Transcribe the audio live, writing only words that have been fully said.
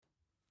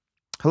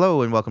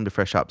Hello and welcome to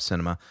Fresh Hop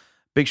Cinema.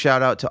 Big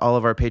shout out to all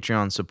of our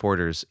Patreon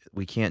supporters.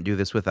 We can't do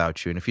this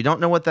without you. And if you don't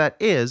know what that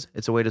is,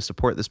 it's a way to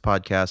support this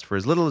podcast for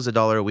as little as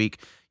 $1 a week.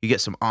 You get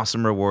some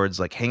awesome rewards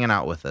like hanging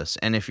out with us.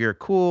 And if you're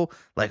cool,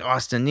 like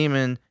Austin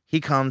Neiman,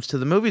 he comes to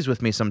the movies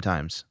with me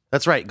sometimes.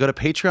 That's right. Go to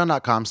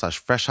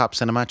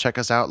patreon.com/freshhopcinema. Check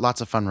us out. Lots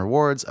of fun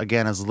rewards.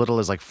 Again, as little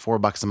as like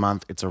 $4 a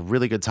month. It's a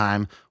really good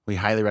time. We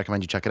highly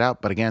recommend you check it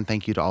out. But again,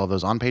 thank you to all of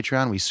those on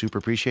Patreon. We super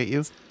appreciate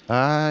you.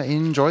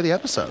 Enjoy the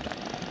episode.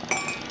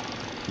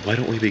 Why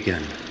don't we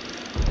begin?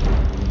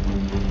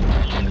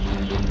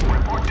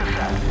 Report to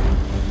set.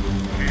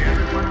 Okay,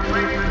 everyone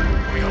ready?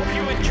 We hope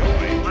you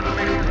enjoy. Let's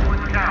make this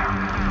one count.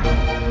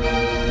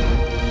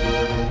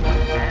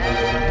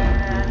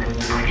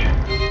 And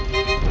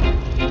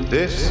action.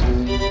 This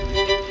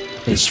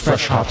is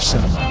Fresh Hop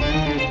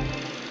Cinema.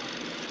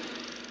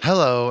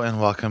 Hello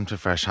and welcome to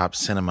Fresh Hop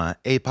Cinema,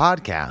 a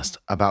podcast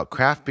about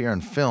craft beer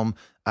and film.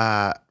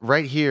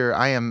 Right here,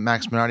 I am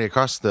Max Minardi.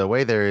 Across the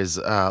way, there is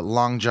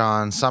Long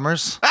John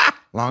Summers.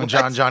 Long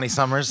John Johnny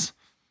Summers.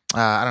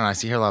 I don't know. I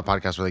see here a lot of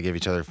podcasts where they give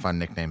each other fun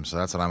nicknames, so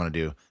that's what I'm going to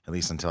do, at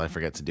least until I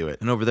forget to do it.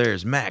 And over there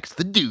is Max,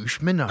 the douche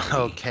Minardi.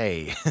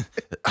 Okay.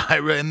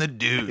 Ira and the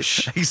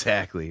douche.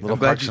 Exactly. Little I'm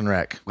glad Parks and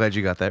Rec. Glad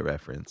you got that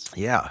reference.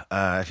 Yeah.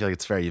 I feel like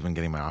it's fair. You've been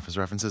getting my office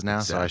references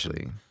now, so I should,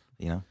 Exactly.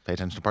 pay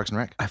attention to Parks and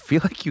Rec. I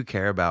feel like you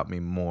care about me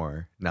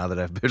more now that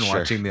I've been Sure.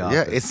 watching The Yeah,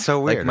 Office. it's so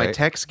weird, Like my right?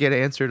 texts get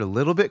answered a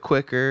little bit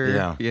quicker.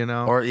 Yeah. You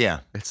know? Or, yeah.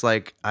 It's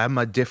like I'm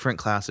a different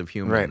class of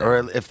human. Right. now.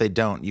 Or if they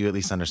don't, you at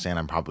least understand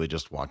I'm probably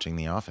just watching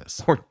The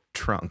Office. Or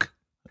trunk.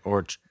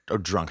 Or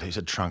drunk. You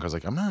said trunk. I was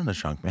like, I'm not in a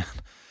trunk, man.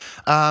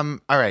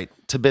 All right,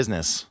 to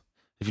business.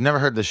 If you've never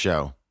heard this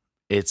show,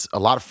 it's a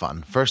lot of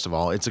fun. First of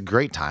all, it's a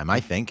great time, I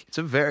think. It's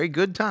a very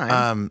good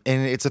time.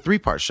 And it's a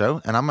 3-part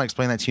show, and I'm going to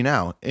explain that to you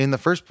now. In the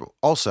first,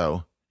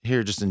 also,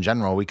 here just in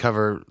general, we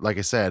cover, like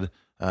I said,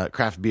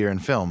 craft beer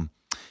and film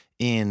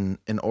in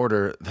an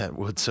order that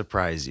would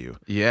surprise you.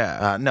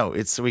 Yeah.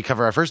 We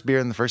cover our first beer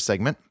in the first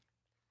segment,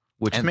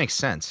 Which and- makes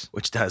sense.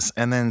 which does.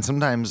 And then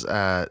sometimes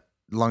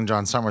Long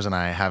John Summers and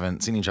I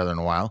haven't seen each other in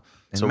a while,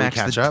 so we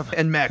catch up.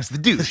 And Max the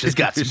douche has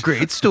got some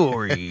great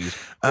stories.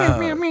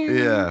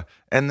 Yeah.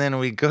 And then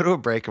we go to a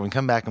break and we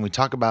come back and we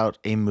talk about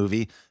a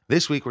movie.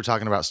 This week we're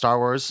talking about Star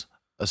Wars,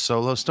 a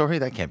solo story.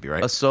 That can't be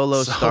right. A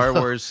solo Star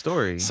Wars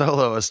story.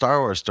 Solo, a Star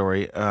Wars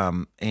story.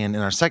 And in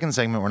our second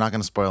segment, we're not going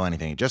to spoil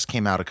anything. It just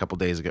came out a couple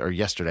days ago, or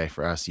yesterday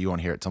for us. You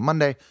won't hear it till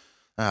Monday,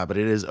 but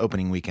it is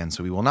opening weekend,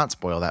 so we will not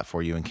spoil that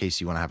for you in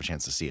case you want to have a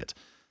chance to see it.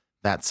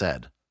 That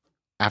said,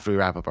 after we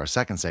wrap up our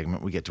second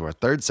segment, we get to our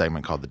third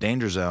segment called The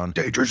Danger Zone.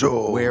 Danger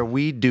Zone. Where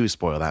we do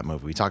spoil that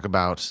movie. We talk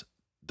about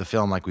the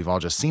film like we've all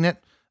just seen it,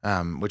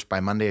 which by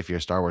Monday, if you're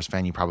a Star Wars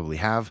fan, you probably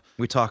have.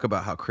 We talk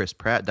about how Chris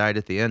Pratt died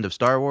at the end of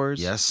Star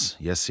Wars. Yes.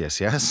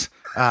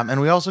 And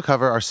we also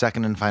cover our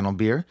second and final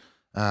beer.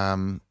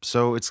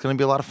 So it's going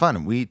to be a lot of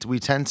fun. We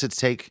tend to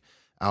take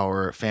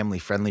our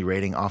family-friendly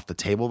rating off the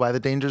table by the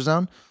Danger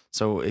Zone.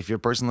 So if you're a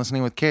person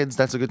listening with kids,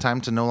 that's a good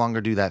time to no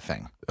longer do that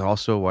thing.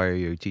 Also, why are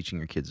you teaching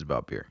your kids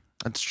about beer?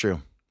 That's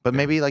true. But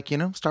maybe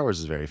Star Wars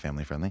is very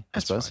family-friendly, I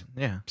suppose.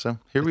 Fine. Yeah. So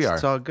here we are.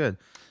 It's all good.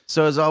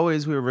 So as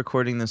always, we were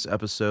recording this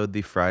episode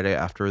the Friday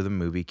after the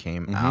movie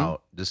came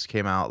out. This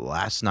came out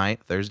last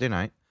night, Thursday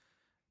night.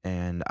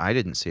 And I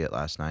didn't see it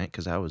last night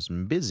because I was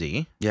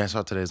busy. Yeah, I saw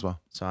it today as well.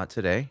 Saw it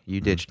today. You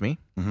ditched me.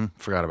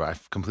 Forgot about it.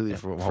 I completely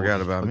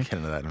forgot about me. We'll get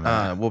into that in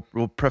a minute.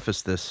 We'll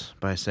preface this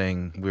by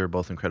saying we were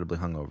both incredibly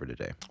hungover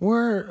today.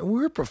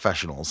 We're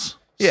professionals.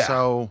 Yeah.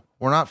 So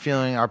we're not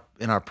feeling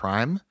in our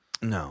prime,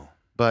 No.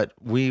 but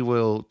we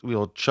will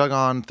chug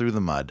on through the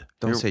mud.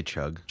 Don't Here- say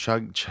chug.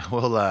 chug.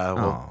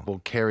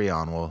 We'll carry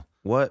on.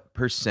 What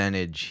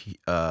percentage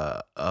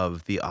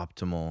of the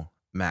optimal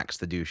Max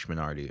the douche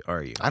Minardi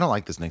are you? I don't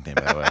like this nickname,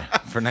 by the way.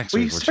 For next Well,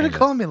 you week, we'll started change it.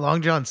 calling me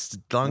Long John.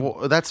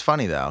 Well, that's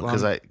funny though,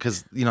 because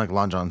Long- like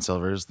Long John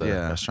Silver's the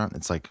Yeah. restaurant.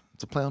 It's a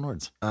play on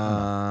words.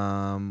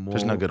 There's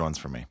There's no good ones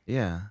for me.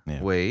 Yeah.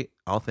 Yeah. Wait,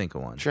 I'll think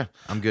of one. Sure.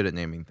 I'm good at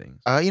naming things.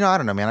 I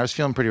don't know, man. I was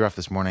feeling pretty rough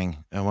this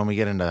morning, and when we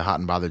get into hot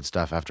and bothered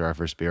stuff after our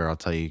first beer, I'll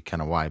tell you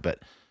kind of why. But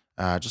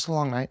just a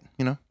long night,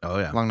 Oh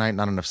yeah, long night,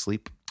 not enough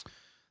sleep.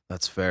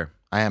 that's fair.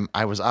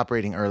 I was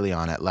operating early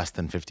on at less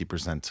than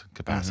 50%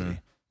 capacity,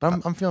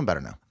 but I'm feeling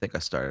better now. I think I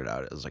started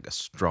out as like a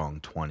strong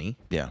 20,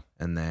 Yeah.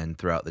 and then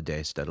throughout the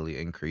day steadily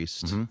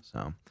increased. Mhm.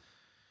 So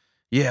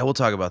yeah, we'll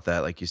talk about that,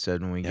 like you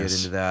said, when we get Yes.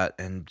 into that.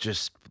 And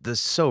just this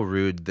is so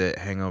rude that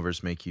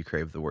hangovers make you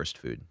crave the worst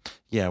food.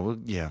 Yeah. Well.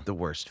 Yeah. The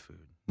worst food.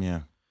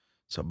 Yeah.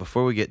 So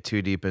before we get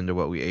too deep into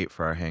what we ate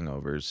for our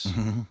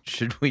hangovers,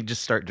 should we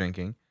just start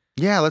drinking?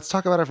 Yeah. Let's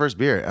talk about our first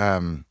beer.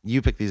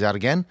 You picked these out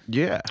again.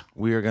 Yeah.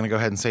 We are going to go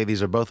ahead and say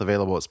these are both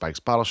available at Spike's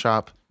Bottle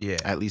Shop. Yeah.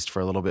 At least for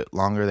a little bit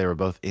longer. They were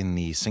both in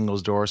the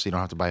singles door, so you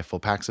don't have to buy full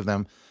packs of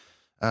them.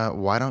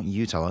 Why don't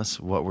you tell us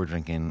what we're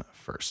drinking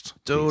first?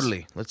 please?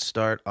 Totally. Let's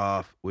start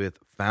off with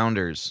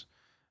Founders.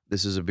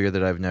 This is a beer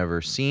that I've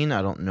never seen.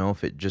 I don't know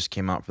if it just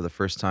came out for the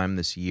first time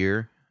this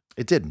year.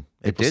 It did.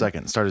 April did?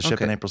 2nd. Started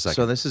shipping April 2nd.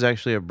 So this is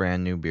actually a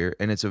brand new beer,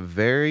 and it's a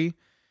very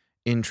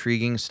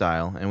intriguing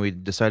style, and we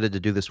decided to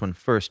do this one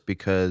first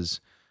because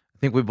I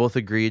think we both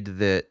agreed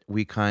that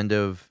we kind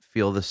of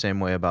feel the same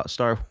way about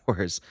Star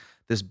Wars.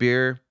 This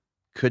beer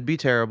could be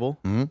terrible.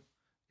 Mhm.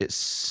 It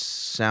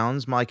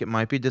sounds like it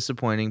might be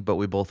disappointing, but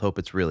we both hope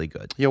it's really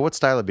good. Yeah, what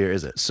style of beer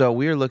is it? So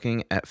we are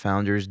looking at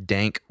Founder's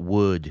Dank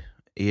Wood.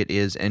 It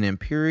is an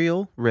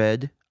Imperial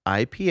Red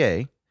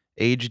IPA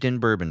aged in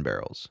bourbon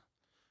barrels.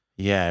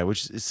 Yeah,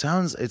 which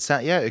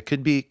it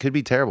could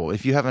be terrible.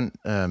 If you haven't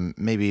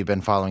maybe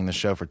been following the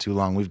show for too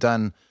long, we've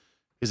done,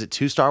 is it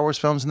 2 Star Wars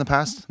films in the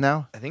past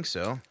now? I think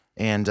so.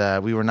 And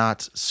we were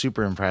not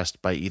super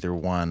impressed by either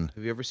one.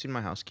 Have you ever seen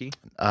my house key?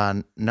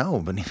 No,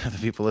 but neither of the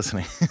people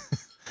listening.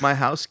 My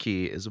house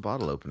key is a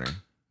bottle opener.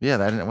 Yeah,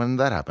 when did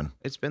that happen?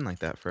 It's been like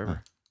that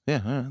forever. Yeah,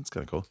 that's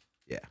kind of cool.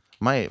 Yeah.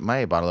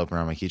 My bottle opener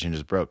on my keychain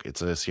just broke.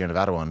 It's a Sierra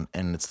Nevada one,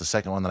 and it's the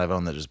second one that I've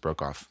owned that just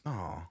broke off.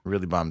 Oh,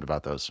 Really bummed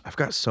about those. I've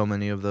got so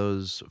many of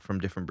those from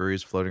different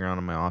breweries floating around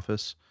in my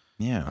office.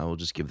 Yeah. I will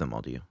just give them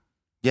all to you.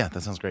 Yeah,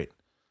 that sounds great.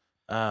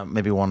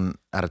 Maybe one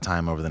at a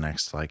time over the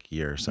next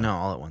year or so. No,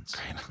 all at once.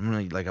 I'm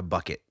gonna like a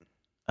bucket.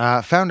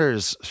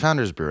 Founders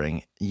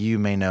Brewing, you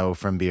may know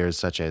from beers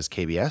such as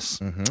KBS,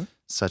 Mm-hmm.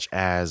 such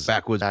as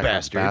Backwoods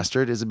Bastard.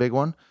 Bastard is a big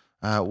one.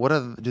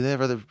 Do they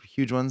have other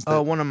huge ones?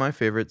 Oh, one of my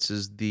favorites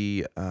is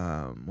the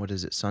what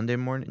is it? Sunday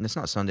morning? It's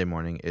not Sunday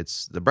morning.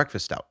 It's the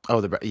breakfast stout.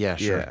 Yeah,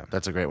 sure. Yeah.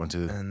 That's a great one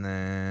too. And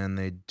then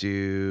they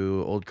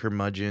do Old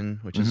Curmudgeon,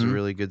 which is a Mhm.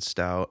 really good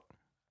stout.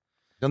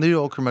 Don't they do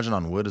Old Curmudgeon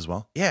on wood as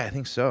well? Yeah, I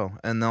think so.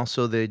 And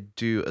also they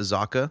do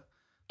Azaka.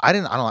 I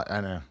don't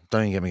know.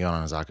 Don't even get me going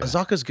on Azaka.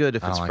 Azaka's good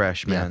if I don't it's like-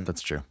 fresh, man. Yeah,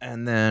 that's true.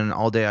 And then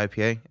All Day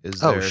IPA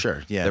is Oh, their-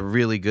 sure. Yeah. the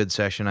really good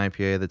session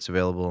IPA that's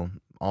available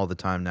all the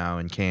time now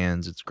in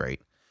cans. It's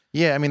great.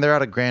 Yeah, I mean, they're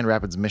out of Grand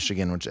Rapids,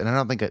 Michigan, and I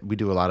don't think we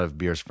do a lot of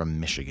beers from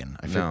Michigan.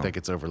 I feel No. like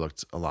it's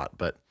overlooked a lot.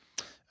 But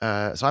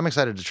so I'm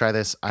excited to try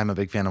this. I'm a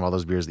big fan of all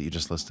those beers that you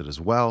just listed as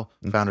well.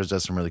 Founders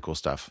does some really cool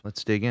stuff.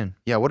 Let's dig in.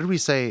 Yeah, what did we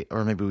say?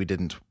 Or maybe we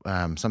didn't.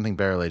 Something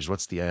barrel aged.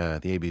 What's the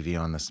ABV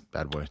on this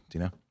bad boy? Do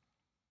you know?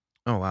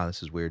 Oh, wow,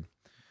 this is weird.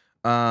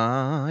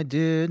 I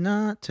did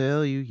not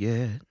tell you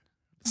yet.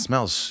 It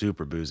smells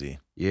super boozy.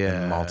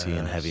 Yeah. malty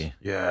and heavy.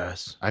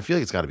 Yes. I feel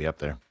like it's got to be up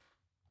there.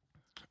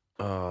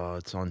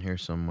 It's on here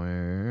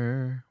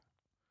somewhere.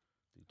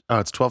 Oh,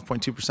 it's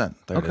 12.2%.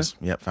 There Okay. it is.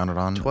 Yep, found it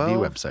on the 12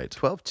 website.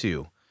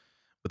 12.2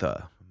 with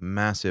a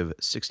massive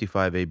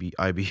 65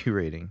 IBU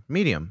rating.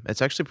 Medium.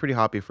 It's actually pretty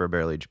hoppy for a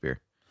barrel-aged beer.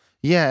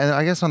 Yeah, and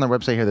I guess on their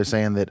website here they're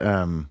saying that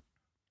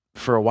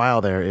for a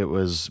while there it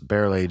was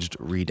barrel aged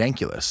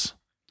Ridiculous.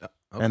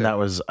 Okay. And that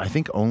was, I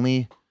think,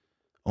 only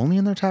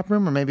in their tap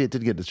room, or maybe it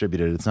did get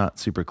distributed. It's not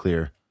super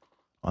clear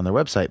on their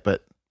website,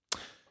 but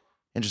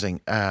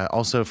interesting.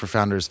 Also, for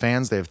Founders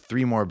fans, they have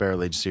 3 more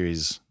barrel aged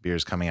series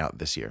beers coming out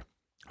this year.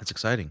 That's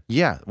exciting.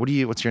 Yeah.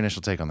 What's your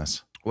initial take on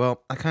this?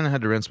 Well, I kind of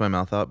had to rinse my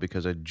mouth out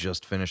because I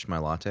just finished my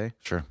latte,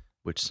 Sure.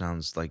 which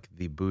sounds like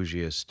the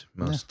bougiest,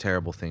 most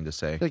terrible thing to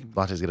say. I feel like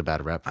lattes get a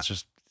bad rep.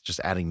 It's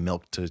just adding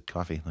milk to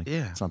coffee.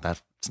 Yeah. It's not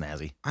that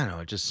snazzy. I know,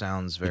 it just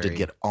sounds very... You did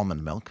get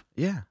almond milk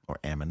Yeah, or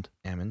almond,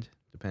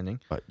 depending.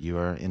 but you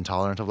are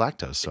intolerant of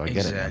lactose, so I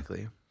get it. man.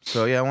 Exactly.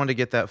 So, yeah, I wanted to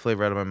get that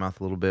flavor out of my mouth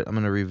a little bit. I'm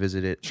going to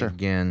revisit it Sure.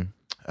 again.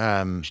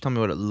 Just tell me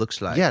what it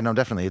looks like. Yeah, no,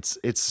 definitely.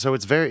 It's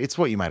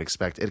what you might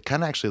expect. It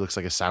kind of actually looks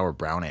like a sour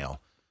brown ale.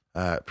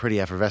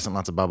 Pretty effervescent,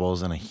 lots of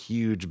bubbles, and a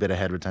huge bit of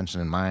head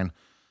retention in mine.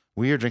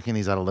 We are drinking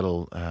these out of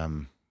little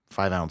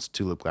 5-ounce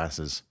tulip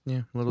glasses.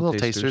 Yeah, Little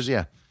tasters,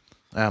 yeah.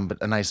 But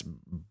a nice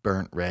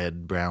burnt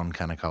red, brown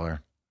kind of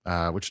color,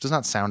 which does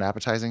not sound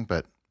appetizing,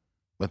 but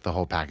with the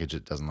whole package,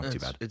 it doesn't look too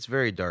bad. It's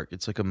very dark.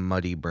 It's like a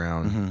muddy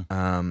brown.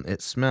 Mm-hmm.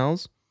 It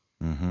smells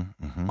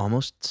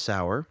almost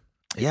sour.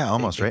 Yeah,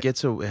 almost, right? It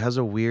has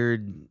a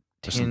weird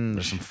There's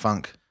tinge some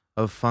funk.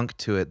 of funk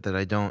to it that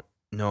I don't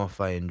know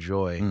if I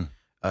enjoy. Mm.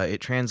 It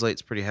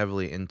translates pretty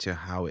heavily into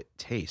how it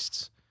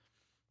tastes.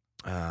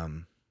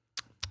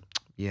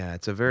 Yeah,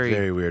 it's a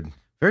Very weird.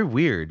 very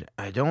weird.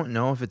 I don't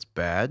know if it's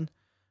bad.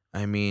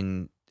 I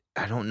mean,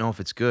 I don't know if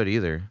it's good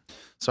either.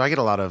 So I get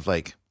a lot of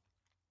I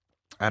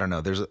don't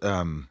know. There's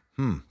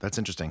that's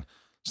interesting.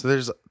 So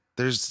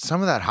there's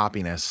some of that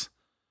hoppiness,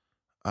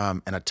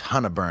 and a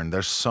ton of burn.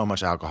 There's so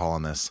much alcohol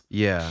in this.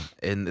 Yeah,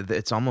 and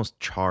it's almost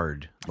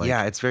charred.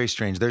 Yeah, it's very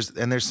strange. There's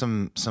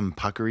some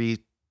puckery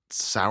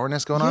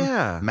sourness going on.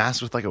 Yeah.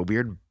 Masked with like a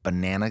weird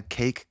banana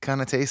cake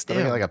kind of taste. Don't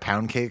Yeah. like a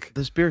pound cake.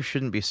 This beer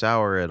shouldn't be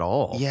sour at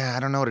all. Yeah,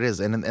 I don't know what it is.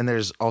 And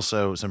there's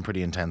also some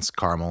pretty intense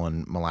caramel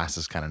and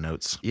molasses kind of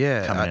notes.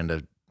 Yeah, coming in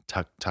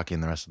to tuck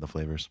in the rest of the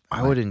flavors.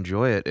 I would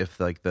enjoy it if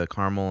like the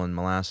caramel and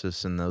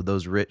molasses and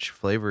those rich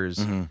flavors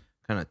Mhm.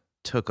 kind of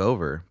took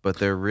over, but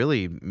they're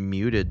really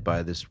muted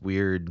by this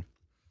weird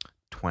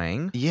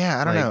twang. Yeah,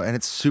 I don't Like- know. And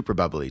it's super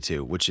bubbly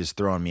too, which is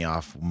throwing me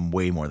off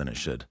way more than it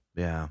should.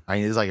 Yeah, I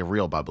mean, it's like a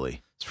real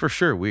bubbly. it's for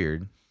sure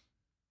weird.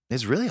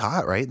 It's really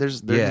hot, right?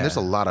 There's a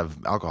lot of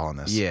alcohol in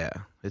this. Yeah,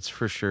 it's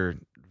for sure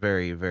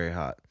very, very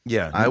hot.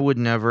 Yeah. I would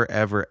never,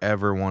 ever,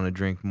 ever want to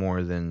drink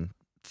more than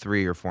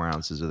 3 or 4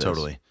 ounces of this.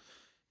 Totally.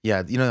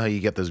 Yeah, you know how you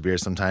get those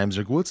beers sometimes?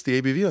 You're like, what's the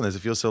ABV on this? It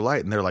feels so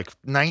light. And they're like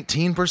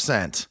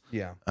 19%.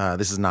 Yeah.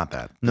 This is not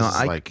that. No, This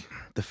is like,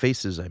 the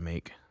faces I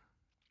make.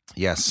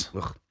 yes.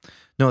 Ugh.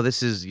 No,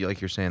 this is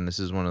like you're saying. This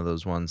is one of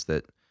those ones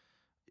that.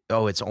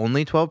 Oh, it's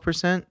only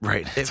 12%.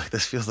 Right. It's like,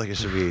 this feels like it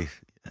should be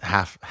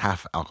half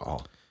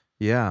alcohol.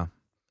 Yeah.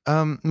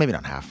 Maybe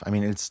not half. I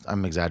mean,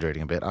 I'm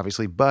exaggerating a bit,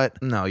 obviously,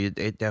 but No,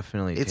 it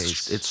definitely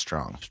it's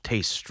strong.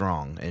 tastes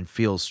strong and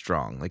feels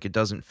strong. Like it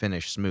doesn't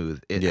finish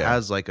smooth. It Yeah.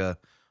 has like a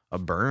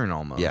burn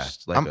almost. Yeah.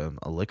 Like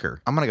a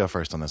liquor. I'm gonna go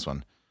first on this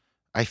one.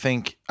 I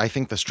think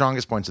the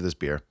strongest points of this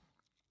beer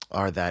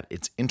are that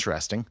it's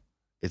interesting.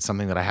 It's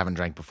something that I haven't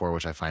drank before,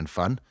 which I find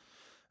fun.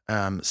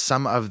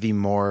 Some of the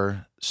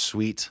more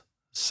sweet,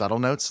 subtle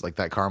notes, like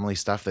that caramely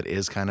stuff that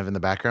is kind of in the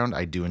background,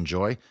 I do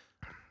enjoy.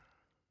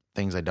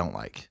 Things I don't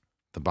like.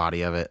 The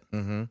body of it,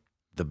 Mm-hmm.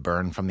 the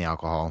burn from the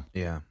alcohol,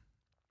 Yeah.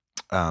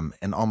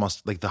 and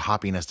almost like the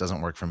hoppiness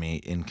doesn't work for me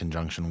in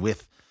conjunction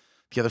with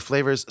the other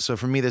flavors. So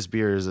for me, this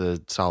beer is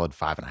a solid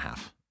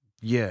 5.5,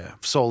 Yeah.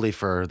 solely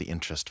for the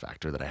interest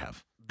factor that I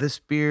have. This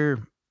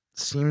beer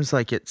seems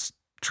like it's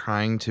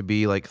trying to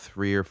be like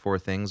 3 or 4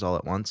 things all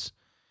at once,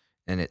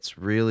 and it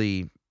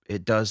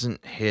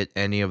doesn't hit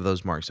any of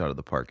those marks out of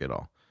the park at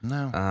all.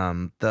 No.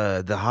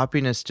 The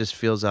hoppiness just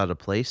feels out of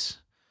place.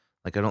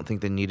 Like I don't think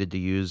they needed to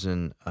use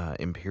an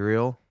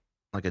imperial,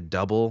 like a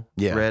double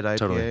Yeah, red IPA,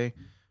 totally.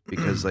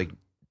 because like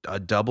a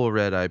double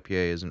red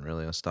IPA isn't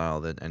really a style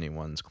that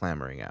anyone's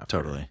clamoring after.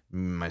 Totally.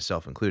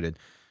 Myself included.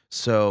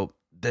 So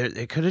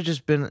it could have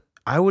just been.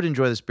 I would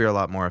enjoy this beer a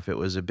lot more if it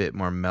was a bit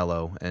more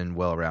mellow and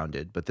well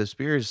rounded. But this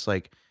beer is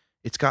like,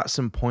 it's got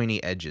some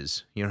pointy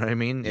edges. You know what I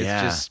mean? It's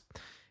Yeah.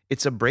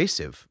 it's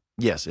abrasive.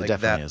 Yes, it Like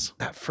definitely that, is.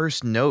 That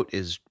first note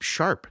is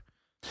sharp,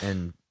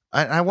 and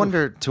I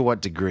wonder to what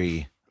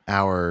degree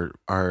our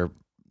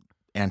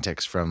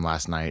antics from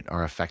last night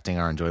are affecting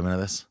our enjoyment of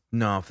this.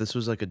 no, if this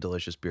was like a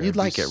delicious beer, You'd I'd be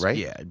like it, right?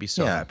 Yeah, I'd be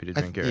so Yeah, happy to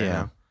I drink th- it right yeah.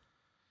 now.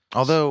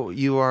 Although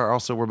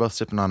we're both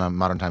sipping on a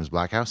Modern Times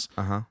Black House,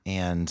 Uh-huh.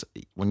 and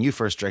when you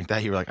first drank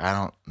that, you were like, I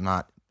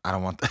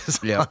don't want this.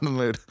 I'm Yeah. not in the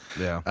mood.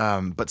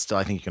 Yeah. But still,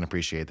 I think you can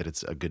appreciate that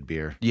it's a good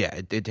beer. Yeah,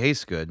 it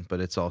tastes good, but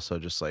it's also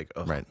just like,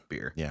 oh, Right.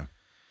 beer. Yeah.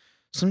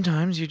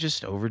 Sometimes you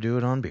just overdo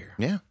it on beer.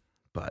 Yeah.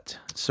 But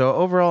so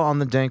overall on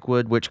the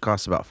Dankwood, which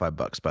costs about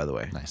 $5, by the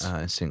way, Nice.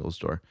 in single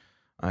store,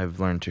 I've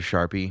learned to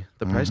Sharpie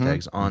the price Mhm,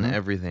 tags on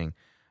everything.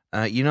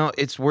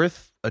 It's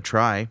worth a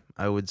try.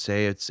 I would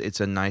say it's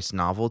a nice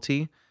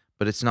novelty,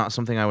 but it's not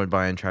something I would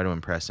buy and try to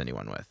impress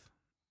anyone with.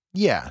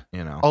 Yeah.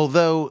 You know,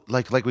 Although,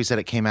 like we said,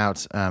 it came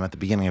out at the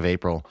beginning of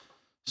April.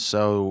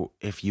 So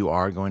if you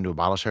are going to a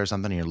bottle share or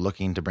something, and you're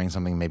looking to bring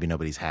something maybe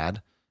nobody's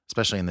had,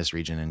 especially in this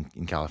region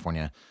in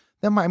California,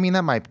 that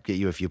might get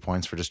you a few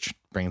points for just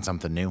bringing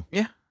something new.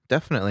 yeah,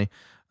 definitely.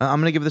 I'm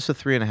gonna give this a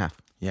 3.5.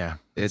 Yeah.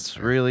 It's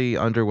really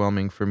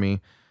underwhelming for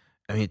me.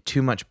 I mean,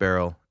 too much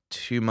barrel,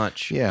 too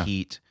much Yeah.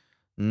 heat,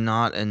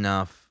 not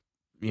enough,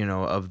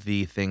 of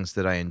the things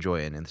that I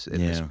enjoy in this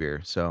Yeah.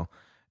 beer. So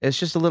it's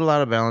just a little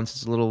out of balance.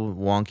 It's a little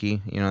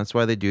wonky. That's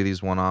why they do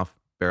these one-off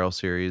barrel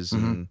series,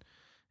 and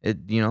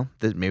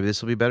that maybe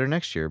this will be better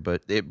next year.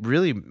 But it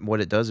really,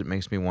 what it does, it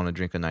makes me want to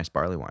drink a nice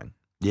barley wine.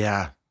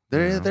 Yeah.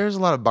 Yeah. There's a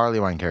lot of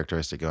barley wine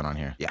characteristic going on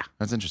here. Yeah.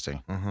 That's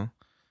interesting.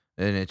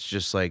 And it's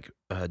just like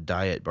a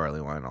diet barley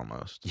wine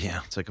almost.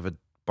 Yeah. It's like if a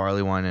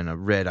barley wine and a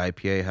red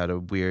IPA had a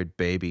weird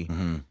baby,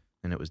 Mm-hmm.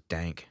 and it was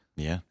dank,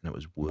 Yeah. and it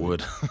was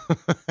wood.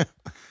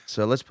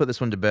 So let's put this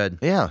one to bed.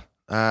 Yeah.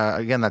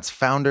 Again, that's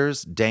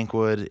Founders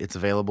Dankwood. It's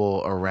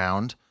available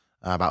around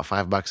about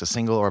 $5 a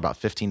single or about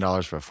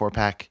 $15 for a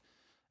 4-pack,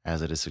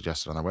 as it is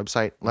suggested on their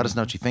website. Let us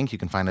know what you think. You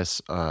can find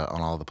us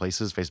on all the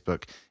places,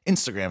 Facebook,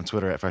 Instagram,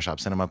 Twitter at Fresh Hop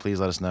Cinema. Please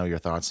let us know your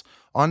thoughts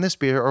on this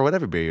beer or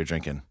whatever beer you're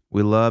drinking.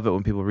 We love it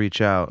when people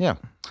reach out. Yeah.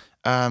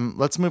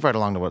 Let's move right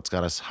along to what's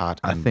got us hot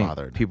I and think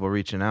bothered. people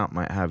reaching out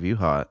might have you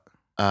hot.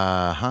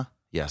 Huh?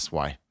 Yes.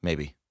 Why?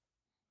 Maybe.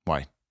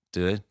 Why?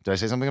 Did I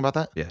say something about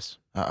that? Yes.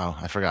 Uh-oh.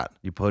 I forgot.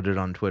 You put it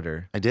on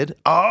Twitter. I did?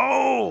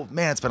 Oh,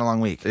 man, it's been a long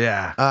week.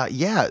 Yeah.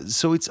 Yeah.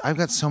 So I've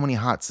got so many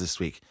hots this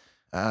week.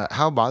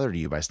 How bothered are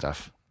you by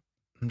stuff?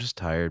 I'm just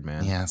tired,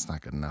 man. Yeah, it's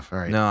not good enough. All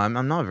right. No,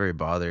 I'm not very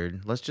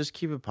bothered. Let's just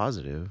keep it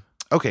positive.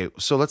 Okay,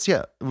 so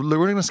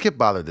we're gonna skip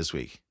bothered this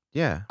week.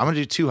 Yeah. I'm gonna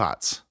do 2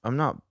 hots. I'm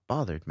not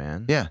bothered,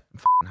 man. Yeah. I'm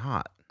f***ing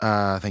hot.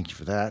 Thank you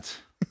for that.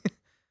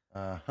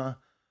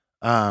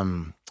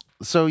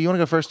 So you want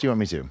to go first? Or you want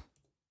me to?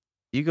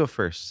 You go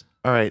first.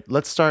 All right.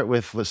 Let's start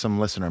with some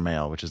listener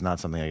mail, which is not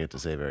something I get to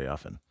say very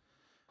often.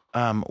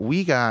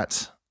 We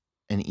got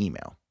an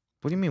email.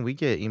 What do you mean? We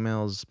get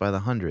emails by the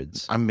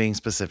hundreds. I'm being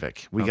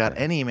specific. We got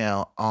Okay. an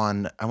email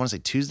on, I want to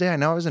say Tuesday. I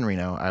know I was in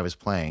Reno. I was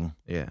playing.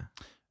 Yeah.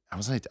 I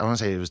want to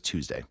say it was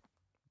Tuesday.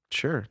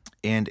 Sure.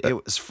 And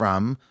it was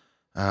from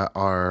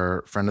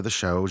our friend of the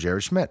show,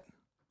 Jared Schmidt.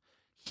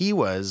 He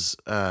was,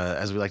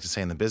 as we like to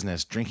say in the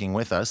business, drinking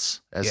with us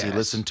as he Yes.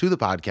 listened to the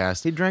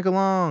podcast. He drank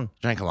along.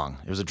 Drank along.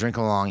 It was a drink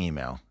along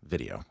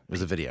video. It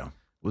was a video.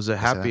 Was a I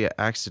say happy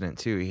accident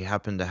too. He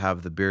happened to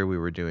have the beer we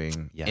were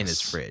doing in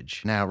his Yes.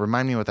 fridge. Now,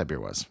 remind me what that beer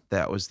was.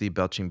 That was the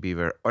Belching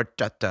Beaver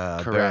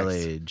Horchata Correct. barrel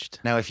aged.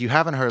 Now, if you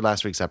haven't heard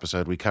last week's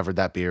episode, we covered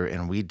that beer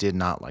and we did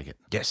not like it.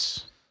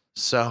 Yes.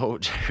 So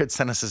Jared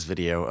sent us this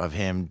video of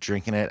him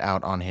drinking it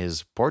out on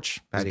his porch,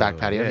 his back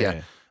patio.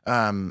 yeah.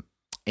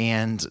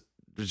 And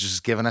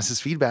just giving us his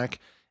feedback.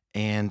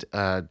 And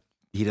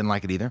he didn't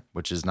like it either,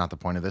 which is not the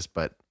point of this,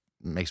 but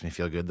it makes me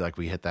feel good. Like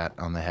we hit that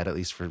on the head, at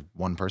least for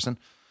one person.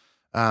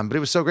 But it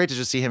was so great to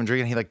just see him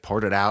drinking. He like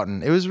poured it out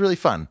and it was really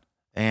fun.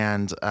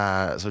 And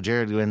so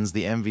Jared wins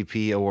the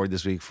MVP award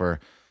this week for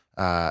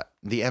the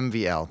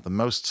MVL, the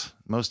most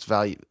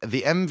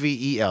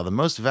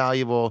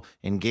valuable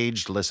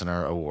engaged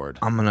listener award.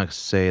 I'm going to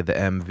say the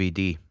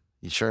MVD.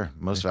 Sure.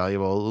 Most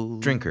valuable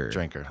Drinker.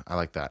 I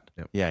like that.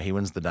 Yep. Yeah. He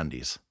wins the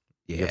Dundies.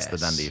 He gets the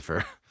Dundee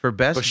for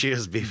best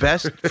bushiest beaver.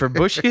 Best for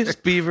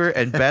bushiest beaver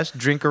and best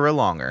drinker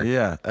alonger.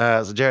 Yeah.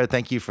 So Jared,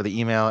 thank you for the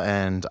email.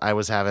 And it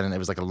was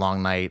like a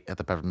long night at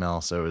the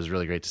Peppermill. So it was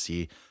really great to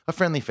see a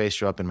friendly face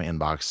show up in my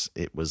inbox.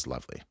 It was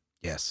lovely.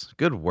 Yes.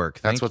 Good work.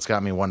 That's what's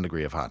got me 1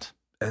 degree of hot.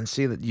 And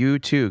see that you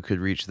too could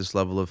reach this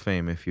level of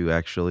fame if you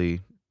actually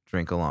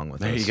drink along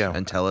with us. There you go.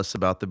 And tell us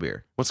about the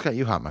beer. What's got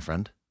you hot, my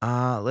friend?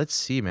 Let's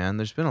see, man.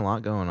 There's been a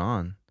lot going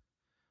on.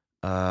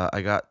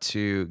 I got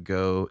to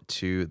go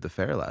to the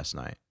fair last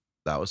night.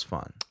 That was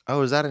fun.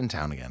 Oh, is that in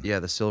town again? Yeah,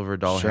 the Silver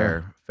Doll Sure.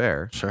 Hair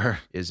Fair Sure.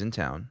 is in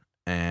town,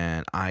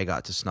 and I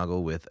got to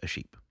snuggle with a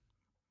sheep.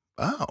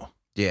 Oh.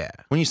 Yeah.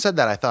 When you said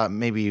that, I thought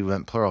maybe you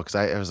went plural because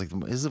I was like,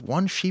 is it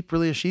one sheep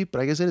really a sheep? But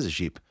I guess it is a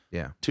sheep.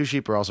 Yeah. 2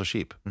 sheep are also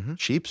sheep. Mhm.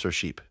 Sheeps or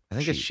sheep? I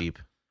think it's sheep.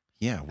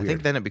 Yeah, I weird.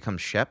 think then it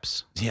becomes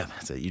sheps. Yeah,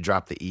 that's it. You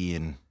drop the E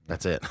and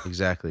that's it.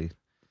 Exactly.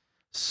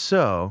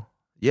 So,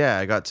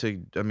 yeah,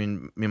 me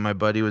and my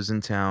buddy was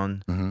in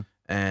town, Mhm.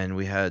 and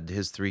we had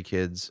his 3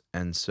 kids,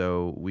 and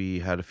so we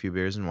had a few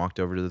beers and walked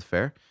over to the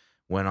fair,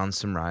 went on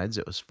some rides.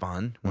 It was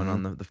fun. Went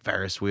on the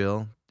Ferris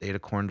wheel, ate a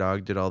corn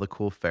dog, did all the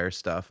cool fair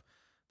stuff.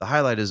 The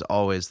highlight is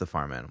always the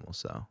farm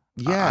animals, though.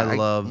 Yeah, I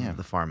love yeah.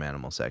 the farm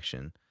animal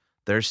section.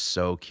 They're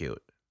so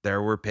cute.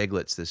 There were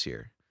piglets this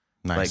year,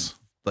 Nice.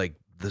 like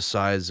the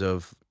size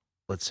of,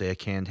 let's say, a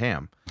canned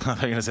ham. I thought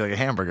you were gonna say like a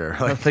hamburger.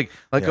 like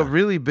yeah. a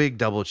really big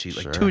double cheese,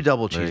 like Sure. 2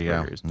 double There you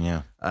go. cheeseburgers.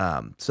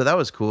 Yeah. So that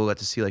was cool. Got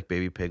to see like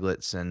baby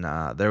piglets, and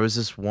there was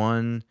this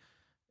one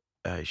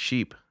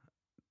sheep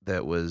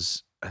that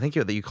was, I think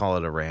that you call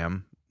it a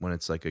ram when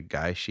it's like a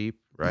guy sheep,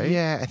 right?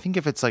 Yeah, I think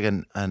if it's like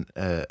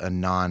a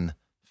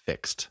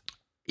non-fixed.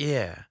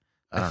 Yeah.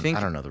 I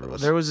don't know the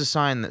rules. There was a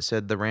sign that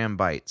said the ram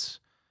bites,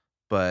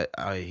 but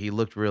he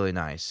looked really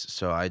nice,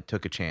 so I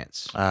took a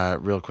chance.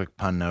 Real quick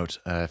pun note: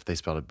 if they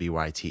spelled it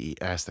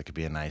BYTES, that could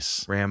be a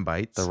nice. Ram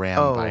bites. The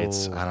ram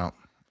bites.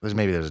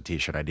 Maybe there's a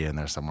T-shirt idea in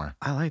there somewhere.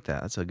 I like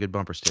that. That's a good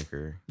bumper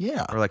sticker,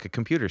 Yeah. or like a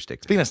computer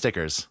sticker. Speaking of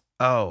stickers,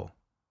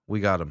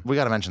 We got them. we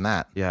got to mention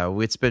that. Yeah,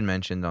 it's been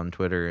mentioned on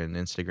Twitter and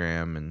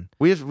Instagram, and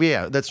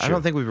Yeah, that's true. I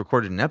don't think we've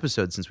recorded an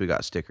episode since we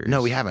got stickers.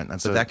 No, we haven't.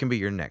 That's So that can be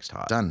your next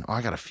hot. done. Oh,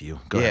 I got a few.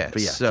 Go Yeah, ahead.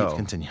 But yeah, so-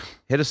 continue.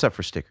 Hit us up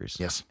for stickers.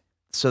 Yes.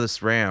 So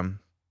this ram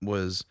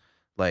was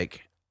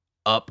like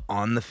up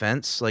on the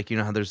fence, like you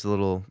know how there's the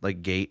little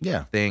like gate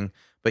Yeah. thing,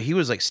 but he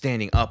was like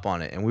standing up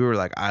on it, and we were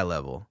like eye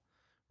level,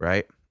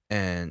 right?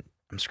 And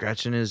I'm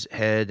scratching his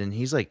head, and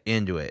he's like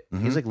into it.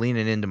 He's Mhm. like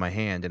leaning into my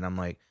hand, and I'm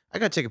like, I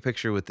gotta take a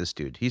picture with this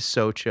dude. He's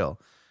so chill.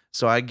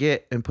 So I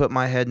get and put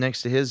my head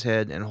next to his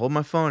head and hold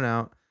my phone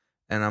out,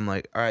 and I'm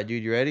like, all right,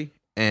 dude, you ready?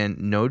 And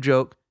no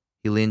joke,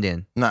 he leaned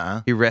in.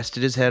 Nuh-uh. He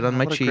rested his head on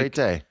my What cheek. a great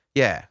day.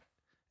 Yeah.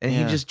 And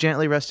Yeah. he just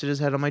gently rested his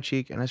head on my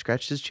cheek, and I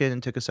scratched his chin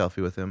and took a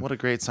selfie with him. What a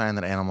great sign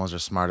that animals are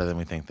smarter than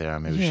we think they are.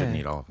 Maybe we shouldn't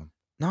Yeah. eat all of them.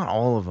 Not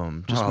all of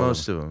them, just Not all of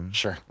most of them.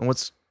 Sure. And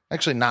what's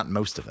Actually, not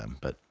most of them,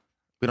 but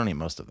we don't eat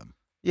most of them.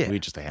 yeah, We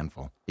eat just a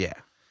handful. yeah.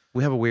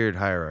 We have a weird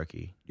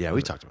hierarchy. Yeah,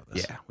 we talked about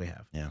this. Yeah, we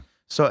have. Yeah.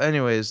 So,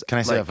 anyways, Can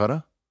I see that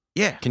photo?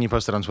 Yeah, Can you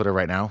post it on Twitter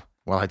right now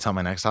while I tell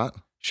my next hot?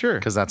 sure.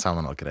 Because that's how I'm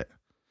gonna look at it.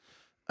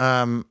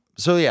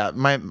 So yeah,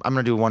 I'm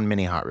gonna do one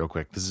mini hot real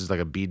quick. This is like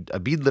a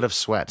beadlet of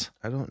sweat.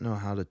 I don't know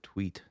how to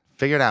tweet.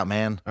 Figure it out,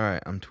 man. All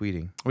right, I'm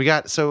tweeting.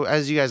 So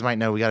as you guys might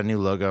know, we got a new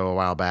logo a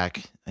while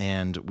back,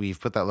 and we've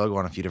put that logo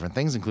on a few different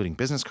things, including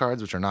business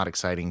cards, which are not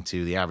exciting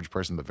to the average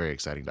person, but very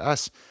exciting to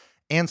us,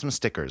 and some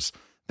stickers.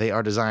 They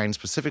are designed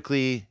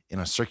specifically in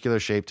a circular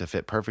shape to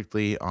fit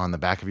perfectly on the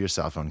back of your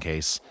cell phone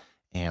case.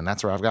 And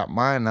that's where I've got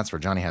mine. That's where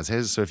Johnny has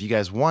his. So if you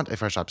guys want a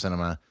Fresh Hop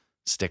Cinema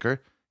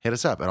sticker, hit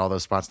us up at all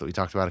those spots that we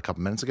talked about a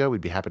couple minutes ago.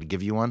 We'd be happy to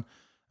give you one.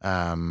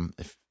 We're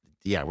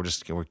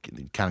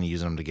kind of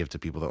using them to give to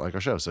people that like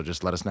our show. So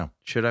just let us know.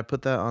 Should I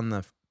put that on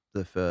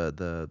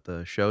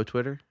the show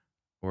Twitter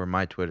or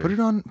my Twitter?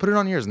 Put it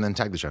on yours and then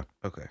tag the show.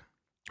 Okay.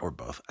 Or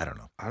both. I don't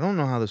know. I don't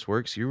know how this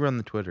works. You run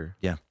the Twitter.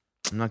 Yeah.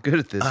 I'm not good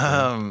at this.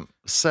 man.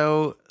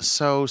 So.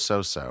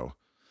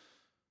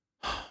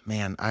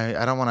 Man,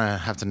 I don't want to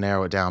have to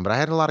narrow it down, but I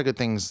had a lot of good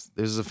things.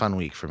 This was a fun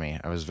week for me.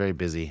 I was very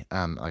busy.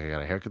 Like I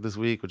got a haircut this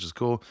week, which is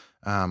cool.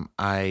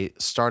 I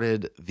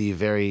started the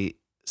very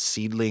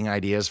seedling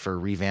ideas for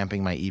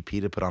revamping my EP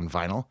to put on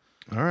vinyl.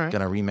 All right.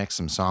 Gonna remix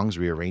some songs,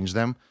 rearrange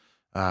them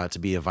to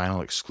be a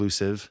vinyl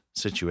exclusive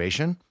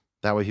situation.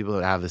 That way, people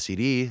that have the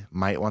CD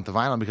might want the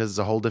vinyl because it's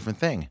a whole different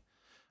thing.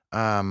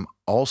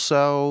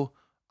 Also,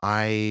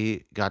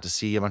 I got to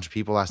see a bunch of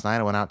people last night.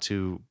 I went out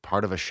to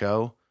part of a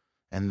show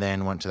and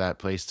then went to that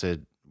place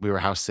we were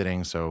house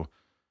sitting. So,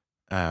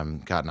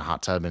 got in a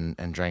hot tub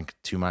and drank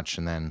too much.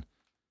 And then,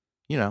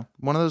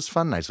 one of those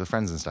fun nights with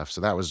friends and stuff.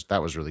 So that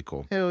was really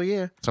cool. Hell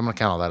yeah. So I'm going to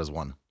count all that as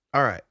one.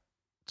 All right.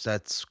 So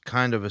that's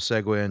kind of a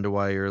segue into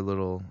why you're a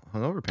little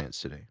hungover pants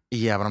today.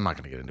 Yeah, but I'm not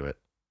going to get into it.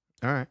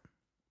 All right.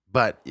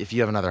 But if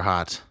you have another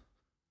hot,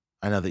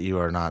 I know that you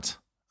are not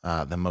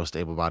the most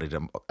able-bodied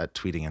at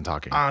tweeting and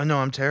talking. Oh, no,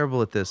 I'm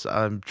terrible at this.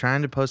 I'm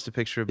trying to post a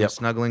picture of me Yep.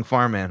 snuggling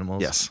farm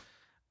animals. Yes.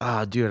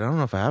 Dude, I don't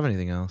know if I have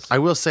anything else. I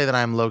will say that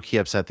I'm low-key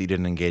upset that you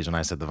didn't engage when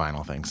I said the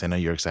vinyl thing, 'cause I know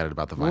you're excited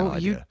about the vinyl well,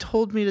 idea. you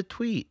told me to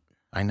tweet.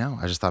 I know.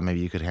 I just thought maybe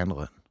you could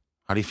handle it.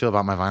 How do you feel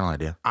about my vinyl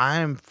idea?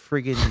 I'm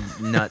friggin'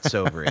 nuts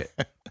over it.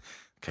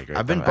 Okay, great.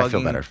 I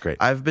feel better. Great.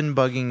 I've been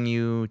bugging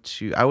you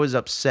to. I was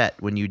upset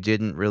when you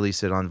didn't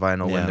release it on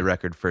vinyl when Yeah. the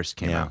record first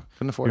came out.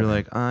 Couldn't afford You're it.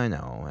 like, I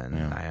know, and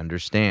Yeah. I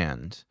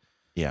understand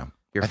yeah.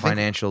 your I think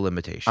financial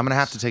limitations. I'm going to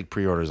have to take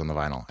pre-orders on the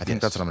vinyl. I think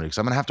Yes. that's what I'm going to do. Because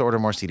I'm going to have to order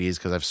more CDs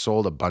because I've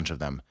sold a bunch of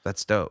them.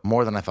 That's dope.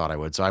 More than I thought I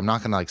would. So I'm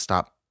not going to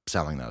stop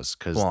selling those.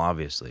 Well,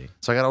 obviously.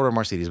 So I got to order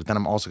more CDs, but then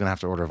I'm also going to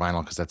have to order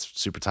vinyl because that's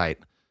super tight.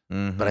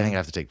 Mhm. But I think I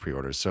have to take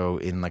pre-orders. So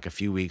in like a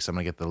few weeks, I'm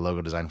going to get the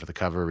logo design for the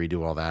cover,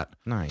 redo all that.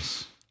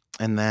 Nice.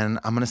 And then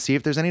I'm going to see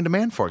if there's any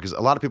demand for it. Because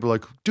a lot of people are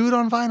like, do it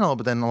on vinyl.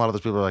 But then a lot of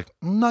those people are like,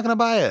 I'm not going to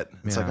buy it.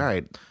 It's Yeah. like, all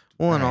right.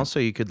 Well, and Right. also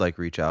you could like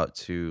reach out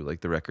to like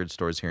the record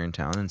stores here in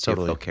town and see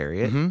Totally. if they'll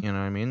carry it. Mhm. You know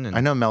what I mean? And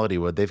I know Melody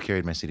would. They've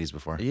carried my CDs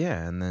before. Yeah,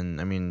 and then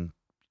I mean,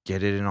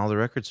 get it in all the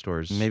record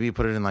stores. Maybe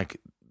put it in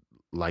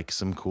like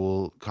some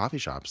cool coffee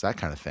shops, that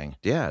kind of thing.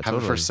 Yeah, Have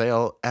totally. it for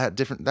sale at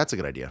different. That's a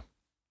good idea.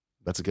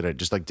 That's a good idea.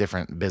 Just like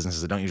different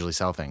businesses that don't usually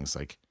sell things.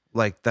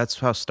 Like that's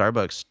how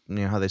Starbucks,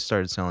 how they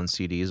started selling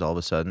CDs all of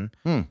a sudden.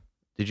 Hmm.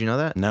 Did you know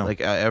that? No.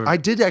 Like I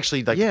did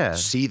actually Yeah.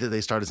 see that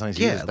they started selling CDs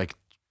Yeah. like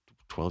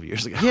 12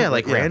 years ago. yeah,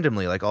 like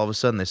randomly, like all of a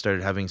sudden they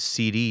started having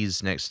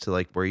CDs next to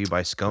like where you buy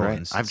Right.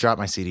 scones. I've dropped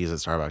my CDs at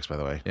Starbucks, by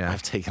the way. Yeah.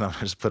 I've taken them.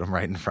 I just put them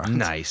right in front.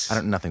 Nice.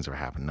 Nothing's ever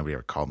happened. Nobody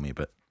ever called me,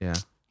 but Yeah.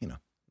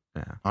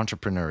 Yeah.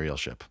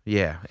 entrepreneurship.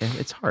 Yeah.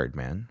 It's hard,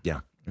 man.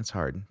 Yeah. It's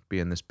hard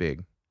being this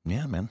big.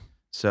 Yeah, man.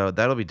 So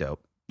that'll be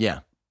dope. Yeah.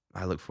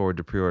 I look forward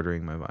to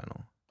pre-ordering my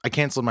vinyl. I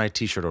canceled my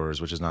t-shirt orders,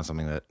 which is not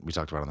something that we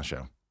talked about on the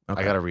show.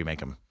 Okay. I got to remake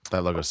them.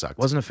 That logo sucked.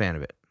 Wasn't a fan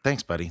of it.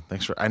 Thanks, buddy.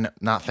 Thanks for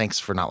thanks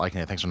for not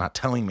liking it. Thanks for not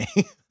telling me.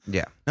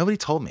 Yeah. Nobody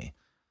told me.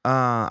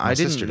 I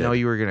sister didn't know did.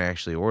 you were gonna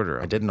actually order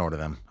them. I didn't order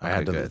them. I Okay,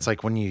 had to. good. It's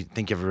like when you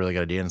think you have a really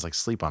good idea and it's like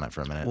sleep on it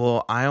for a minute.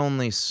 Well, I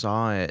only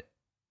saw it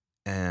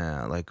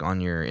like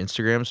on your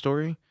Instagram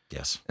story,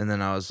 yes. and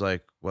then I was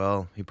like,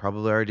 well, he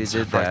probably already It's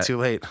did probably that. too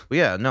late. Well,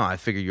 yeah, no, I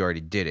figured you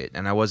already did it,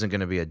 and I wasn't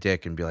gonna be a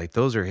dick and be like,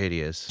 those are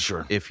hideous.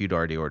 Sure. If you'd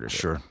already ordered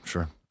it.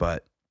 Sure.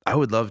 But I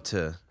would love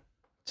to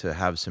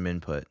have some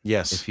input.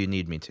 Yes. If you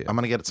need me to. I'm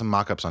gonna get some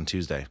mock-ups on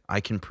Tuesday. I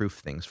can proof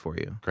things for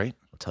you. Great.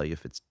 I'll tell you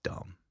if it's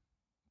dumb.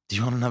 Do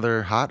you want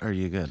another hot or are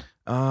you good?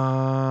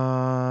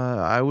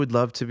 I would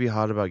love to be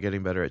hot about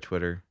getting better at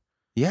Twitter,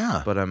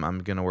 Yeah. but I'm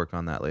gonna work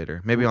on that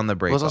later. Maybe on the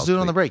break. Let's I'll do it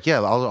on the tweet. break.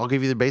 Yeah, I'll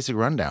give you the basic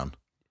rundown.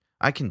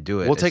 I can do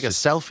it. We'll It's take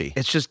just- a selfie.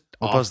 It's just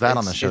We'll off- post that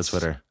on it's- the show it's-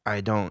 Twitter.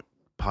 I don't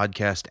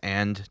podcast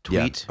and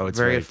tweet. Yeah. Oh, it's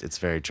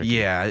very tricky.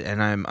 Yeah,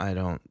 and I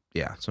don't.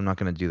 Yeah, so I'm not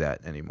gonna do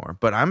that anymore.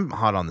 But I'm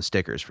hot on the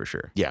stickers for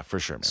sure. Yeah, for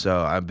sure, man. So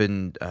I've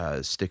been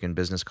sticking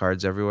business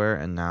cards everywhere,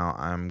 and now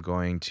I'm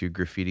going to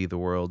graffiti the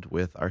world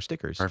with our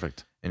stickers.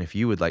 Perfect. And if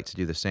you would like to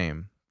do the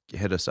same,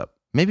 hit us up.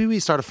 Maybe we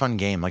start a fun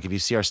game. Like if you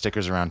see our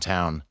stickers around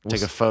town, We'll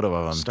take a photo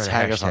of them, start a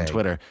tag us on hashtag.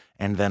 Twitter,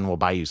 and then we'll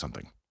buy you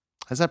something.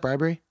 Is that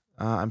bribery?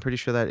 I'm pretty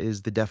sure that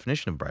is the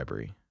definition of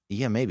bribery.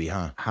 Yeah, maybe,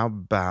 huh? How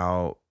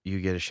about you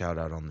get a shout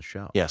out on the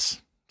show?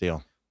 Yes.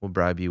 Deal. We'll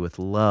bribe you with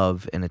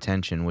love and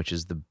attention, which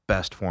is the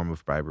best form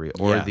of bribery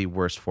or Yeah. the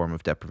worst form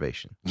of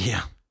deprivation.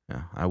 Yeah.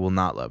 Yeah, I will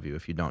not love you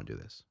if you don't do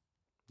this.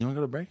 You want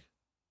to go to break?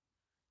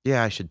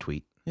 Yeah, I should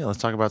tweet. Yeah, let's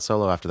talk about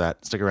Solo after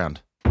that. Stick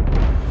around.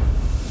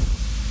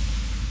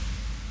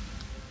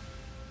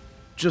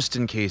 Just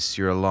in case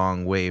you're a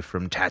long way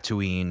from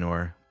Tatooine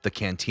or the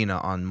cantina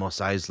on Mos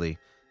Eisley,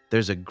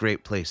 there's a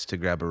great place to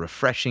grab a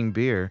refreshing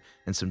beer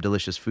and some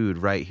delicious food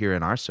right here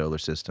in our solar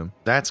system.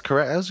 That's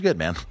correct. That was good,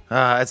 man.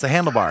 It's the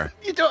Handlebar.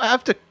 You don't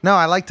have to. No,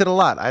 I liked it a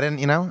lot. I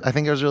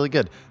think it was really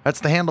good.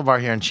 That's the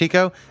Handlebar here in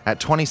Chico at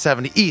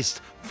 2070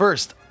 East.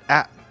 First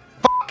at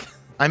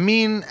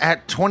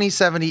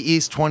 2070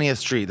 East 20th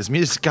Street. This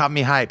music got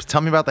me hyped.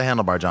 Tell me about the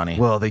Handlebar, Johnny.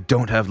 Well, they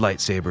don't have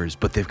lightsabers,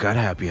 but they've got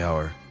happy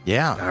hour. I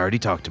Yeah. already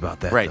talked about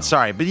that. Right. though.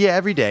 Sorry. But yeah,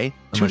 every day,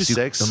 2 to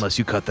 6. Unless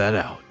you cut that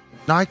out.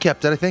 No, I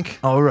kept it, I think.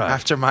 All right.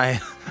 After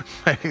my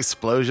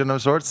explosion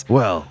of sorts.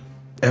 Well,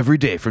 every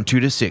day from 2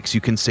 to 6,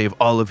 you can save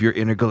all of your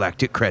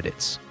intergalactic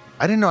credits.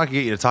 I didn't know I could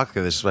get you to talk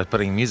like this just by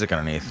putting music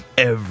underneath.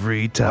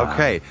 Every time.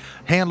 Okay.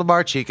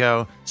 Handlebar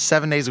Chico,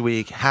 7 days a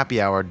week, happy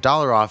hour,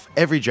 $1 off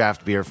every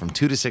draft beer from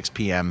 2 to 6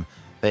 p.m.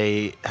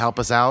 They help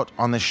us out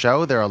on this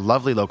show. They're a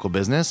lovely local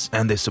business.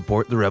 And they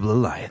support the Rebel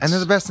Alliance. And they're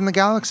the best in the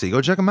galaxy.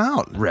 Go check them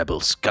out. Rebel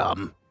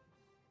scum.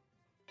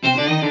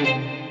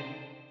 In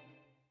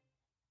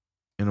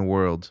a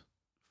world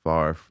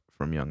far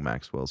from young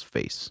Maxwell's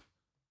face,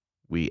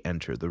 we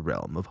enter the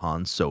realm of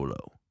Han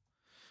Solo.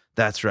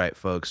 That's right,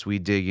 folks. We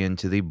dig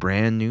into the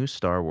brand new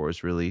Star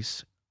Wars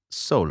release,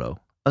 Solo,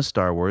 a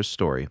Star Wars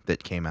story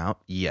that came out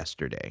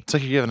yesterday. It's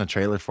like you're giving a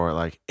trailer for it,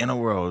 like, in a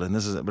world, and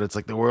this is it. But it's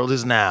like, the world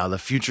is now. The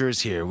future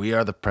is here. We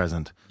are the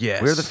present.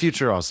 Yes. We're the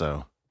future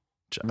also.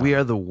 We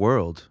are the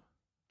world,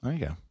 There you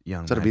go.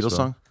 young Is that a Maxwell. Beatles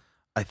song?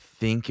 I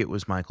think it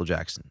was Michael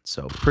Jackson.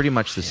 So pretty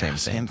much the same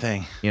thing. Same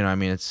thing. You know, I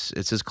mean, it's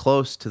as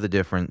close to the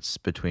difference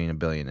between a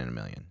billion and a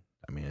million.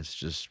 I mean, it's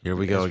just Here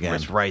we go again.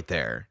 It's right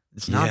there.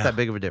 It's not Yeah. that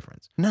big of a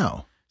difference.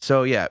 No.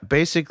 So yeah,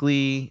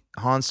 basically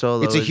Han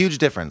Solo. It's a is- huge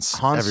difference.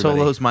 Han everybody.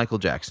 Solo's Michael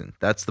Jackson.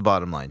 That's the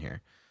bottom line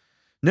here.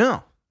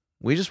 No,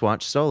 we just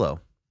watched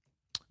Solo.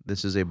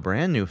 This is a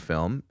brand new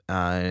film,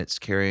 and it's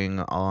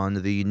carrying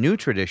on the new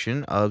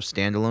tradition of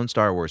standalone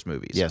Star Wars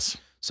movies. Yes.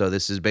 So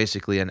this is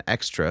basically an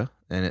extra,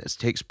 and it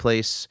takes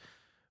place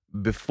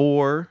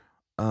before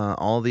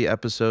all the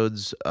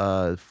episodes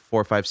 4,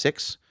 5,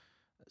 6.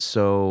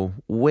 So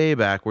way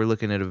back, we're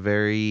looking at a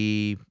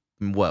very,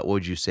 what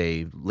would you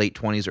say, late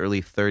 20s,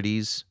 early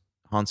 30s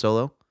Han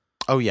Solo.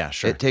 Oh, yeah,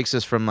 sure. It takes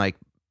us from like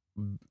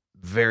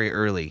very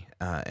early,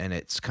 and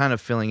it's kind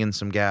of filling in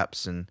some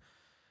gaps and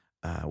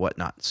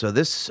whatnot. So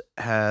this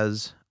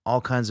has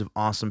all kinds of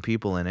awesome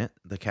people in it.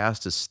 The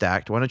cast is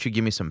stacked. Why don't you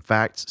give me some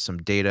facts, some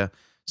data,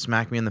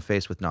 smack me in the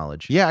face with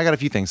knowledge? Yeah, I got a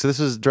few things. So this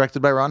is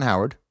directed by Ron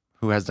Howard,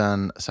 who has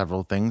done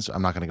several things.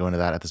 I'm not going to go into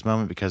that at this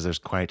moment because there's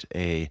quite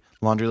a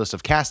laundry list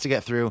of cast to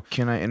get through.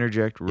 Can I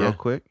interject real Yeah.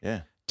 quick?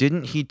 Yeah.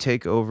 Didn't he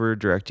take over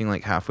directing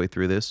like halfway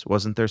through this?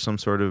 Wasn't there some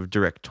sort of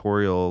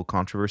directorial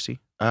controversy?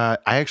 I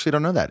actually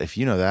don't know that. If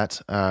you know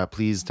that,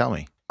 please tell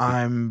me.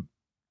 I'm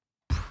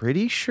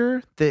pretty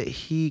sure that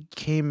he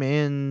came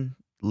in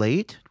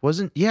late.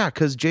 Yeah,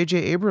 because J.J.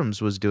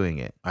 Abrams was doing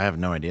it. I have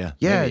no idea.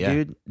 Yeah,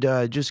 Maybe,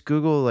 dude. Just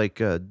Google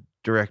like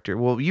director.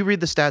 Well, you read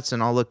the stats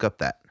and I'll look up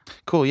that.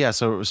 Cool. Yeah.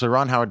 So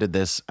Ron Howard did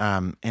this,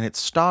 and it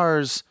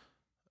stars,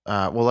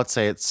 let's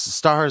say it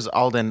stars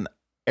Alden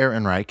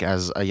Ehrenreich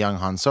as a young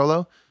Han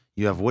Solo.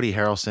 You have Woody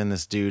Harrelson,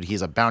 this dude.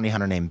 He's a bounty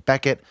hunter named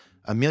Beckett.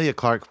 Amelia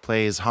Clarke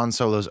plays Han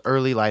Solo's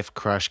early life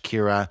crush,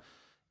 Kira.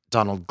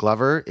 Donald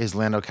Glover is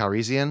Lando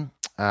Calrissian,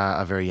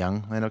 a very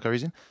young Lando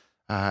Calrissian.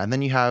 And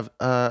then you have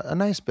a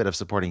nice bit of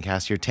supporting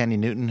cast here. Tanya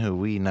Newton, who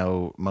we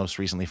know most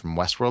recently from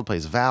Westworld,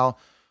 plays Val.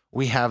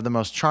 We have the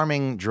most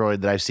charming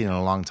droid that I've seen in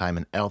a long time,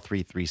 an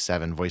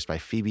L337, voiced by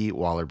Phoebe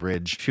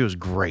Waller-Bridge. She was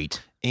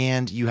great.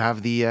 And you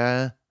have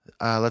the,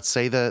 let's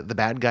say, the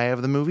bad guy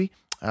of the movie,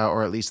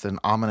 or at least an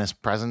ominous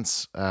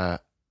presence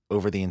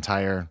over the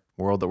entire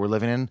world that we're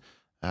living in,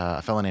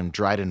 a fellow named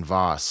Dryden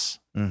Voss,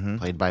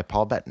 played by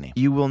Paul Bettany.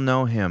 You will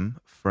know him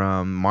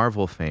from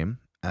Marvel fame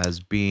as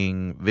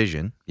being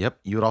Vision. Yep.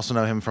 You would also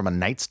know him from A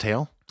Knight's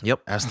Tale.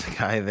 Yep. As the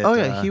guy that... Oh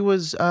yeah, he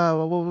was.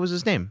 What was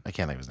his name? I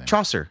can't think of his name.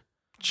 Chaucer.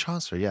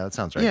 Chaucer. Yeah, that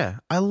sounds right. Yeah,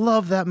 I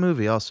love that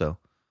movie. Also,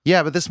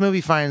 Yeah, but this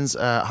movie finds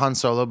Han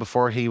Solo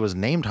before he was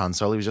named Han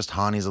Solo. He was just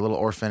Han. He's a little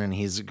orphan, and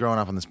he's growing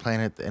up on this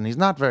planet, and he's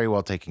not very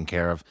well taken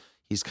care of.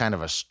 He's kind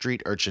of a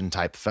street urchin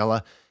type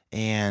fella,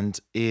 and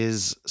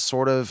is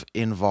sort of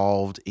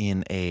involved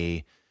in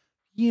a,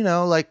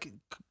 like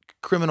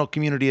criminal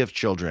community of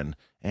children.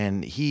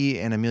 And he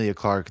and Amelia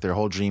Clarke, their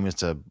whole dream is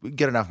to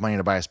get enough money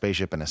to buy a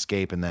spaceship and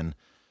escape. And then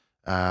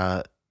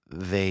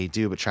they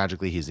do, but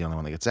tragically, he's the only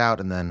one that gets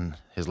out. And then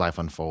his life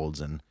unfolds,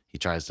 and he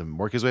tries to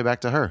work his way back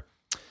to her.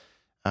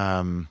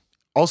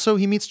 Also,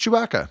 he meets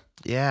Chewbacca.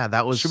 yeah,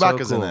 that was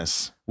Chewbacca's so cool. in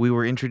this. We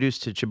were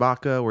introduced to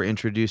Chewbacca. We're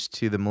introduced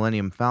to the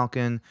Millennium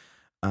Falcon.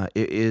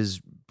 It is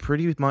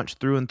pretty much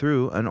through and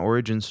through an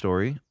origin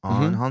story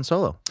on Han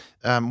Solo.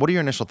 What are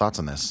your initial thoughts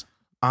on this?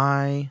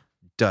 I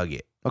dug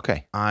it.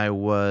 Okay. I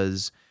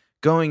was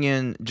going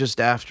in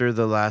just after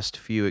the last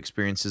few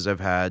experiences I've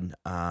had.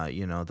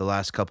 The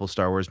last couple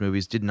Star Wars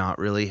movies did not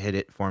really hit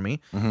it for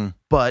me.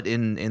 But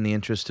in the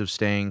interest of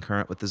staying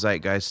current with the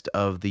zeitgeist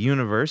of the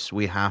universe,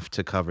 we have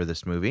to cover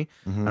this movie.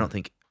 I don't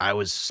think I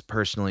was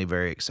personally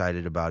very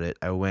excited about it.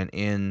 I went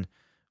in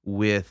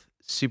with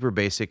super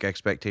basic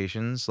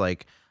expectations.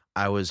 Like,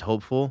 I was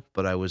hopeful,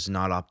 but I was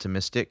not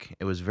optimistic.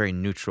 It was very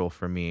neutral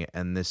for me.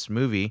 And this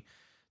movie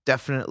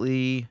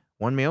definitely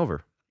won me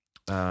over.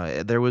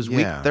 There was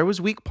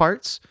weak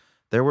parts.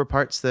 There were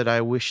parts that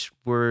I wish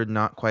were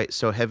not quite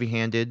so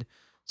heavy-handed.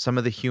 Some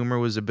of the humor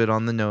was a bit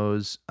on the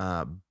nose,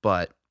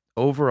 but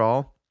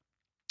overall,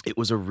 it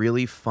was a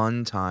really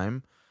fun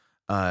time.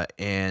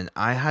 And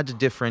I had to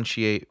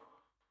differentiate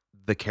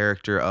the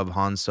character of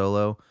Han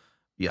Solo.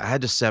 Yeah, I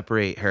had to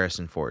separate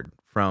Harrison Ford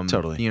from,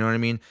 Totally. you know what I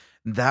mean?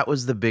 That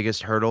was the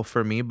biggest hurdle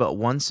for me. But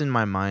once in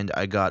my mind,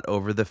 I got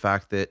over the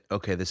fact that,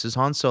 okay, this is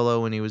Han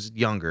Solo when he was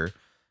younger.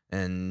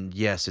 And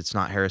yes, it's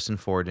not Harrison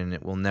Ford and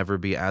it will never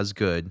be as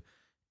good.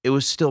 It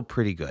was still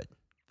pretty good,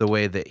 the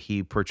way that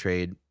he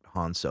portrayed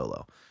Han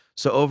Solo.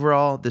 So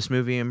overall, this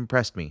movie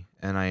impressed me,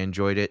 and I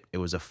enjoyed it. It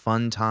was a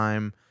fun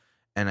time,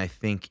 and I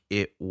think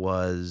it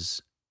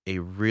was a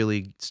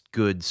really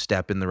good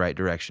step in the right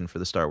direction for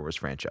the Star Wars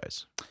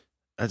franchise.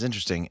 That's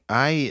interesting.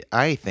 I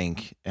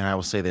think, and I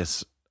will say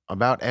this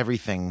about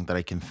everything that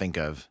I can think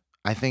of,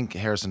 I think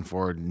Harrison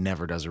Ford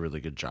never does a really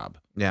good job,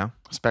 Yeah,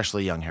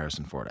 especially young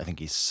Harrison Ford. I think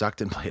he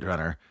sucked in Blade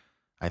Runner.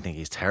 I think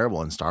he's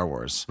terrible in Star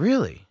Wars.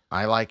 really.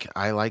 I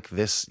like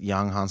this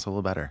young Han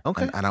Solo better.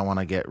 Okay. And I don't want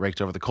to get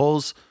raked over the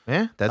coals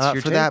Yeah, that's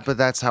your for take. that, but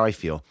that's how I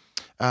feel.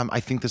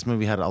 I think this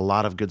movie had a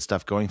lot of good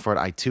stuff going for it.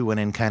 I too went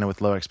in kind of with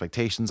low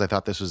expectations. I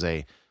thought this was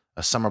a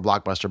summer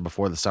blockbuster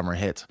before the summer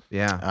hit.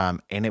 Yeah,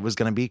 And it was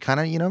going to be kind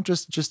of,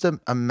 just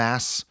a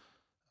mass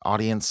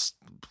audience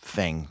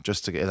thing,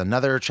 just to get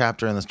another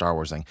chapter in the Star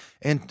Wars thing.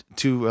 And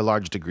to a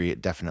large degree,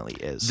 it definitely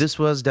is. this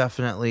was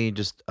definitely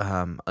just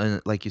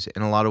like you said,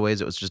 in a lot of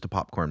ways, it was just a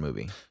popcorn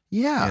movie.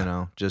 yeah. You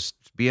know, just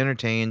be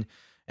entertained.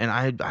 And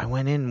I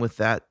went in with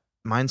that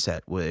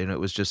mindset, and it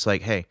was just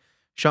like, hey,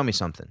 show me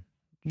something.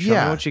 Show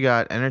Yeah. me what you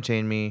got,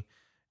 entertain me,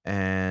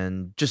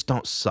 and just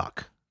don't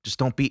suck. Just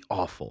don't be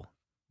awful.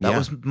 That Yeah.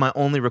 was my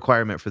only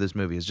requirement for this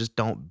movie, is just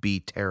don't be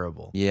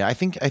terrible. Yeah, I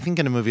think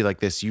in a movie like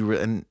this,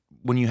 and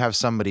when you have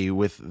somebody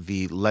with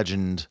the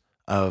legend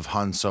of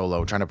Han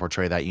Solo trying to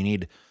portray that, you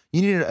need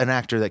an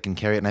actor that can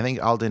carry it. And I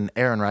think Alden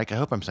Ehrenreich, I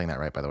hope I'm saying that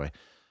right, by the way,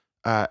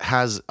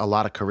 has a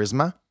lot of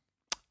charisma.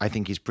 I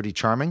think he's pretty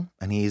charming,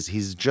 and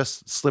he's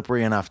just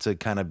slippery enough to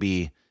kind of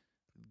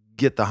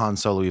get the Han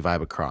Solo-y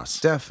vibe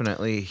across.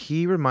 Definitely.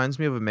 He reminds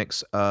me of a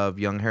mix of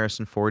young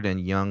Harrison Ford and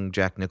young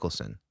Jack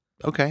Nicholson.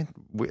 Okay,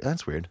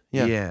 that's weird.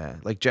 Yeah. Yeah,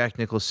 like Jack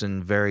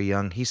Nicholson, very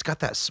young. He's got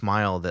that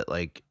smile that,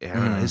 like, I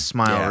don't know, his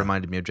smile yeah.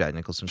 reminded me of Jack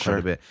Nicholson quite Sure.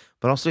 a bit.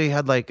 But also, he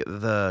had like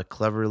the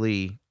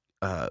cleverly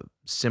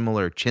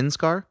similar chin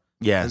scar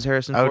Yeah. as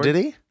Harrison Oh, Ford. did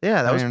he?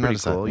 Yeah, that I was didn't pretty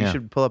notice that, cool. yeah. You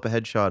should pull up a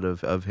headshot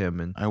of him,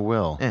 and I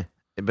will.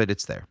 but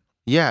it's there.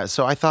 Yeah,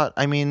 so I thought,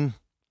 I mean,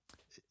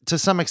 to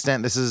some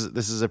extent, this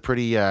is a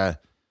pretty,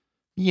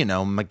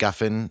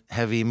 MacGuffin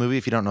heavy movie.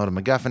 If you don't know what a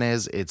MacGuffin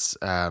is, it's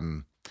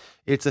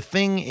a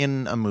thing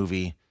in a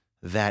movie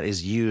that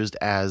is used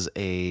as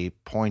a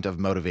point of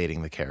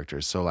motivating the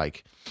characters. So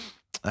like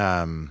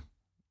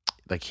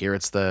here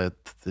it's the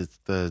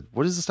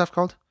what is the stuff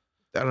called?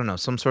 I don't know,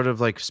 some sort of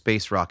like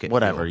space rocket.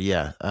 Whatever. fuel.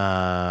 Yeah.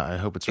 I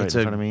hope it's right It's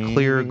in a front of me.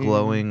 clear,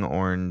 glowing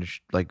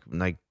orange, like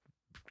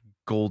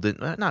golden,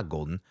 not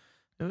golden.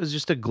 It was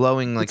just a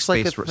glowing like It's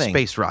like space a thing.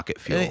 space rocket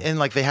fuel. And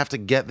like they have to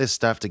get this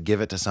stuff to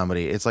give it to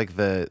somebody. It's like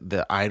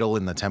the idol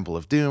in the Temple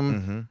of Doom,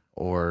 Mhm.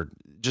 or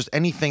just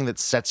anything that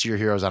sets your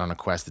heroes out on a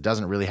quest that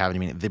doesn't really have any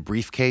meaning. The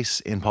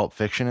briefcase in Pulp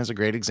Fiction is a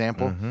great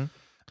example.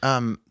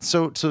 Mhm.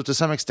 So to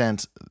some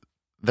extent,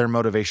 their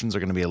motivations are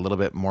going to be a little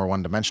bit more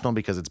one dimensional,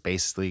 because it's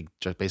basically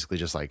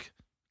just like,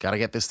 gotta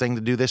get this thing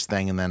to do this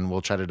thing, and then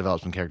we'll try to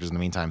develop some characters in the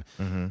meantime.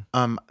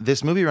 Mhm.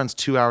 This movie runs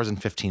 2 hours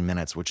and 15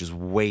 minutes, which is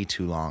way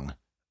too long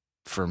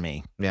for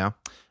me. Yeah.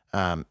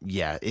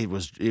 Yeah, it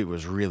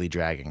was really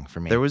dragging for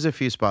me. There was a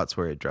few spots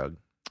where it drug.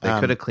 They Um,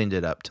 could have cleaned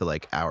it up to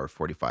like hour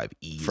 45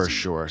 easy. for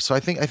sure. So I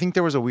think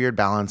there was a weird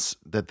balance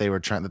that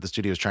the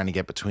studio was trying to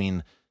get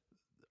between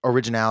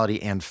originality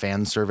and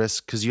fan service,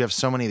 because you have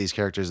so many of these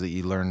characters that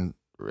you learn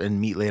and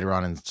meet later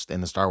on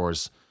in the Star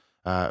Wars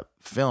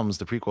films,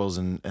 the prequels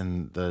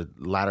and the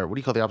latter. What do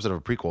you call the opposite of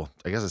a prequel?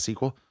 I guess a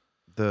sequel.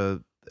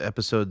 The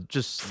episode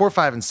just 4,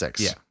 5, and 6.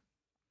 Yeah.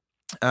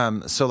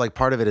 So like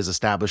part of it is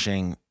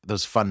establishing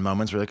those fun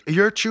moments where like,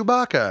 you're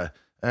Chewbacca,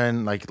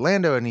 and like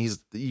Lando, and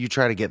you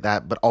try to get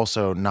that, but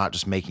also not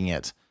just making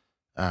it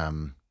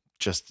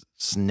just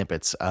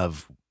snippets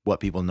of what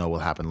people know will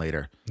happen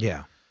later.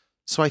 yeah.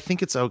 So I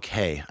think it's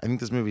okay. I think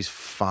this movie's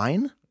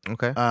fine.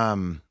 Okay.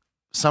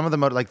 Some of the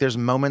like there's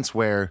moments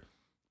where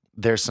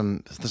there's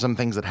some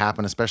things that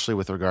happen, especially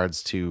with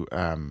regards to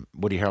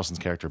Woody Harrelson's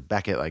character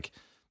Beckett. Like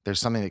there's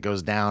something that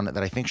goes down that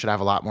I think should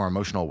have a lot more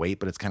emotional weight,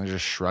 but it's kind of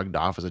just shrugged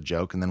off as a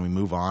joke, and then we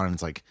move on, and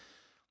it's like,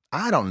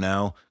 I don't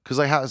know, because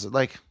like how is it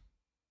like,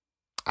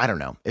 I don't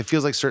know. It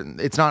feels like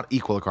it's not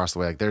equal across the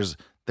way. Like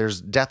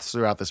there's deaths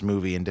throughout this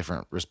movie in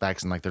different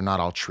respects, and like they're not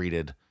all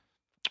treated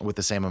with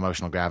the same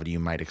emotional gravity you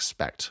might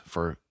expect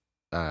for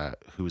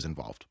who's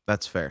involved,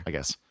 That's fair. I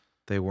guess.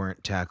 They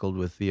weren't tackled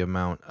with the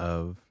amount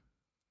of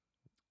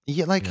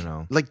Yeah, like You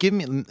know. like give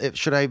me.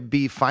 Should I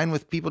be fine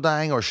with people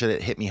dying, or should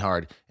it hit me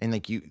hard? And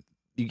like you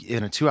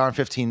in a 2 hour and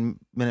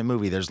 15-minute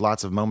movie, there's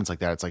lots of moments like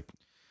that. It's like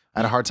I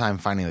had a hard time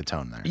finding the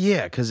tone there.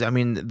 Yeah, because I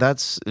mean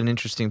that's an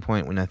interesting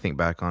point when I think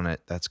back on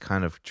it. That's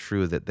kind of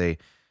true that they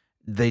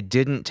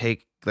didn't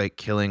take like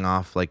killing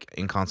off like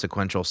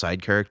inconsequential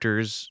side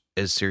characters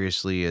as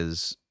seriously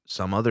as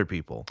some other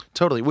people.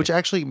 Totally, which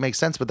actually makes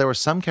sense. But there were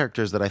some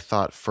characters that I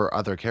thought for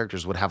other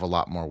characters would have a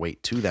lot more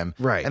weight to them,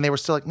 Right. And they were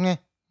still like, meh,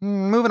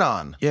 moving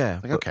on. Yeah.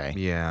 Like, okay.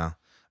 Yeah.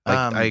 Like,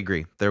 Um, I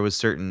agree. There was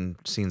certain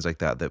scenes like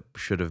that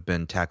should have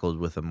been tackled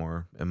with a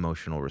more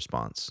emotional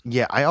response.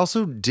 Yeah, I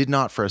also did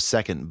not for a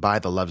second buy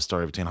the love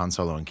story between Han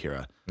Solo and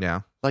Kira.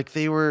 Yeah. Like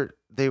they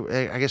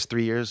I guess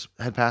 3 years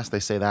had passed. They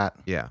say that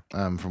Yeah.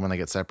 from when they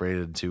get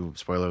separated to,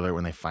 spoiler alert,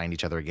 when they find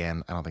each other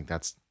again. I don't think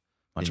that's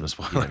much of a Yeah,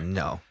 spoiler.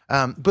 no.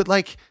 But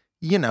like,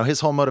 you know, his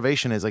whole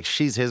motivation is like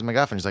she's his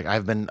MacGuffin. She's like,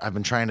 I've been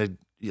trying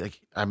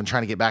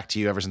to get back to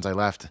you ever since I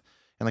left.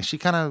 And like she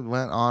kind of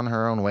went on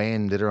her own way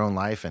and did her own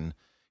life. And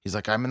he's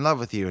like, I'm in love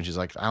with you. And she's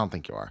like, I don't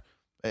think you are.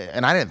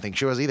 And I didn't think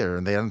she was either.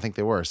 And they didn't think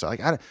they were. So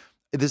like,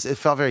 it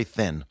felt very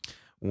thin.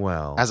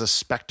 Well, As a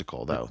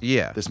spectacle, though.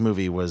 Yeah. This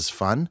movie was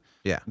fun.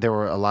 yeah. There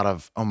were a lot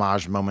of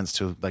homage moments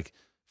to like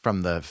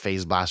from the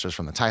phase blasters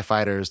from the TIE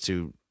fighters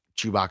to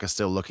Chewbacca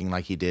still looking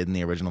like he did in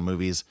the original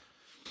movies.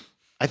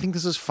 I think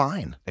this is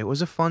fine. It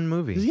was a fun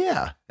movie.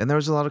 Yeah. And there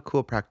was a lot of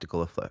cool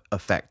practical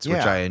effects, which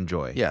Yeah. I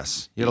enjoy.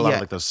 Yes. You had a lot Yeah.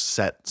 of like those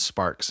set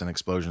sparks and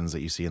explosions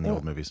that you see in the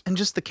old movies. And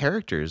just the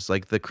characters,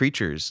 like the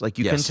creatures. Like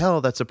you can Yes.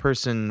 tell that's a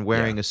person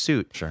wearing Yeah. a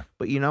suit. Sure.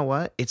 But you know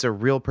what? It's a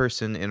real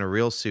person in a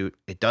real suit.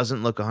 It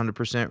doesn't look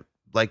 100%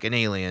 like an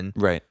alien,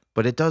 Right.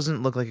 but it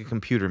doesn't look like a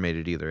computer made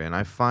it either. And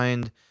I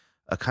find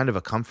a kind of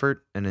a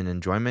comfort and an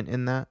enjoyment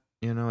in that.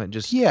 You know, it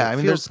just Yeah. it I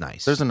mean, feels there's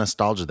nice. There's a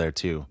nostalgia there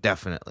too.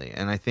 Definitely.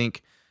 And I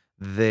think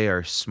they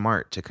are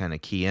smart to kind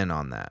of key in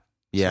on that.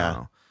 Yeah.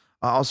 So,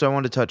 also, I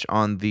want to touch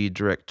on the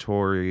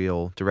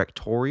directorial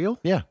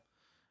Yeah.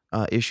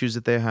 issues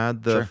that they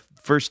had. The Sure.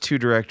 first two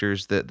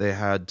directors that they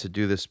had to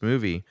do this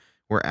movie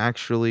were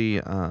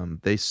actually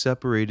they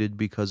separated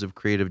because of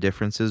creative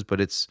differences, but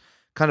it's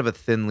kind of a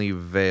thinly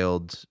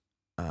veiled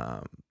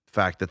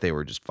fact that they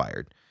were just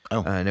fired.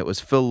 Oh. And it was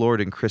Phil Lord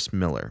and Chris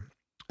Miller.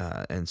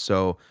 And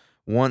so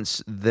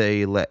once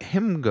they let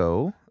him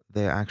go,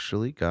 they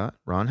actually got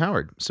Ron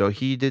Howard. So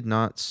he did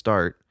not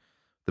start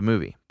the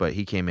movie, but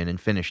he came in and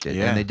finished it.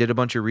 Yeah. And they did a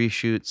bunch of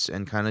reshoots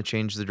and kind of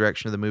changed the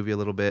direction of the movie a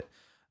little bit.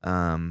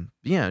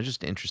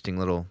 Just an interesting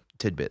little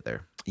tidbit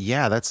there.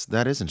 Yeah,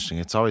 that is interesting.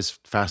 It's always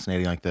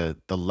fascinating, like the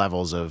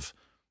levels of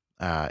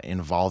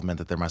involvement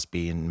that there must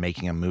be in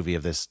making a movie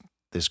of this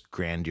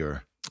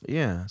grandeur.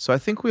 Yeah. So I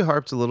think we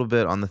harped a little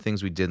bit on the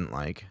things we didn't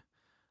like.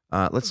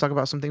 Let's talk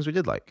about some things we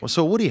did like. Well,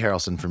 so Woody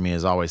Harrelson for me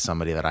is always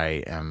somebody that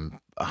I am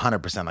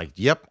 100% like,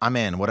 yep, I'm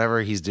in,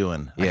 whatever he's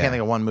doing. I Yeah. can't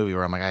think of one movie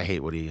where I'm like, I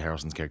hate Woody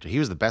Harrelson's character. He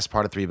was the best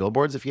part of Three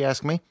Billboards, if you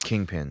ask me.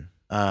 Kingpin.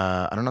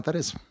 I don't know what that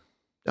is.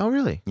 Oh,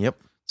 really? Yep.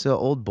 It's an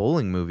old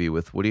bowling movie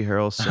with Woody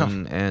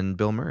Harrelson and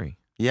Bill Murray.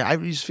 Yeah, I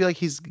just feel like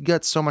he's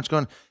got so much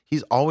going.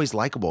 He's always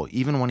likable,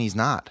 even when he's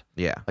not.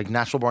 Yeah. Like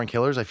Natural Born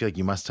Killers, I feel like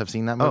you must have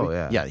seen that movie. Oh,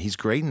 yeah. Yeah, he's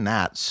great in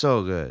that.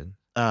 So good.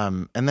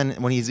 And then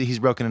when he's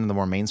broken into the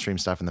more mainstream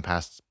stuff in the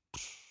past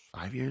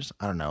 5 years,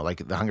 I don't know.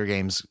 Like The Hunger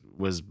Games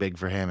was big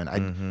for him,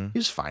 and he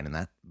was fine in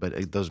that.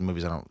 But those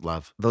movies I don't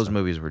love. Those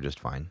movies were just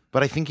fine.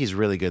 But I think he's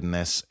really good in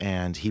this,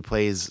 and he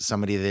plays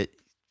somebody that,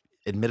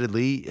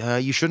 admittedly,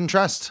 you shouldn't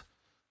trust.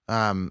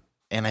 And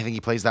I think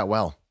he plays that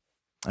well,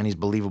 and he's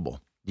believable.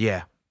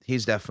 Yeah.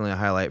 He's definitely a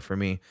highlight for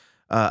me.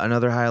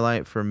 Another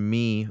highlight for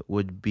me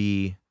would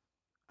be,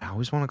 I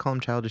always want to call him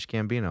Childish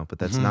Gambino, but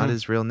that's not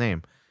his real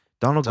name.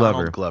 Donald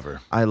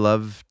Glover. I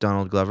love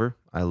Donald Glover.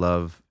 I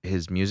love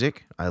his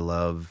music. I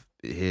love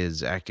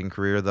his acting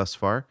career thus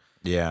far.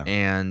 Yeah.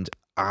 And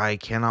I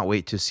cannot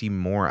wait to see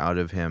more out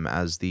of him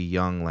as the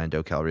young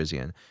Lando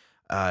Calrissian.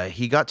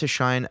 He got to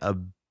shine a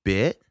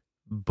bit,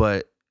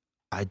 but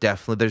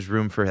there's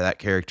room for that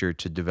character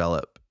to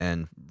develop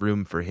and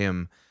room for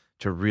him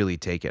to really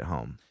take it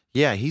home.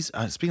 Yeah, he's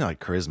speaking of like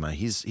charisma,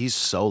 he's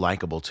so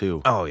likable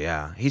too. Oh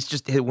yeah, he's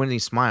just when he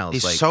smiles,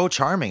 He's like, so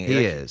charming. he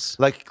Like- is.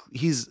 Like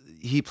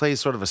he plays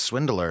sort of a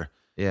swindler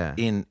Yeah,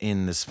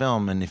 in this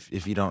film, and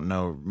if you don't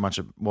know much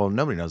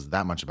nobody knows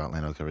that much about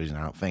Lando Calrissian,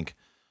 I don't think.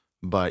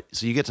 But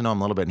so you get to know him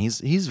a little bit, and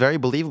he's very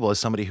believable as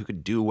somebody who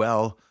could do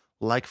well,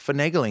 like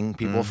finagling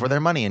people for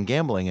their money and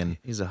gambling, and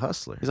he's a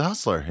hustler. he's a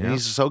hustler, and Yeah.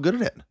 he's so good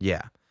at it.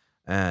 Yeah,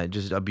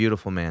 just a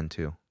beautiful man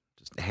too,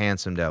 just a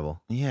handsome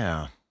devil.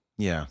 Yeah,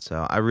 yeah.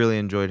 So I really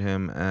enjoyed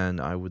him,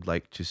 and I would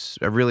like to.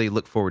 I really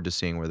look forward to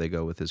seeing where they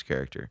go with his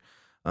character.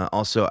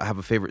 Also, I have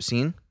a favorite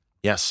scene,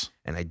 Yes.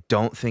 and I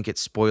don't think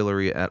it's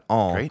spoilery at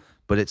all. Great.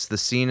 But it's the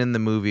scene in the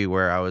movie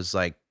where I was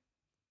like,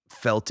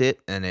 felt it,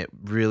 and it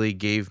really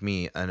gave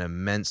me an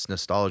immense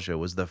nostalgia. It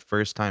was the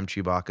first time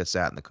Chewbacca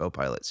sat in the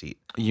co-pilot seat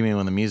You mean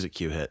when the music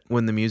cue hit?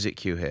 when the music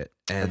cue hit,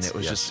 and That's- it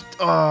was yes.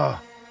 just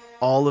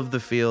all of the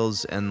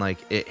feels, and like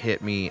it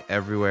hit me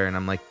everywhere, and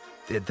I'm like,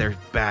 they're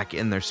back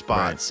in their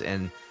spots,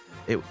 and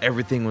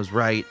everything was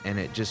right, and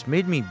it just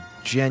made me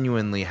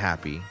genuinely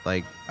happy.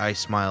 Like I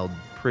smiled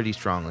pretty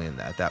strongly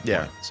at that point.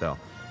 Yeah. So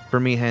for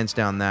me, hands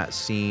down, that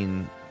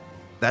scene,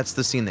 that's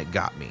the scene that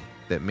got me,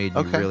 that made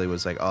me Okay. really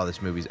was like, oh,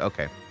 this movie's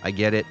okay. I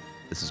get it.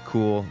 This is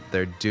cool.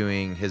 They're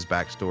doing his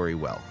backstory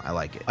well. I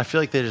like it. I feel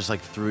like they just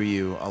like threw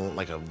you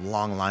like a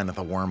long line with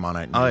a worm on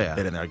it. And Oh, you yeah.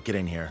 bit in there. Get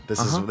in here. This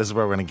Uh-huh. is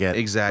where we're gonna get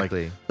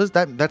Exactly.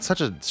 Like, that's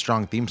such a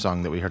strong theme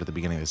song that we heard at the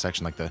beginning of the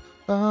section, like the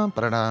and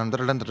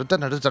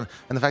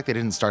the fact they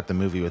didn't start the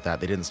movie with that.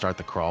 They didn't start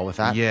the crawl with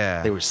that.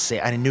 Yeah. They were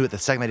I knew it the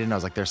second I didn't know. I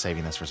was like, they're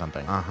saving this for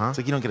something. Uh-huh. It's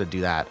like you don't get to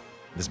do that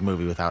this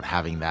movie without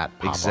having that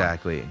pop on.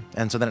 Exactly.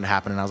 And so then it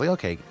happened, and I was like,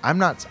 okay, I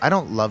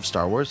don't love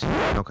Star Wars.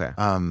 Okay.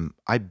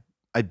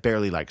 I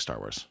barely like Star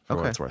Wars for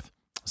what Okay. it's worth.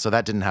 So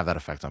that didn't have that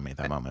effect on me at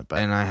that moment. But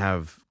And I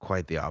have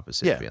quite the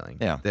opposite Yeah, feeling.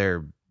 yeah.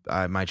 They're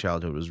my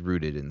childhood was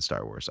rooted in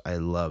Star Wars. I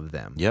love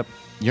them. Yep.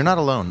 You're not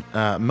alone.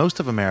 Most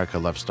of America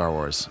loves Star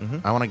Wars.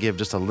 I want to give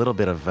just a little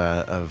bit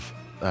of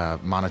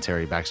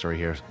monetary backstory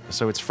here.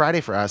 So it's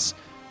Friday for us.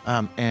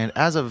 And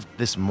as of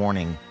this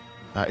morning,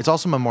 it's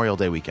also Memorial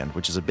Day weekend,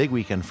 which is a big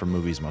weekend for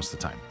movies most of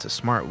the time. It's a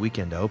smart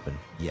weekend to open.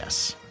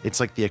 Yes. It's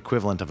like the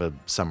equivalent of a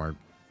summer.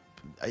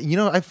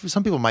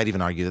 Some people might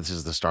even argue that this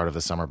is the start of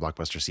the summer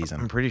blockbuster season.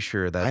 I'm pretty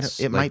sure that's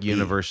it might be.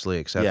 universally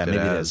accepted maybe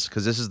it as, is.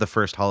 because this is the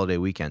first holiday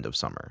weekend of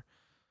summer.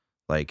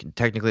 Like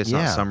technically it's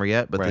Yeah, not summer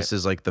yet, but right. this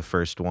is like the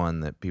first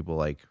one that people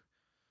like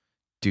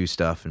do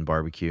stuff and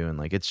barbecue, and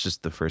like it's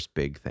just the first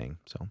big thing.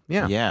 So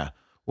yeah. Yeah.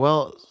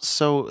 Well,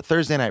 so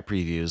Thursday night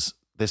previews,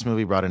 this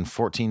movie brought in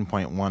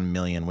 14.1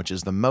 million, which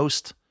is the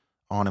most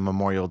on a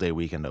Memorial Day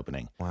weekend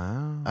opening.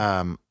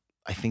 Wow.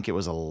 I think it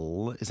was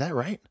is that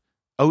right?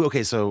 Oh,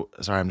 okay. So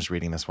sorry, I'm just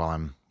reading this while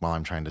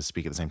I'm trying to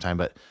speak at the same time.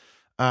 But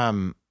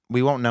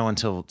we won't know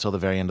until the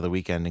very end of the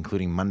weekend,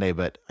 including Monday.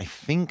 But I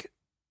think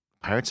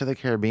Pirates of the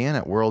Caribbean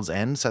at World's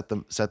End set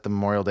the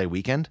Memorial Day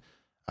weekend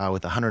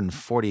with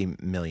 140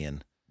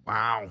 million,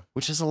 Wow.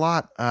 which is a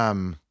lot.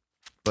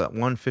 But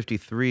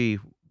 153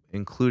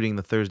 including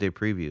the Thursday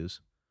previews.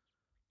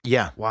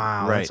 Yeah.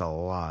 Wow, Right. that's a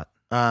lot.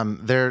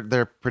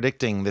 They're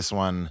predicting this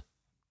one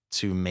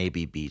to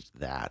maybe beat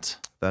that.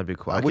 That'd be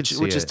cool. I could which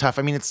see is it. tough.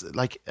 I mean, it's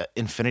like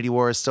Infinity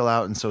War is still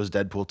out, and so is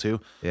Deadpool 2.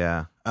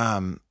 Yeah.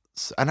 And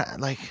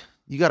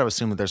you got to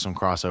assume that there's some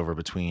crossover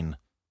between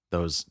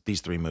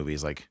these three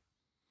movies. Like,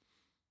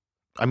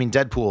 I mean,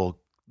 Deadpool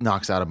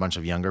knocks out a bunch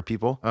of younger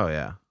people, Oh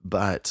yeah.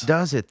 but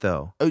Does it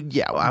though?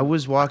 yeah, I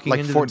was walking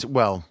like into 14.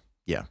 Well,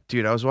 yeah,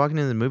 dude, I was walking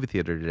into the movie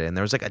theater today, and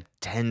there was like a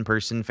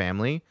 10-person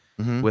family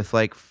Mhm. with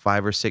like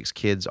 5 or 6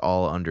 kids,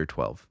 all under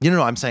 12.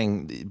 No, I'm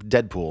saying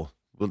Deadpool.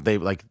 They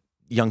like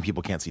young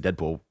people can't see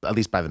Deadpool at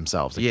least by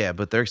themselves. Like, Yeah,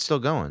 but they're still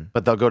going.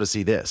 but they'll go to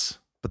see this.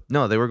 But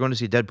no, they were going to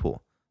see Deadpool.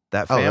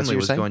 That Oh, that's what family you're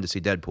was saying? going to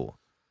see Deadpool.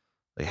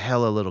 Like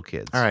hella little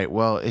kids. All right.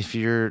 Well, if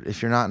you're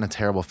not in a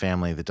terrible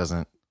family that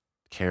doesn't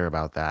care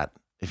about that,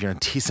 if you're in a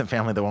decent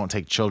family that won't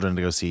take children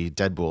to go see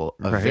Deadpool,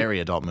 a Right. very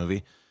adult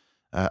movie,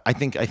 I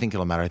think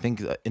it'll matter. I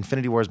think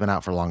Infinity War has been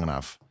out for long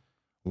enough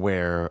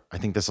where I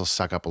think this will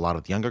suck up a lot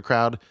of the younger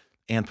crowd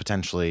and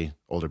potentially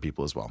older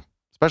people as well,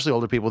 especially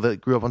older people that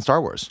grew up on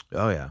Star Wars.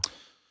 Oh yeah.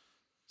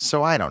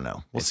 So I don't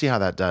know. We'll see how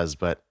that does,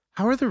 but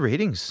How are the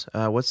ratings?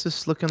 What's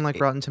this looking like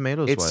Rotten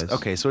Tomatoes it's wise?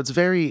 okay. So it's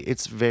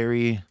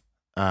very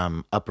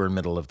upper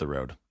middle of the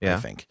road. I Yeah.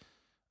 think.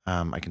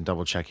 I can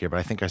double check here, but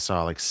I think I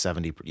saw like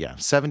 70%,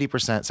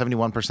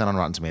 71% on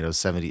Rotten Tomatoes,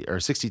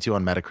 62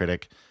 on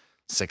Metacritic,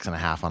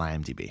 6.5 on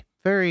IMDb.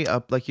 Very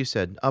up, like you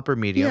said, upper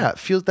medium. Yeah,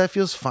 that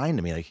feels fine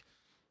to me. Like,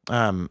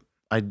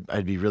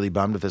 I'd be really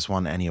bummed if this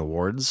won any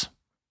awards.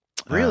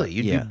 Really?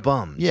 You'd yeah. be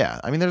bummed.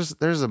 Yeah, I mean,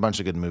 there's a bunch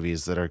of good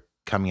movies that are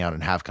coming out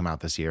and have come out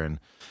this year, and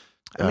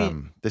I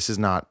mean- this is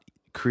not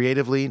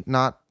creatively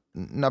not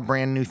a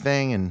brand new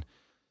thing, and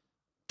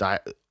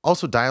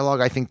also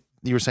dialogue. I think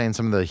you were saying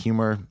some of the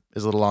humor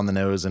is a little on the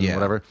nose and Yeah.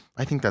 whatever.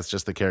 I think that's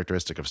just the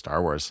characteristic of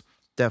Star Wars.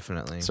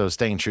 Definitely. So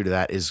staying true to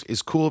that is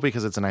cool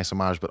because it's a nice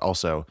homage, but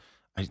also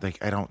I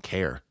don't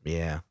care.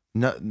 yeah.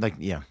 No, like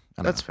yeah, I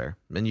don't That's know. fair.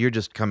 And you're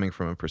just coming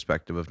from a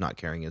perspective of not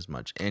caring as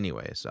much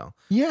anyway. So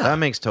Yeah. that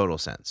makes total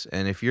sense.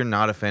 And if you're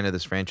not a fan of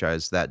this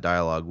franchise, that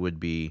dialogue would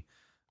be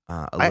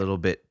a little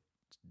bit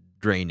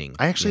draining.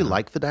 I actually you know?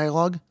 like the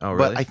dialogue, Oh,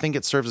 but really? I think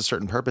it serves a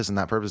certain purpose, and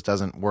that purpose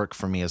doesn't work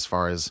for me as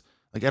far as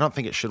like I don't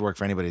think it should work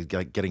for anybody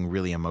getting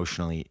really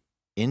emotionally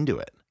into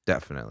it.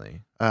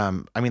 Definitely. I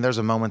mean, there's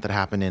a moment that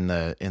happened in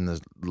the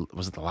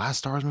was it the last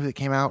Star Wars movie that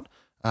came out,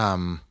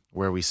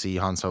 where we see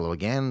Han Solo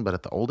again, but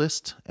at the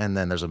oldest, and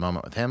then there's a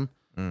moment with him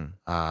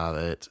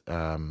that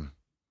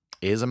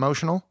is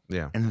emotional,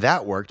 Yeah. and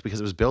that worked because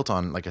it was built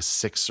on like a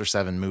 6 or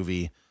 7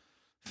 movie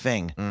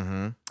thing.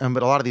 Mm-hmm.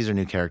 But a lot of these are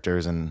new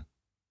characters,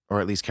 or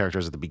at least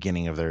characters at the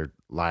beginning of their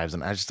lives,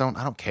 and I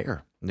don't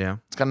care. Yeah.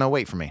 It's got no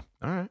weight for me.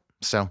 All right.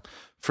 So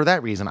for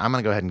that reason, I'm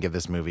gonna go ahead and give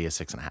this movie a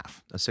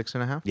 6.5. A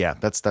 6.5? Yeah,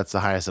 that's the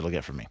highest it'll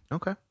get from me.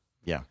 Okay.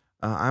 Yeah.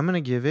 I'm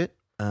going to give it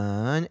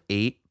an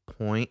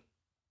 8.4.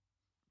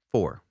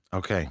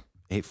 Okay,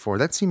 8.4.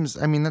 That seems.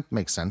 I mean, that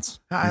makes sense.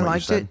 from I what you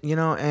liked said. it,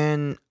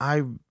 and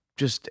I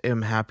just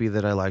am happy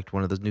that I liked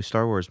one of the new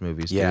Star Wars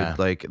movies, Yeah. dude.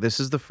 Like, this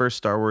is the first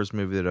Star Wars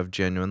movie that I've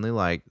genuinely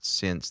liked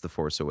since The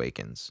Force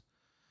Awakens.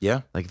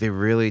 Yeah. Like, they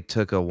really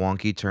took a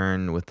wonky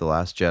turn with The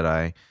Last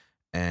Jedi,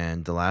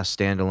 and the last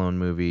standalone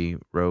movie,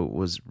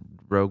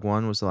 Rogue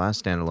One was the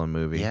last standalone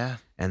movie. Yeah.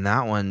 And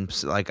that one,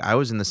 like, I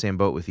was in the same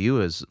boat with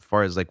you as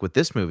far as, like, with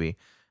this movie.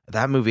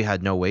 That movie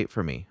had no weight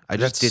for me. I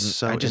just That's didn't.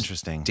 so I just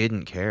interesting.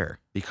 didn't care.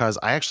 Because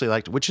I actually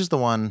liked, which is the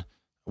one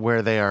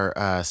where they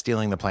are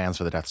stealing the plans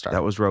for the Death Star.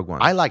 That was Rogue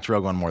One. I liked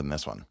Rogue One more than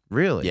this one.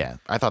 really. Yeah,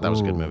 I thought that was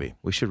a good Ooh, movie.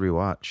 We should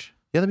rewatch.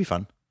 Yeah, that'd be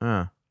fun.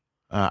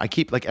 I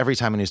keep like every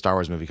time a new Star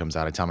Wars movie comes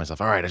out, I tell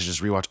myself, all right, I should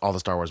just rewatch all the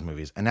Star Wars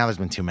movies. And now there's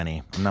been too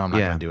many. No, I'm not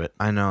gonna do it.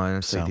 I know, and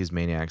it's So- like these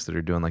maniacs that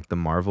are doing like the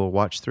Marvel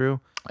watch through.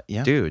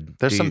 Yeah, Dude,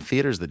 there's do some you-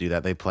 theaters that do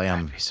that. They play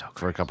them be so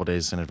for a couple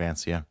days in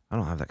advance. Yeah, I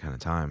don't have that kind of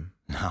time.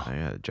 no, I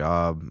got a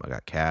job. I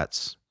got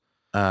cats.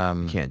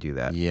 Can't do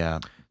that. Yeah.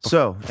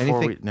 So,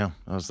 Before anything?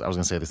 I was going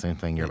to say the same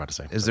thing you're about to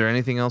say. Is there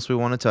anything else we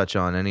want to touch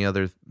on?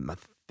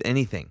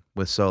 Anything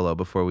with Solo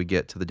before we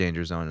get to the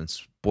danger zone and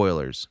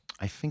spoilers?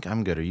 I think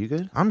I'm good. Are you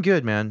good? I'm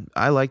good, man.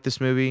 I like this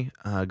movie.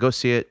 Go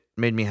see it.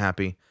 Made me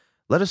happy.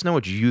 Let us know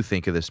what you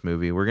think of this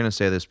movie. We're gonna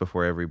say this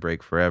before every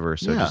break forever,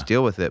 so Yeah. just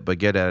deal with it. But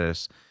get at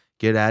us.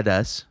 Get at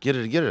us. Get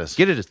it us.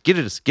 Get at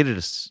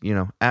us. You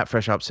know, at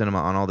Fresh Hop Cinema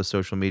on all the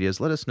social medias.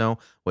 Let us know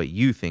what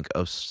you think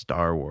of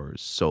Star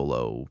Wars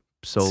Solo.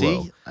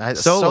 See?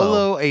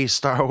 Solo, a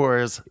Star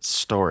Wars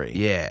story.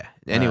 Yeah.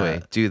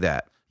 Anyway, do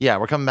that. Yeah,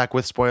 we're coming back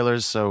with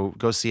spoilers, so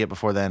go see it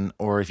before then.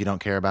 Or if you don't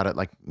care about it,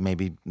 like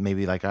maybe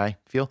like I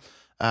feel,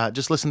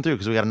 just listen through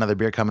because we got another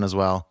beer coming as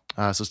well.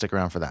 So stick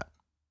around for that.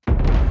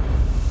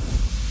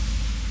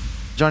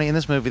 Johnny, in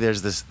this movie,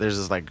 there's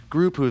this like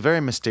group who are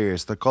very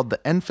mysterious. They're called the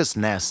Enfys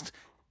Nest,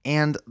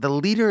 and the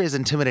leader is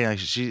intimidating. Like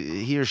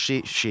he or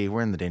she,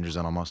 we're in the danger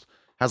zone almost,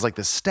 has like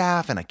this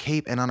staff and a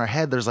cape, and on her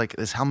head there's like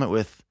this helmet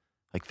with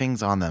like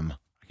things on them.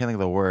 I can't think of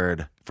the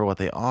word for what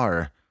they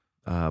are.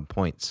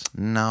 Points.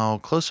 No,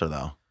 closer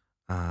though.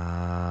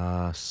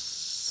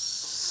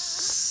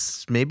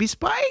 Maybe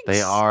spikes.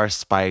 They are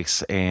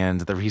spikes,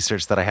 and the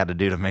research that I had to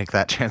do to make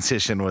that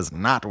transition was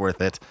not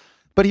worth it.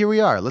 But here we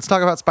are. Let's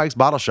talk about Spike's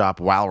Bottle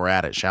Shop while we're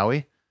at it, shall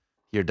we?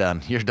 You're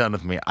done. You're done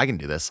with me. I can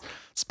do this.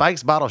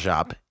 Spike's Bottle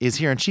Shop is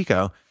here in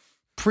Chico.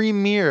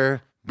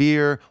 Premier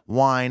beer,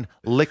 wine,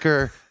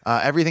 liquor,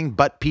 everything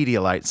but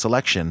Pedialyte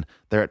selection.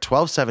 They're at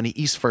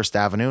 1270 East 1st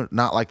Avenue,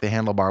 not like the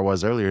handlebar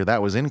was earlier.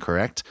 That was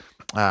incorrect.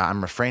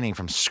 I'm refraining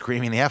from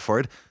screaming the F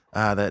word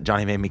that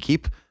Johnny made me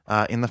keep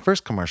in the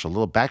first commercial. A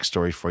little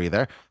backstory for you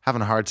there.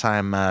 Having a hard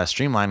time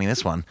streamlining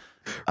this one.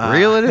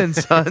 Reel it in,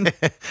 son.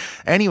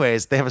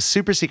 Anyways, they have a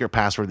super secret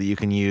password that you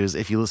can use.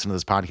 If you listen to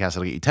this podcast,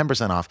 it'll get you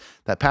 10% off.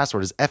 That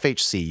password is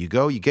FHC. You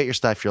go, you get your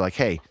stuff. You're like,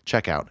 hey,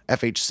 check out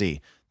FHC.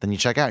 Then you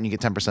check out and you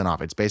get 10%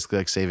 off. It's basically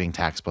like saving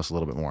tax plus a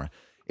little bit more.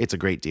 It's a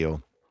great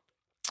deal.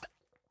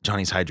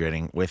 Johnny's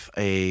hydrating with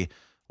a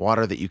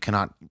water that you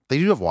cannot. They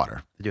do have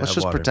water. do Let's have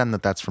just water. pretend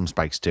that that's from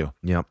Spike's too.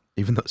 Yep.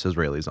 Even though it says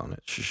Rayleigh's on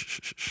it.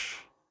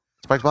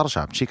 Spike's Bottle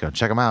Shop, Chico.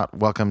 Check them out.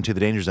 Welcome to the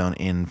Danger Zone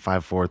in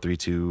 5, 4, 3,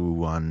 2,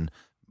 1,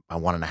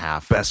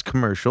 1.5. Best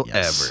commercial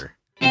Yes. ever.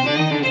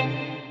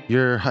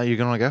 You're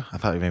gonna go? I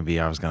thought maybe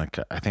I was gonna.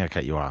 I think I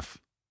cut you off.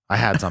 I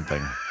had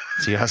something.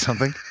 So you have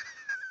something?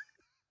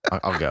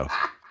 I'll go.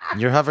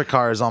 Your hover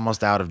car is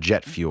almost out of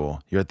jet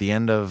fuel. You're at the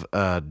end of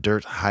a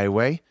dirt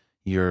highway.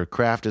 Your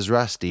craft is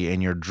rusty,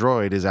 and your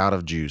droid is out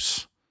of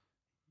juice.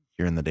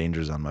 You're in the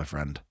danger zone, my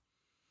friend.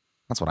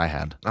 That's what I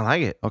had. I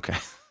like it. Okay.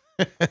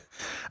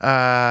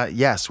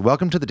 Yes.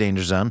 Welcome to the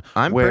danger zone.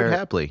 I'm where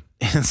Pert Hapley.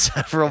 in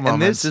several moments.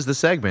 And this is the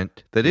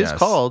segment that is Yes.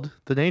 called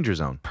the Danger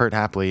Zone. Pert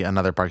Hapley,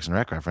 another Parks and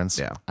Rec reference.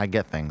 Yeah. I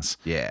get things.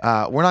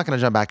 Yeah. We're not going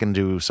to jump back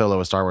into Solo,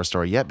 a Star Wars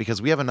story yet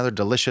because we have another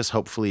delicious,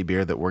 hopefully,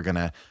 beer that we're going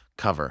to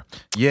cover.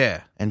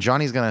 Yeah. And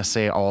Johnny's going to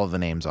say all of the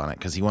names on it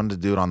because he wanted to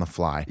do it on the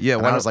fly. Yeah,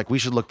 And why I was don't- like, we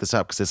should look this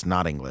up because it's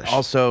not English.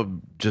 Also,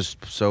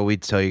 just so we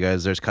tell you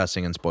guys, there's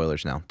cussing and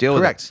spoilers now. Deal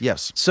with Correct. it.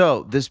 Yes.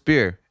 So this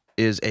beer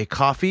is a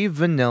coffee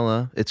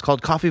vanilla. It's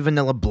called Coffee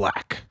Vanilla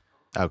Black.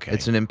 Okay.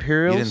 It's an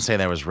Imperial. You didn't say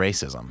there was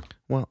racism.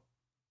 Well,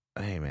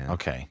 hey, man.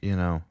 Okay. You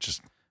know.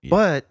 Just. Yeah.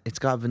 But it's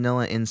got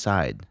vanilla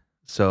inside.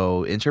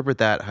 So interpret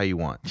that how you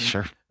want.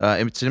 Sure.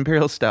 It's an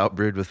Imperial Stout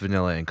brewed with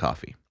vanilla and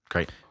coffee.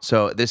 Great.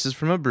 So this is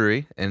from a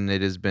brewery, and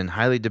it has been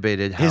highly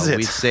debated how Is it?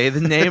 we say the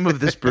name of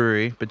this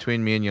brewery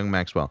between me and young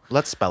Maxwell.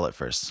 Let's spell it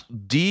first.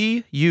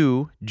 Duggges.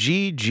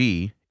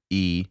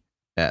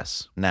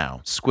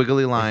 Now.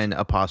 Squiggly line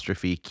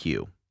apostrophe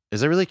Q. Is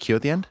there really Q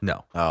at the end?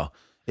 No. Oh.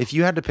 If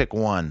you had to pick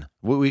one,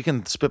 we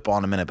can spitball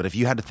in a minute, but if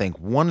you had to think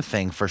one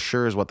thing for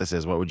sure is what this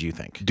is, what would you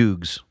think?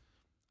 Doogs.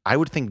 I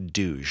would think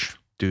douche.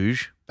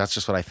 Douche. That's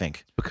just what I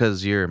think.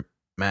 Because you're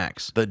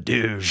Max. The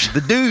douche.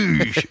 The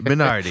douche.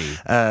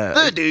 Minardi.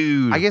 The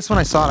dude. I guess when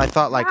I saw it, I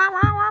thought like,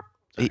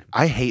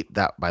 I hate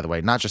that, by the way,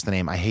 not just the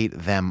name. I hate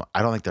them.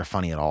 I don't think they're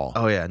funny at all.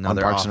 Oh, yeah. No, on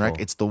they're Parks and Rec,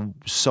 awful. it's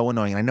so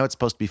annoying. And I know it's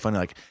supposed to be funny.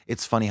 Like,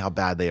 it's funny how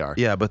bad they are.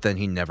 Yeah, but then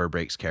he never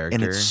breaks character.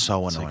 And it's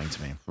so like, annoying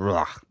to me.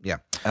 ugh. Yeah.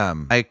 I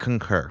I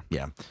concur.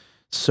 yeah.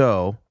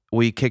 So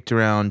we kicked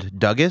around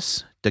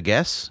Dougus,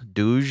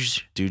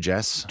 Douge,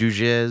 Douges.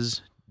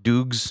 Douges,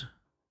 Dougs.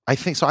 I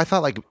think so. I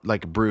thought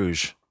like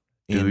Bruges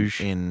Douche.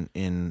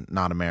 in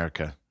not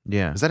America.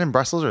 Yeah. Is that in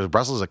Brussels or is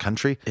Brussels a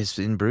country? It's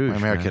in Bruges. My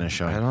American man. is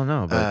showing. I don't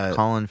know, but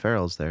Colin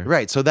Farrell's there.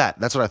 Right. So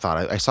that's what I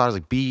thought. I saw it as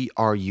like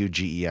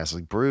Bruges,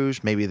 like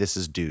Bruges. Maybe this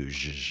is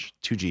Douge.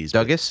 2 G's.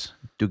 but Dougus,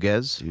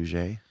 Douges.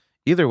 Douge.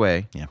 Either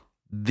way, Yeah.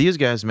 these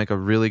guys make a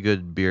really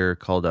good beer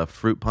called a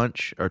Fruit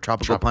Punch or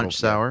Tropical Punch yeah.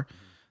 Sour.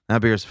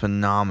 That beer is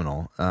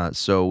phenomenal.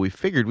 So we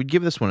figured we'd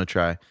give this one a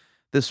try.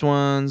 This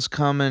one's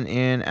coming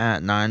in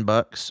at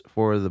 $9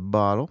 for the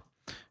bottle.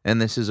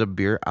 And this is a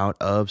beer out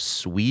of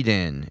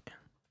Sweden.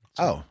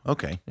 Oh,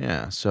 okay.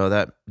 Yeah, so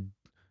that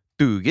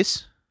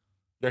Dougus.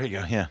 There you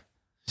go. Yeah.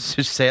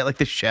 Just say it like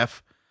the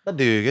chef. The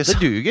Douges.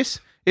 The Dougus.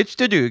 It's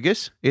the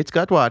Dougus. It's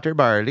got water,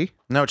 barley.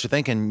 Know what you're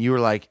thinking? You were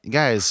like,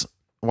 guys,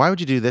 why would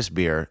you do this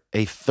beer,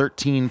 a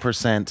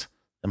 13%,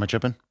 am I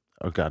tripping?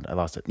 Oh God, I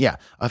lost it. Yeah,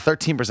 a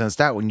 13%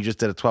 stout when you just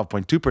did a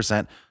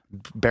 12.2%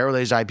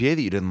 barrel-aged IPA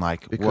that you didn't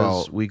like?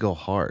 Because we go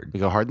hard. We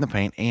go hard in the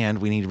paint, and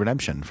we need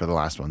redemption for the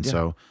last one. Yeah.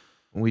 So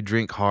we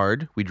drink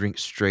hard, we drink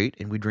straight,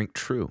 and we drink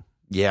true.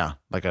 yeah,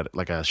 like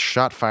a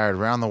shot fired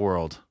around the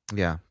world.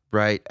 Yeah,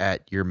 right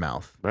at your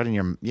mouth. Right in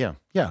your, yeah.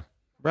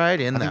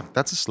 Right in I there. think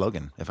that's a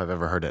slogan if I've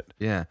ever heard it.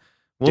 Yeah.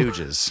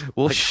 Dooges.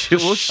 We'll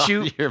Like, we'll shot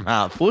in shoot your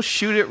mouth. We'll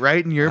shoot it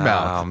right in your Oh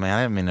mouth. man,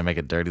 I didn't mean to make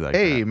it dirty like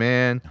Hey, that.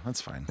 man.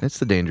 That's fine. It's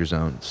the danger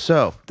zone.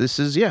 So this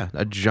is,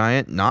 a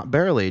giant, not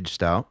barrel-aged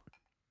stout.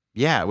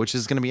 Yeah, which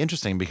is going to be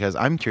interesting because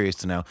I'm curious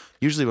to know.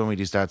 Usually, when we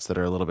do stouts that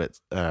are a little bit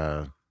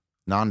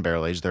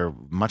non-barrel aged, they're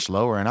much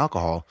lower in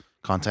alcohol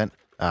content.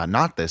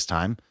 Not this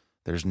time.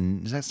 Is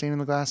that stain in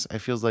the glass? It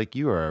feels like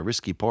you are a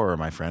risky pourer,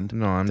 my friend.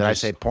 No, I'm Did I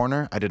just- say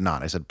porner? I did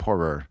not. I said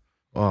pourer.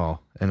 Oh,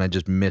 and I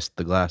just missed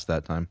the glass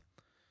that time.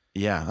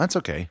 Yeah, that's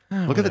okay.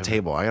 Look at the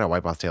table. I gotta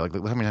wipe off the table. Like,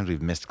 look how many times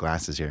we've missed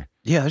glasses here.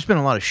 Yeah, there's been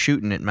a lot of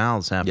shooting at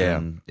mouths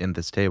happening in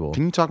this table.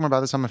 Can you talk more about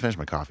this? I'm gonna finish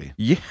my coffee.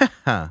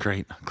 Yeah.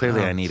 Great.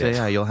 Clearly, I need so it.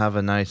 Yeah, you'll have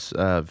a nice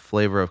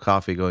flavor of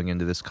coffee going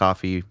into this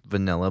coffee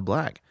vanilla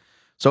black.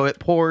 So it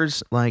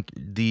pours like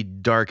the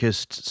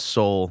darkest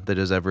soul that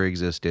has ever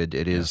existed.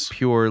 It is Yes.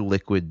 pure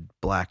liquid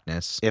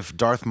blackness. If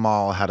Darth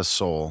Maul had a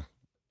soul,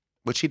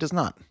 which he does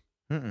not,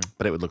 Mm-mm.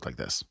 but it would look like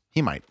this.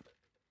 He might.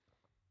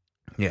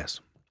 Yes,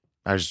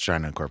 I was just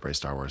trying to incorporate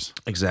Star Wars.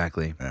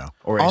 exactly. Yeah.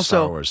 Or a Also,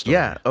 Star Wars story.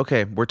 yeah,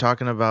 okay, we're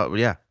talking about,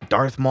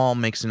 Darth Maul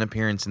makes an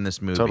appearance in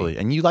this movie. Totally.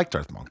 And you like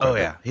Darth Maul. quite Oh, a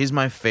bit. yeah. He's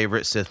my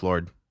favorite Sith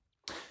Lord.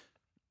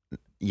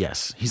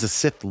 Yes. He's a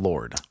Sith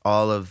Lord.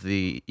 All of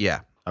the,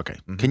 Okay.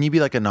 Mm-hmm. Can you be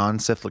like a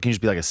non-Sith? Can you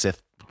just be like a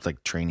Sith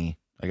like trainee?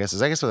 I guess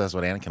that's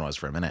what Anakin was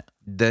for a minute.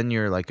 then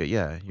you're like,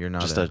 you're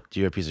not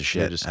You're a piece of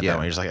shit. just- At yeah. that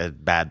point. You're just like a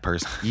bad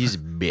person. he's a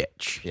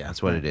bitch. Yeah.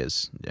 That's what it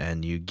is.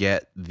 And you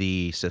get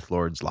the Sith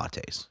Lord's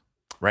lattes.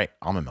 Right.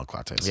 Almond milk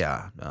lattes.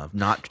 Yeah.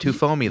 Not too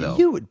foamy, though.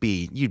 You'd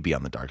be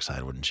on the dark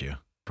side, wouldn't you?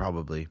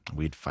 Probably.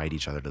 We'd fight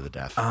each other to the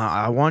death.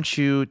 I want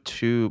you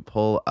to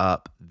pull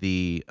up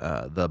the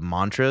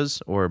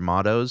mantras or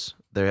mottos.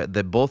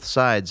 They both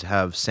sides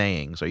have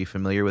sayings. Are you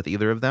familiar with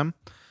either of them?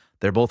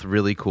 They're both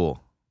really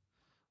cool.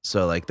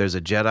 So like, there's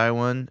a Jedi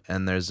one,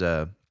 and there's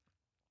a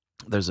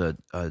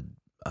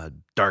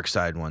dark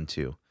side one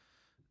too.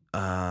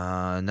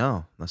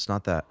 No, that's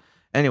not that.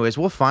 Anyways,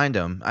 we'll find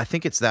them. I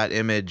think it's that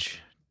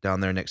image down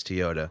there next to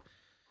Yoda.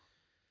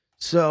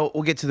 So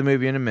we'll get to the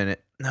movie in a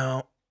minute.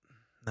 No,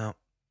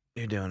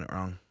 you're doing it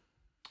wrong.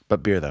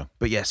 But beer though.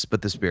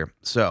 But this beer.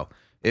 So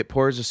it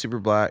pours a super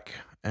black,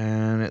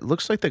 and it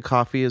looks like the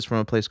coffee is from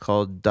a place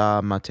called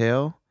Da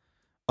Mateo.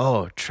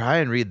 Oh, try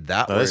and read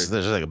that word. This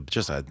is like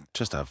just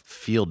a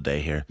field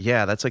day here.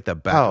 Yeah, that's like the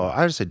back. Oh,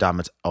 I just say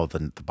Damat. Oh,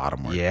 the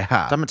bottom word.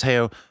 Yeah. Don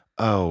Mateo.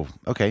 Oh,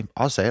 okay.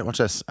 I'll say it. Watch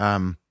this.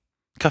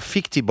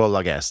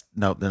 Kafiktibolagest.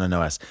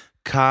 No S.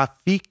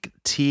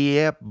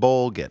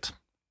 Kafiktibolget.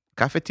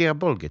 Cafeteria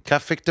Bullet.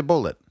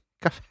 Kafiktibolet.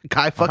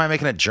 Guy Why am fuck. I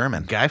making it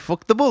German? Guy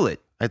fuck the bullet.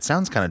 It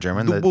sounds kind of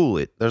German. The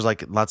bullet. There's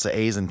like lots of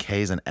A's and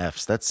K's and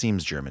F's. That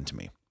seems German to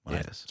me.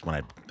 Yes. When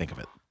I think of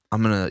it.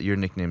 Your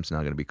nickname's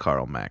now gonna be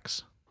Karl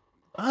Max.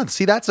 Oh,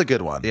 see, that's a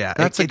good one. Yeah,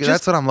 That's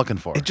that's what I'm looking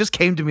for. It just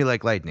came to me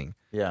like lightning.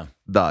 Yeah.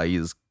 He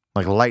is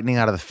Like lightning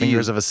out of the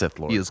fingers of a Sith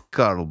Lord. He is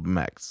Karl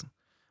Max.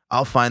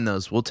 I'll find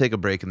those. We'll take a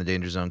break in the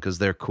danger zone because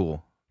they're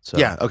cool. So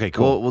Yeah, okay,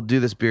 cool. We'll do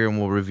this beer and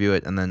we'll review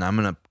it, and then I'm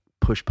gonna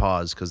push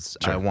pause because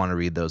I Sure. want to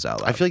read those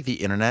out loud. I feel like the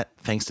internet,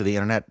 thanks to the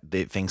internet,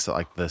 it thinks that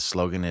like the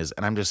slogan is,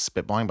 and I'm just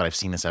spitballing, but I've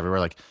seen this everywhere.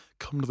 Like,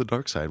 come to the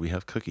dark side. We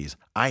have cookies.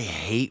 I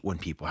hate when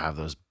people have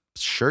those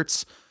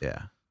shirts.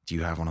 yeah. Do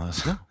you have one of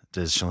those? No.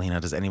 Does Shalina?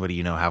 Does anybody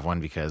you know have one?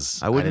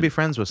 Because I wouldn't be didn't-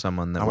 friends with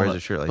someone that I wears wanna-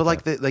 a shirt like but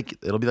like that.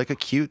 it'll be like a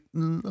cute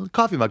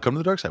coffee mug. Come to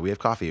the dark side. We have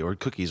coffee or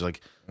cookies.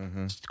 Like,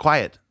 just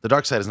quiet. The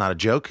dark side is not a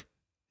joke.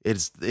 It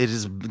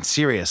is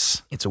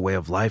serious. It's a way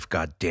of life.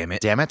 God damn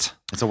it. Damn it!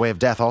 It's a way of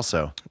death.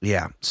 Also,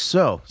 Yeah.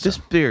 So this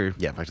beer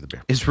yeah. Back to the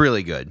beer. is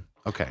really good.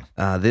 Okay.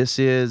 This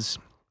is.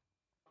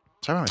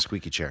 Sorry about my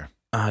squeaky chair.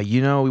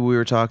 We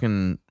were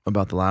talking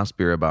about the last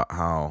beer about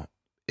how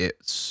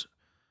it's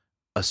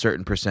a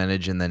certain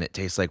percentage and then it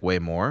tastes like way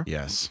more.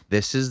 Yes.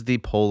 This is the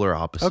polar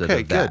opposite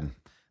Okay. of that. Good.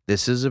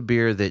 This is a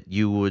beer that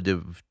you would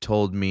have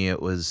told me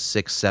it was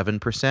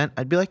 6-7%.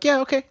 I'd be like, yeah,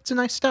 okay, it's a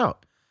nice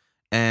stout.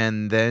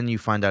 And then you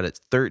find out it's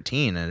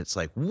 13 and it's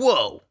like,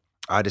 whoa,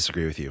 I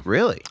disagree with you.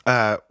 really?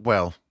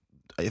 Well,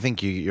 I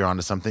think you're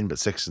onto something, but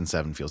 6 and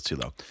 7 feels too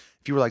low.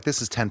 If you were like,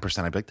 this is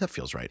 10%, I'd be like, that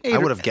feels right. Eight I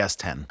or- would have guessed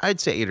 10. I'd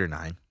say 8 or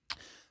 9.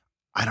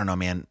 I don't know,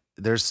 man.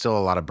 There's still a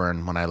lot of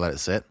burn when I let it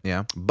sit.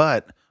 Yeah.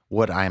 But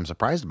what I am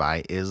surprised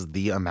by is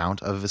the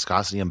amount of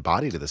viscosity and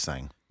body to this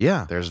thing.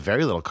 Yeah. There's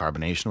very little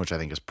carbonation, which I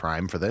think is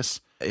prime for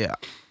this. Yeah.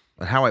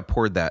 And how I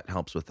poured that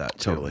helps with that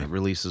too. Totally. It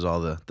releases all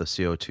the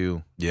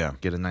CO2. Yeah.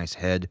 Get a nice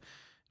head.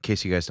 In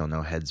case you guys don't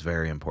know, head's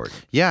very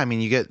important. Yeah, I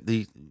mean, you get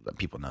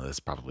people know this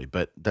probably,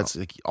 but that's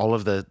like all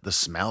of the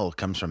smell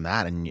comes from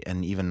that,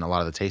 and even a lot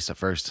of the taste at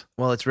first.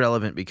 Well, it's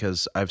relevant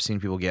because I've seen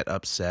people get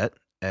upset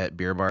at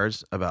beer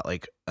bars about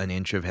like an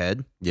inch of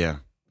head. Yeah.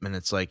 And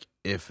it's like,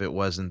 if it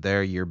wasn't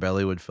there, your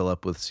belly would fill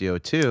up with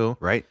CO2.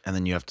 Right. And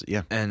then you have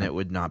to, And it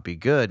would not be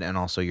good. And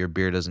also your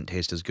beer doesn't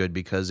taste as good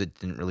because it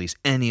didn't release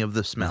any of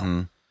the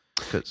smell.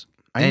 Because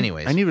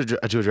anyways. I need to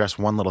address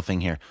one little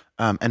thing here.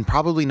 And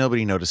probably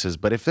nobody notices,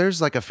 but if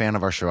there's like a fan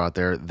of our show out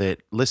there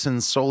that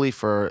listens solely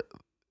for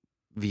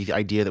the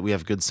idea that we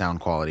have good sound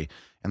quality,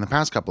 in the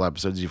past couple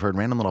episodes, you've heard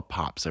random little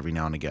pops every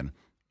now and again.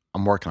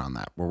 I'm working on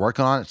that. We're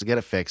working on it to get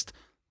it fixed.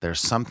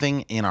 There's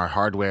something in our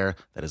hardware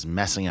that is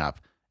messing up.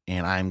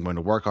 And I'm going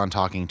to work on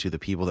talking to the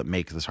people that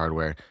make this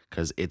hardware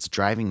because it's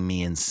driving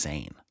me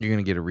insane. You're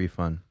going to get a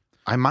refund.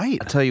 I might.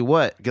 I'll tell you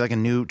what. Get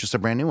like just a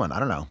brand new one. I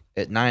don't know.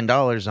 At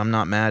 $9, I'm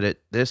not mad at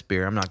this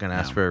beer. I'm not going to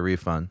ask for a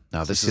refund.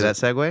 No, this is that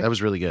segue? That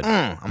was really good.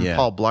 I'm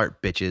Paul Blart,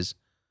 bitches.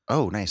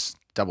 Oh, nice.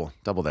 Double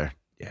there.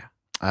 Yeah.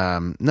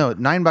 No,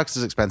 $9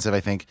 is expensive, I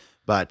think,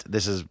 but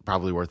this is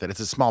probably worth it. It's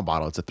a small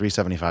bottle. It's a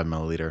 375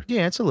 milliliter.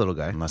 Yeah, it's a little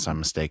guy. Unless I'm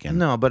mistaken.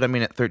 No, but I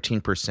mean at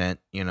 13%,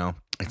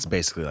 It's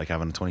basically like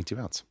having a 22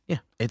 ounce. Yeah,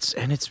 it's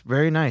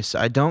very nice.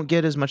 I don't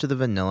get as much of the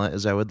vanilla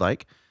as I would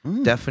like.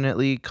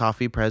 Definitely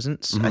coffee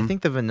presence. I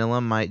think the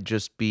vanilla might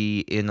just be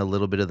in a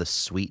little bit of the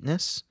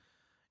sweetness.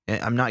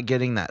 I'm not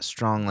getting that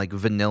strong like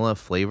vanilla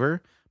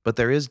flavor, but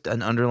there is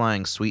an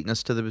underlying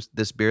sweetness to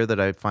this beer that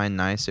I find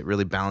nice. It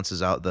really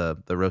balances out the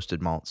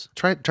roasted malts.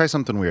 Try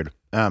something weird.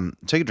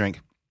 Take a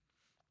drink.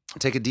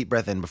 Take a deep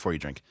breath in before you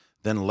drink.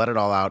 Then let it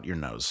all out your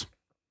nose.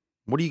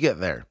 What do you get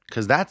there?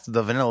 Because that's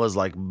the vanilla is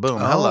like, boom,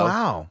 hello.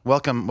 Wow.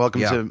 Welcome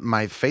to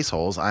my face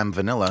holes. I'm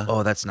vanilla.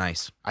 Oh, that's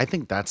nice. I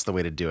think that's the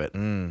way to do it.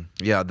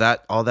 Yeah,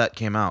 all that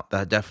came out.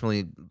 That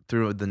definitely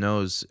through the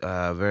nose,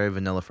 very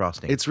vanilla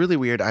frosting. It's really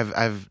weird.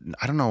 I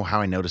don't know how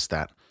I noticed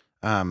that.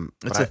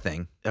 It's a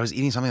thing. I was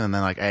eating something and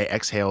then like I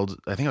exhaled.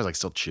 I think I was like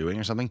still chewing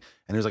or something,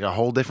 and it was like a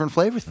whole different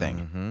flavor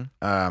thing.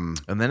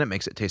 And then it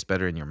makes it taste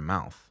better in your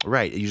mouth.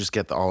 Right. You just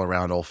get the all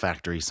around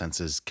olfactory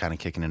senses kind of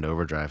kicking into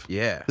overdrive.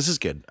 Yeah. This is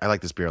good. I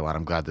like this beer a lot.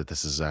 I'm glad that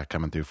this is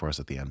coming through for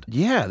us at the end.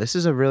 Yeah, this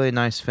is a really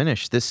nice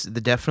finish.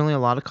 Definitely a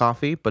lot of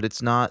coffee, but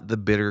it's not the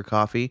bitter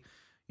coffee.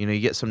 You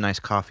get some nice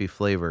coffee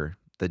flavor.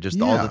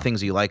 All the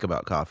things you like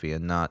about coffee,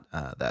 and not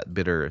that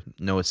bitter,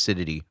 no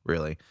acidity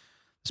really.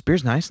 This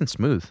beer's nice and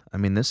smooth. I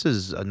mean, this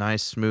is a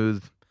nice,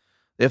 smooth.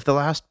 If the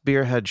last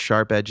beer had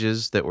sharp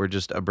edges that were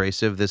just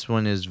abrasive, this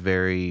one is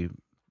very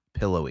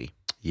pillowy.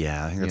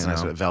 Yeah, I think that's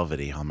nice,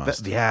 velvety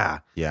almost. Yeah,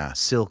 yeah,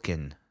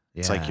 silken. Yeah.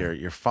 It's like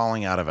you're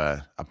falling out of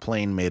a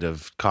plane made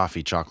of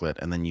coffee chocolate,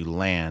 and then you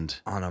land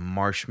on a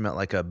marshmallow,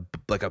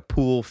 like a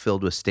pool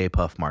filled with Stay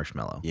Puft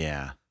marshmallow.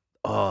 Yeah.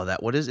 Oh,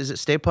 is it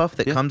Stay Puft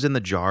that comes in the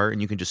jar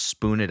and you can just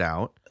spoon it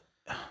out?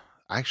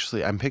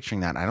 Actually, I'm picturing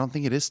that. I don't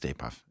think it is Stay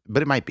Puft,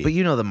 but it might be. But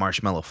the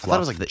marshmallow fluff. I thought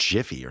it was like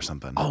Jiffy or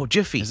something. Oh,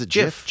 Jiffy. Is it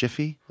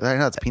Jiffy? I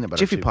know it's peanut butter.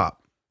 Jiffy too.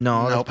 Pop.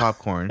 No, that's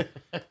popcorn.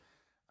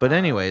 But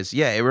anyways,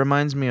 yeah, it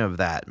reminds me of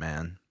that,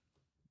 man.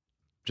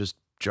 Just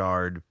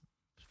jarred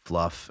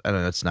fluff. I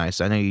don't know. It's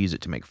nice. I know you use it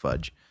to make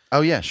fudge.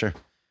 Oh yeah, sure.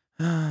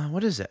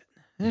 What is it?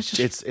 It's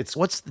just it's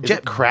what's is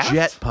it Kraft?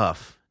 Jet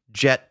Puff.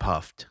 Jet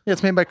Puffed. Yeah,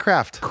 it's made by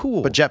Kraft.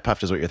 Cool. But Jet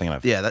Puffed is what you're thinking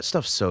of. Yeah, that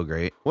stuff's so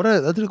great. What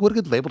a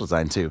good label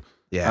design too.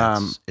 Yeah,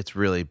 it's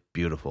really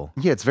beautiful.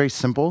 Yeah, it's very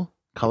simple,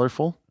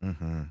 colorful,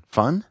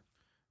 fun.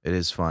 It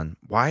is fun.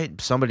 Why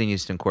somebody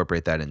needs to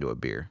incorporate that into a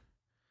beer.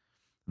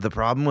 The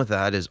problem with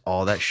that is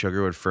all that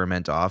sugar would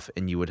ferment off,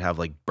 and you would have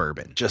like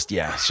bourbon. It's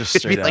just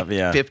straight up,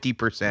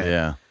 50%.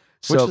 Yeah.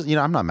 So which is,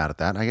 I'm not mad at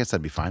that. I guess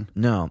that'd be fine.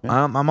 No,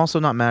 Yeah. I'm also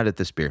not mad at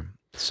this beer.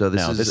 So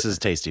this is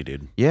tasty,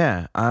 dude.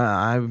 Yeah,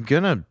 I'm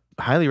gonna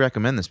highly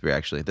recommend this beer.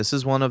 Actually, this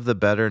is one of the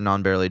better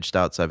non-barrel aged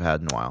stouts I've had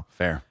in a while.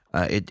 Fair.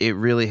 It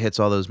really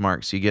hits all those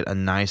marks. You get a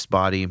nice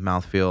body,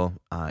 mouthfeel.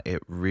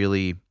 It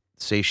really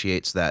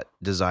satiates that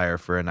desire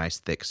for a nice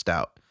thick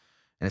stout,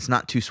 and it's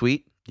not too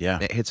sweet. Yeah,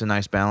 it hits a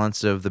nice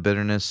balance of the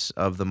bitterness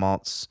of the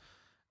malts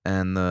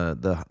and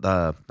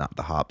the not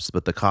the hops,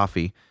 but the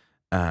coffee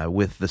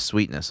with the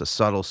sweetness, a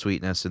subtle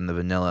sweetness in the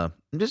vanilla.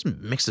 It just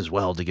mixes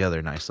well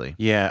together nicely.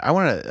 Yeah, I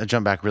want to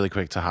jump back really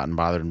quick to Hot and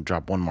Bothered and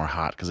drop one more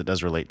hot because it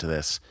does relate to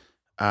this.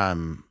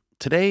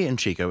 Today in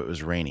Chico, it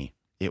was rainy.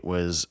 It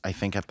was, I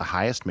think, at the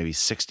highest, maybe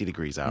 60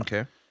 degrees out.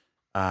 Okay.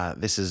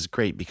 This is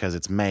great because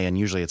it's May and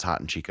usually it's hot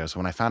in Chico. So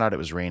when I found out it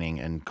was raining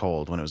and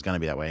cold when it was going to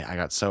be that way, I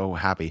got so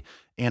happy.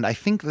 And I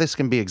think this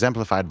can be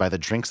exemplified by the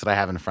drinks that I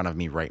have in front of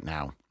me right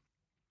now.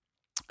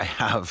 I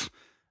have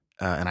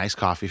an iced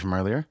coffee from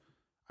earlier.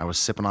 I was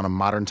sipping on a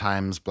Modern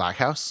Times Black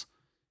House,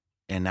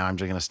 and now I'm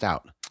drinking a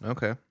stout.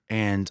 Okay.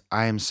 And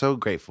I am so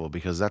grateful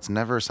because that's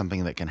never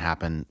something that can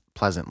happen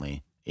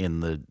pleasantly in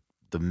the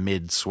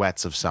mid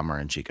sweats of summer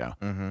in Chico.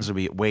 Mm-hmm. This would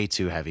be way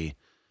too heavy.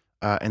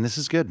 And this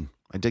is good.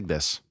 I dig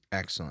this.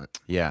 Excellent.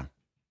 Yeah.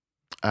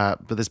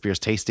 But this beer is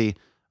tasty.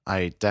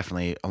 I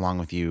definitely, along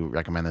with you,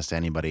 recommend this to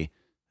anybody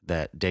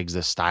that digs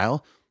this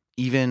style.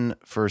 Even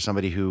for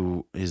somebody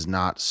who is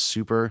not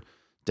super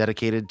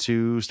dedicated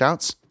to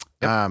stouts.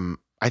 Yep.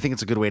 I think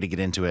it's a good way to get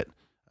into it.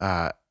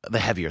 the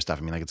heavier stuff.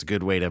 I mean, like it's a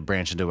good way to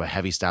branch into a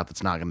heavy stout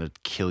that's not going to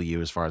kill you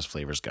as far as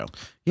flavors go.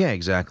 Yeah,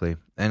 exactly.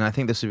 And I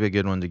think this would be a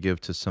good one to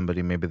give to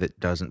somebody maybe that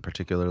doesn't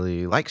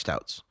particularly like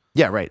stouts.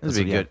 Yeah, right. This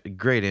would be a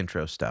great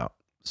intro stout.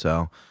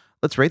 So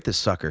let's rate this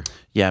sucker.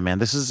 Yeah,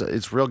 man,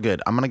 it's real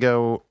good. I'm gonna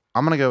go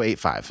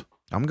 8.5.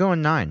 I'm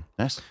going 9.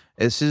 Nice.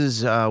 This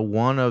is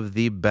one of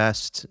the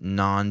best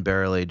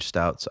non-barrel aged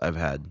stouts I've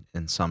had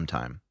in some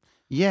time.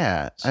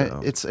 Yeah,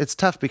 So- it's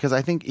tough because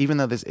I think even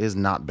though this is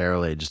not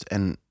barrel aged,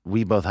 and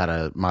we both had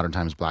a Modern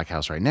Times Black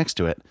House right next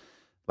to it,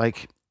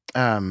 like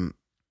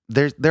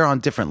they're on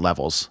different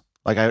levels.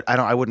 Like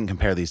I wouldn't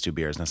compare these two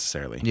beers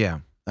necessarily. Yeah.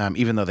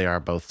 Even though they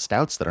are both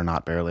stouts that are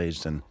not barrel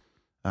aged, and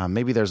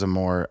maybe there's a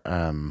more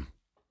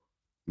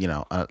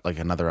like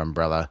another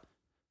umbrella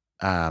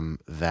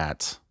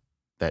that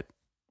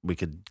we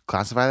could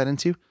classify that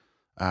into.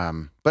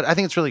 But I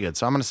think it's really good.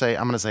 So I'm gonna say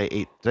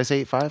 8. Did I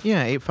say 8.5?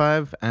 Yeah,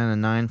 8.5 and a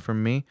 9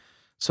 from me.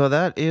 So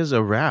that is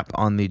a wrap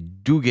on the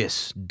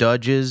Doogie. The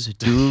The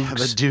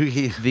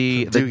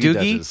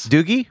Doogie?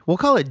 Doogie? We'll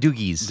call it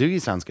Doogies.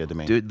 Doogie sounds good to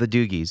me. The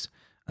Doogies.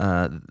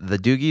 The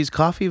Doogies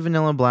Coffee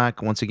Vanilla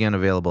Black, once again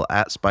available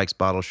at Spike's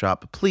Bottle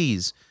Shop.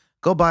 Please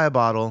go buy a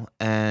bottle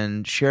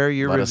and share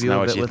your Let us review know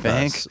of what it you with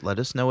think. us. Let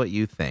us know what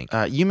you think.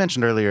 You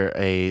mentioned earlier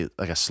a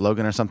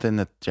slogan or something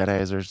that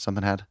Jedi's or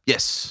something had.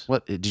 Yes.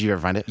 What did you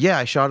ever find it? Yeah,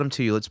 I shot them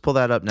to you. Let's pull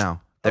that up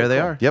now. There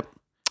they are. Yep.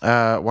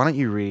 Why don't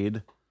you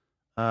read?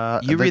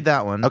 You read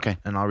that one. Okay.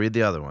 And I'll read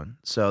the other one.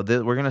 So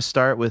we're going to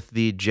start with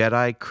the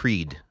Jedi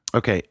Creed.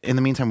 Okay. In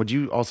the meantime, would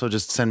you also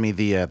just send me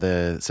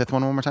the Sith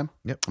one more time?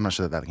 Yep. I'm not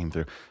sure that came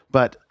through,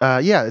 but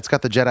yeah, it's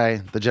got the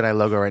Jedi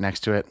logo right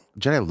next to it.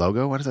 Jedi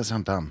logo? Why does that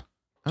sound dumb?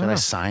 I don't Jedi know.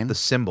 sign? The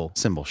symbol.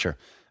 Symbol, sure.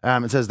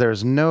 It says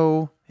there's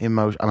no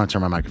emotion. I'm gonna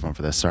turn my microphone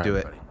for this. Sorry. Do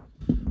it. everybody.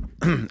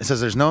 It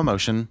says there's no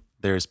emotion.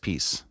 There is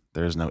peace.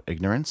 There is no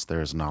ignorance.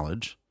 There is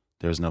knowledge.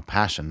 There is no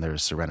passion. There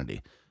is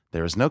serenity.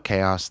 There is no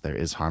chaos. There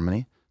is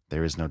harmony.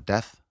 There is no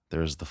death.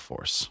 There is the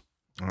Force.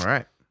 All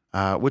right.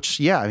 Which,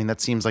 yeah, I mean,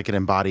 that seems like it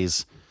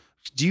embodies.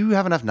 Do you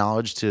have enough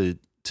knowledge to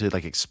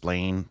like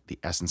explain the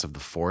essence of the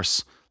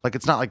Force? Like,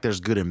 it's not like there's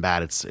good and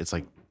bad. It's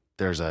like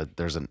there's a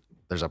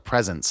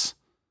presence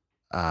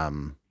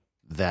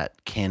that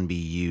can be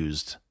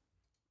used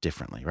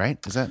differently, right?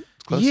 Is that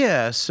close?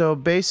 Yeah. So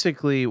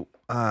basically,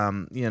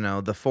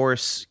 the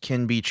Force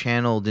can be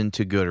channeled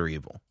into good or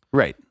evil.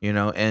 Right. And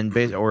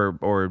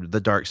or the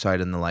dark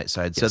side and the light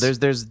side. So Yes.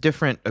 there's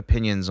different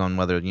opinions on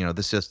whether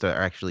the Sith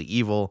are actually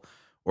evil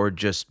or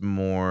just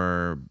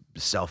more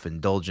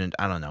self-indulgent.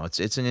 I don't know.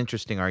 It's an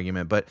interesting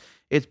argument, but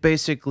it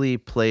basically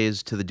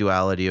plays to the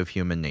duality of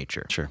human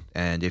nature. Sure.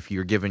 And if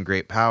you're given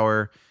great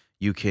power,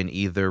 you can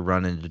either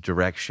run in the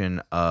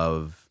direction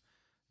of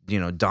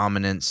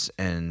dominance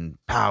and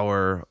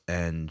power,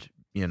 and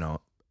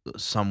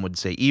some would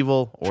say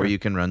evil, or Sure. you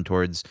can run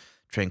towards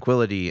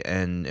tranquility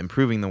and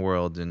improving the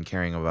world and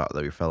caring about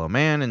your fellow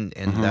man, and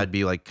that'd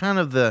be like kind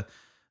of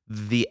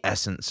the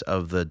essence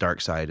of the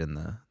dark side and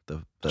the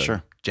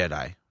Sure.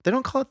 Jedi. They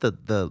don't call it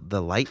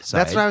the light side.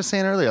 That's what I was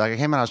saying earlier. Like, I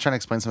came out, I was trying to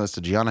explain some of this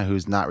to Gianna,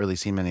 who's not really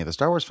seen many of the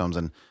Star Wars films,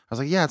 and I was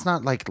like, yeah, it's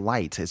not like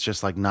light. It's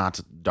just like not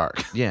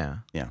dark. Yeah.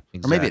 Yeah.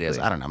 Or maybe it is.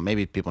 Exactly. I don't know.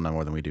 Maybe people know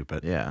more than we do,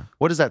 but Yeah.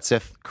 What is that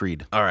Sith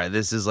creed? All right,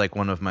 this is like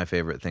one of my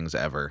favorite things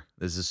ever.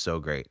 This is so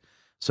great.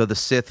 So the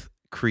Sith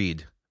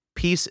Creed.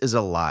 Peace is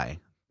a lie.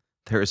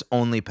 There is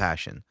only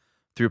passion.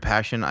 Through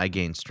passion, I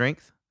gain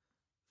strength.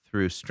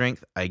 Through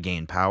strength, I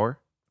gain power.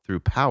 Through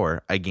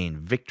power, I gain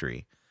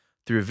victory.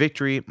 Through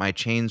victory, my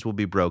chains will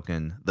be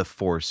broken. The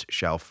Force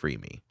shall free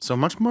me. So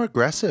much more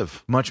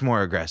aggressive. Much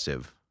more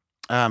aggressive.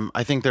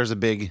 I think there's a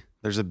big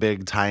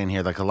tie in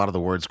here. Like, a lot of the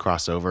words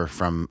cross over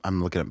from,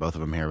 I'm looking at both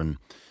of them here. And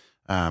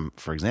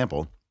for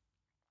example,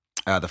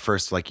 the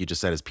first, like you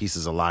just said, is peace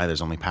is a lie.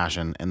 There's only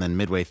passion. And then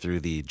midway through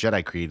the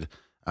Jedi Creed,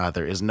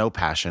 there is no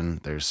passion.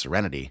 There's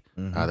serenity.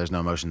 There's no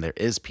emotion. There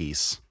is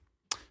peace.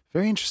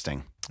 Very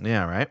interesting.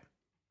 Yeah, right?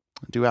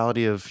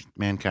 Duality of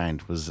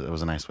mankind was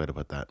a nice way to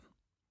put that.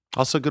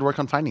 Also, good work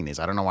on finding these.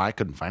 I don't know why I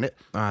couldn't find it.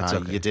 It's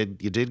okay. You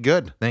did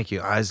good. Thank you.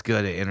 I was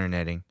good at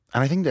interneting.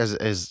 And I think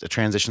as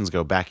transitions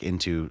go back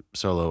into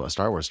Solo, a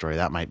Star Wars story,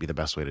 that might be the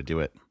best way to do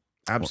it.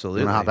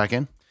 Absolutely. You want to hop back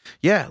in?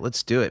 Yeah,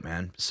 let's do it,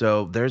 man.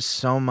 So there's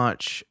so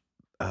much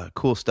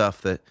cool stuff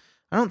that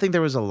I don't think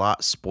there was a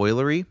lot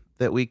spoilery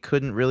that we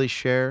couldn't really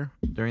share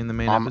during the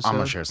main episode. I'm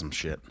going to share some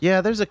shit. Yeah,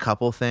 there's a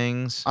couple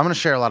things. I'm going to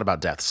share a lot about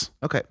deaths.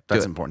 Okay,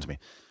 That's do it. important to me.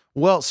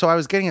 Well, so I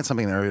was getting at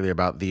something earlier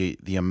about the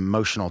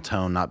emotional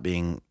tone not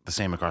being the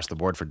same across the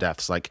board for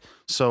deaths. Like,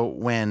 so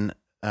when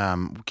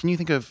can you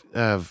think of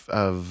Woody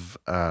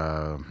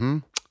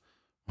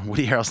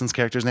Harrelson's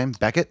character's name?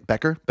 Beckett.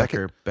 Odell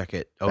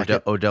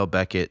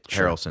Beckett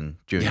Sure. Harrelson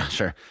Jr. Yeah,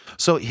 sure.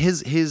 So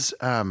his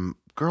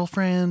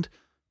girlfriend,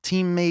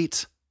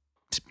 teammate,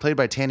 played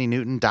by Tandy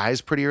Newton, dies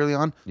pretty early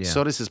on. Yeah.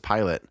 So does his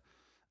pilot.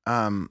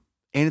 And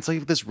it's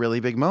like this really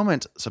big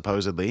moment,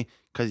 supposedly,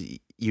 because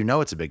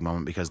it's a big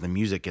moment because the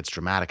music gets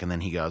dramatic, and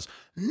then he goes,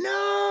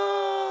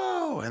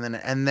 "No!"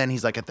 and then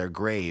he's like at their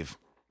grave,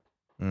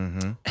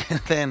 Mm-hmm. and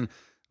then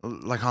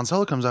like Han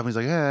Solo comes up and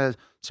he's like,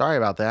 sorry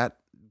about that.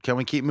 Can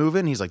we keep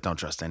moving? He's like, don't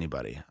trust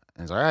anybody.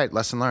 And he's like, all right,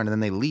 lesson learned. And then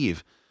they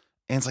leave.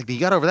 And it's like, he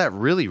got over that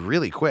really,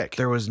 really quick.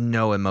 There was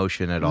no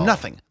emotion at all.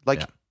 Nothing.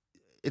 Like Yeah.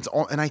 it's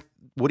all, and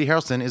Woody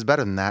Harrelson is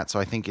better than that. So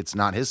I think it's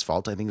not his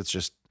fault. I think it's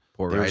just,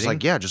 Poor they were just writing.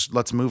 like, yeah, just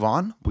let's move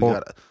on.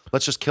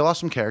 Let's just kill off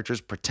some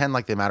characters, pretend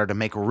like they matter to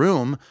make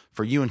room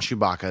for you and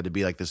Chewbacca to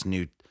be like this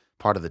new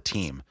part of the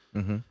team.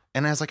 Mm-hmm.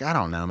 And I was like, I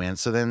don't know, man.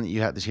 So then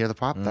you hear the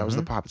pop? That was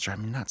the pop. It's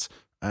driving me nuts.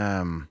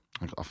 I'll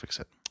fix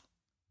it.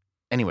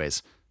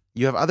 Anyways,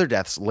 you have other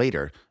deaths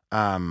later.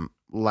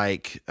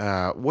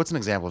 What's an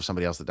example of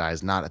somebody else that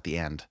dies not at the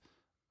end?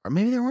 Or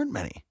maybe there weren't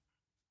many.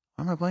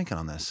 Why am I blanking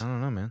on this? I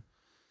don't know, man.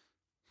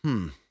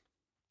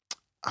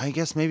 I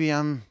guess maybe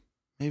I'm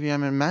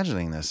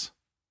imagining this.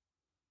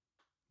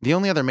 The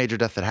only other major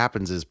death that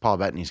happens is Paul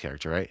Bettany's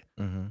character, right?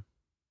 Mm-hmm.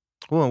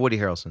 Well, Woody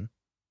Harrelson.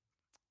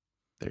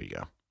 There you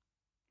go.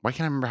 Why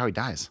can't I remember how he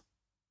dies?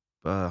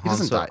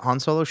 Han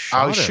Solo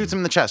shot He shoots him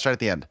in the chest right at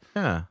the end.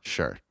 Yeah.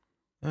 Sure.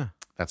 Yeah.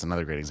 That's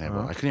another great example.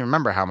 Uh-huh. I couldn't even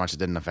remember how much it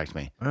didn't affect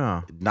me.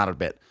 Yeah. Not a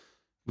bit.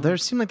 There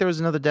seemed like there was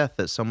another death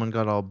that someone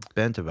got all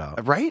bent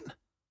about. Right?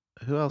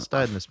 Who else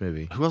died in this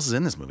movie? Who else is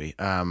in this movie?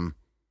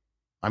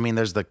 I mean,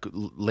 there's the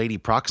Lady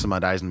Proxima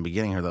dies in the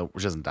beginning,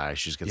 she doesn't die.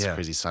 She just gets Yeah.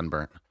 crazy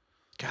sunburnt.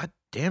 God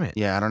damn it.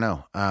 Yeah, I don't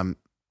know.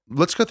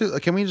 Let's go through.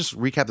 Can we just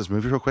recap this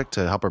movie real quick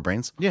to help our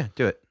brains? Yeah,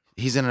 do it.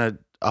 He's in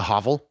a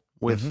hovel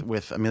Mm-hmm.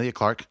 with Amelia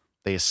Clark.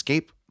 They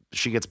escape.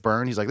 She gets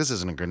burned. He's like, "This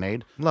isn't a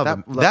grenade." Love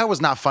him. That was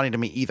not funny to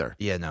me either.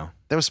 Yeah, no.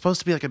 That was supposed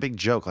to be like a big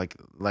joke.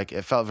 Like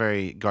it felt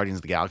very Guardians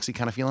of the Galaxy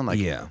kind of feeling. Like,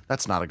 Yeah.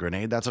 that's not a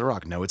grenade. That's a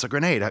rock. No, it's a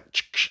grenade.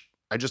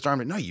 I just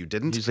armed it. No, you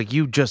didn't. He's like,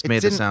 you just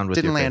made the sound with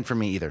didn't your land face. for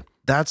me either.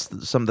 That's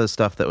some of the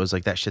stuff that was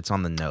like, that shit's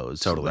on the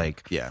nose. Totally.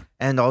 Like, Yeah.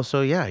 and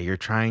also, yeah, you're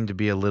trying to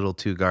be a little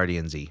too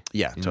Guardians-y.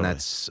 Yeah, And totally.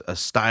 that's a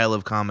style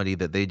of comedy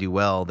that they do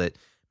well that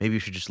maybe you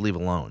should just leave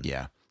alone.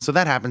 Yeah. So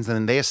that happens, and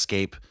then they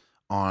escape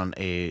on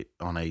a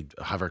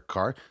hover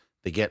car.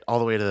 They get all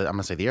the way to I'm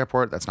gonna say the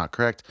airport. That's not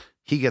correct.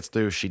 He gets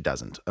through. She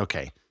doesn't.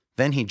 Okay.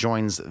 Then he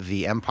joins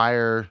the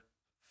Empire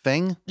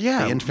thing.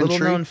 Yeah, The infantry.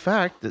 little known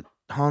fact that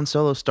Han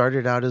Solo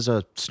started out as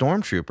a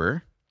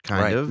stormtrooper,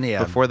 kind Right, of,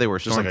 yeah. before they were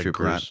Just like a stormtroopers.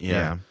 grunt,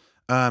 yeah.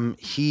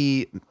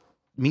 He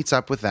meets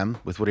up with them,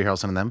 with Woody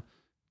Harrelson and them.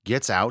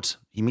 Gets out.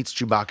 He meets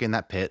Chewbacca in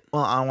that pit.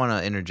 Well, I want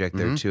to interject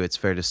Mm-hmm. there too. It's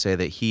fair to say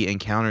that he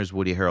encounters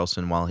Woody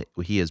Harrelson while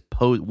he is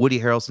Woody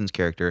Harrelson's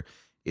character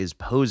is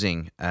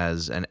posing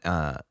as an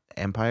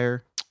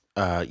Empire.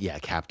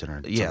 Captain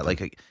or Yeah, something.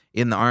 like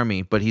in the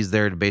army, but he's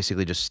there to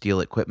basically just steal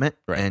equipment,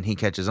 Right. and he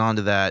catches on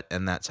to that,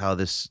 and that's how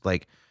this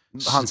like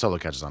Han Solo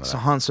catches on to so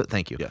that.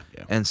 Thank you. Yeah,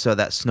 yeah. And so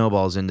that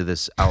snowballs into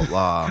this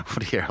outlaw.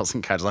 Woody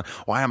Harrelson catches on.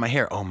 Why am I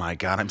here? Oh my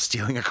God, I'm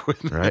stealing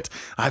equipment. Right.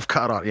 I've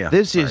caught on. Yeah.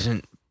 This sorry.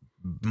 isn't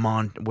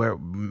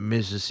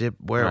Mississippi,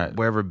 Right.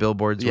 wherever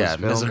Billboards Yeah, was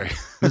filmed. Missouri.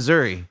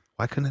 Missouri.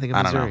 Why couldn't I think of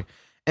I don't Missouri? know.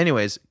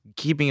 Anyways,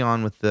 keeping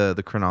on with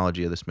the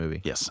chronology of this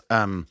movie. Yes.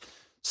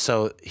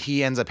 So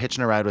he ends up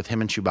hitching a ride with him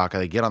and Chewbacca.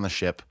 They get on the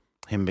ship,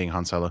 him being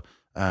Han Solo.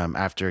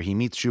 After he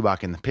meets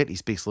Chewbacca in the pit, he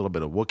speaks a little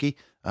bit of Wookiee.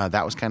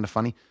 That was kind of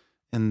funny.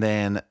 And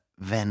then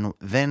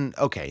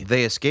okay.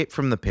 They escape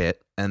from the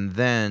pit, and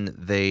then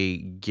they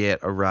get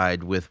a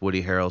ride with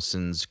Woody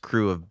Harrelson's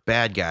crew of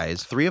bad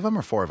guys. 3 of them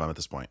or 4 of them at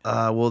this point?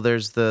 Well,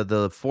 there's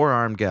the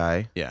four-armed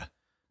guy Yeah.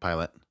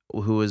 Pilot.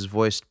 who is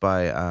voiced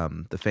by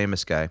the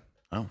famous guy.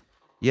 Oh.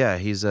 Yeah,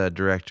 he's a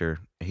director.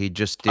 He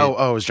just did.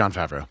 Oh, it was Jon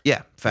Favreau.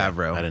 Yeah,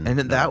 Favreau. I didn't and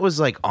know that that. was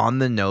like on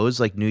the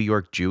nose, like New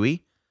York Jewy.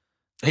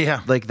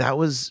 Yeah. Like that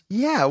was.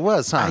 Yeah, it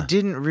was, huh? I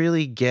didn't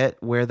really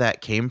get where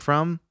that came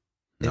from.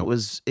 Nope.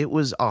 It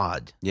was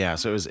odd. Yeah,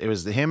 so it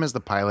was him as the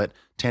pilot,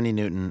 Tandy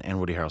Newton, and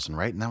Woody Harrelson,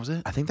 right? And that was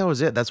it? I think that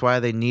was it. That's why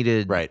they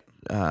needed Right.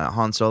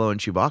 Han Solo and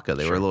Chewbacca.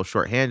 They were a little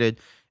short-handed,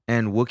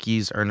 and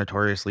Wookiees are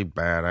notoriously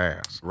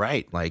badass.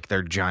 Right. Like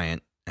they're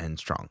giant and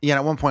strong. Yeah, and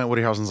at one point,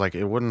 Woody Harrelson's like,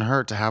 it wouldn't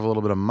hurt to have a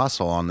little bit of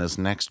muscle on this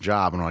next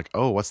job. And we're like,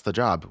 oh, what's the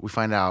job? We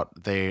find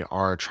out they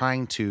are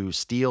trying to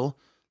steal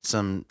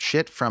some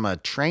shit from a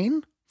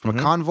train, from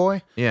a convoy.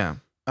 Yeah.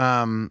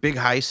 Big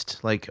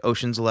heist, like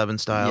Ocean's 11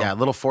 style. Yeah, a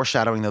little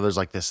foreshadowing though. There's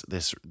like this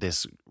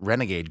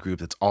renegade group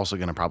that's also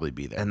going to probably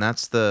be there. And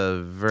that's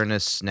the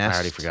Vernus Nest. I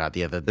already forgot.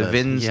 Yeah, the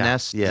Vin's yeah,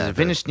 Nest. Yeah, the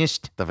Vinus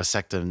Nest. the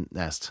Vasecta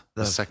Nest.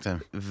 The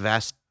Vasecta.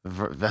 Vast.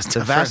 Vesta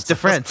The Vast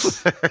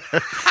Defense.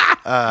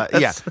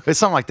 Yeah, it's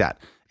something like that.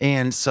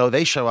 And so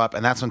they show up,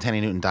 and that's when Tandy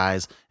Newton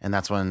dies, and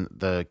that's when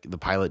the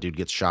pilot dude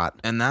gets shot.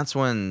 And that's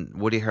when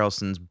Woody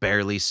Harrelson's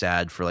barely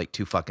sad for like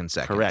 2 fucking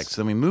seconds. Correct.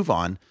 So then we move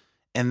on,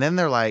 and then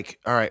they're like,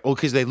 all right, well,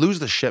 because they lose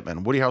the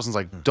shipment. Woody Harrelson's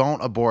like,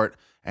 don't abort.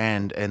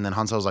 And then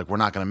Han Solo's like, we're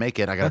not going to make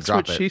it. I got to That's drop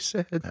what it. she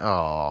said.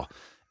 Oh,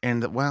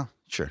 and well,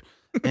 sure.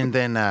 And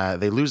then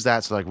they lose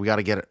that. So like, we got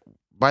to get it.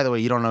 By the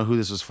way, you don't know who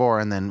this was for.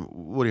 And then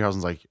Woody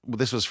Harrelson's like, well,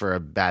 this was for a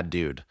bad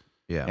dude.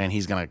 Yeah. And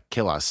he's going to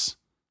kill us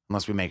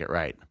unless we make it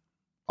right.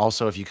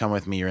 Also, if you come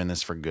with me, you're in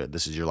this for good.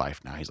 This is your life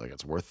now. He's like,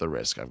 it's worth the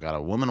risk. I've got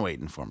a woman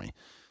waiting for me.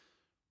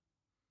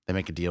 They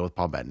make a deal with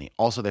Paul Bettany.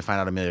 Also, they find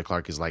out Amelia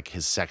Clark is like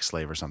his sex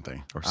slave or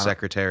something. Or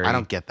secretary. I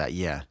don't get that.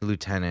 Yeah.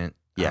 Lieutenant.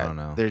 Yeah, don't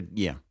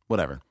know.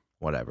 Whatever.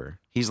 Whatever.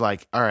 He's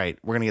like, all right,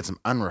 we're gonna get some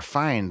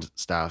unrefined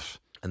stuff,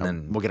 And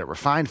then- we'll get it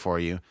refined for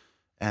you.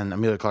 And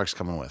Emilia Clarke's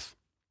coming with.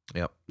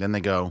 Yep. Then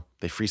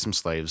they free some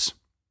slaves.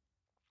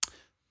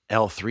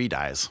 L3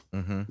 dies.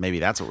 Mm-hmm. Maybe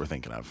that's what we're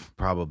thinking of.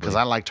 Probably. Because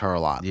I liked her a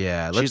lot.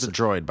 Yeah. She's a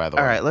droid, by the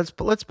way. All right.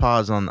 Let's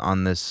pause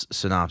on this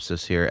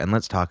synopsis here and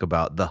let's talk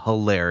about the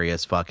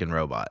hilarious fucking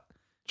robot.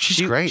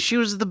 She's great. She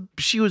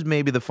was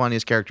maybe the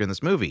funniest character in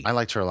this movie. I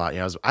liked her a lot.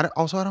 Yeah. I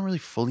don't really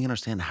fully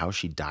understand how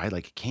she died.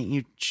 Like, can't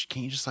you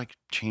just like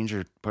change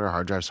her, put her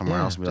hard drive somewhere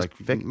Yeah, else and be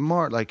just like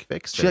more like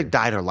fix she her. like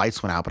died. Her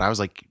lights went out, but I was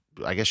like,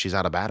 I guess she's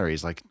out of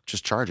batteries. Like,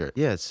 just charge it.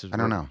 Yeah, I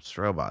don't know. It's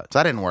a robot. So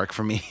that didn't work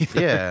for me. Either.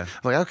 Yeah.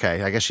 Like,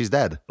 okay, I guess she's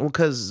dead. Well,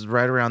 because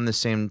right around the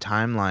same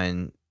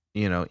timeline,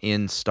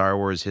 in Star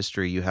Wars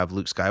history, you have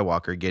Luke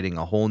Skywalker getting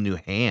a whole new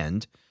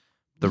hand,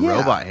 the Yeah.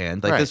 robot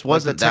hand. Like Right. this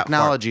wasn't the that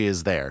technology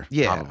is there. far.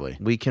 Yeah, Probably.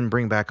 we can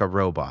bring back a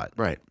robot.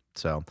 Right.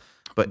 So,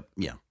 but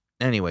Yeah.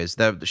 anyways,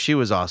 that she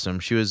was awesome.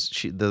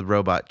 The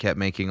robot kept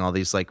making all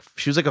these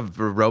she was like a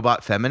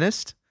robot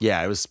feminist.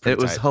 Yeah, it was pretty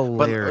It was tight.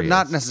 hilarious. But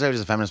not necessarily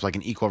as a feminist, but like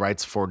an equal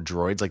rights for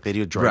droids. Like they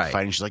do droid Right.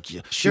 fighting. She's like,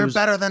 She you're was-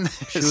 better than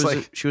She it's was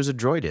like, she was a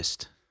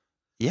droidist.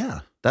 yeah.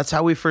 That's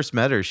how we first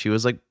met her. She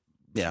was like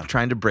Yeah.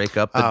 trying to break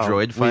up the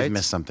droid fights. We've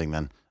missed something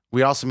then.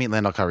 We also meet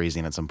Lando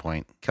Calrissian at some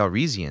point.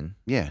 Calrissian.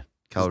 Yeah.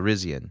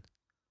 Calrissian.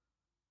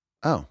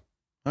 Oh. All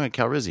right,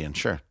 Calrissian,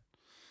 sure.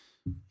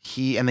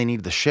 And they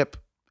need the ship,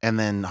 and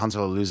then Han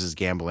Solo loses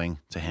gambling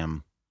to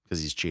him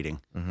because he's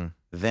cheating. Mm-hmm.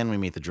 Then we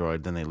meet the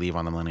droid. Then they leave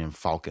on the Millennium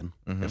Falcon,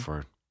 Mhm. if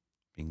we're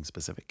being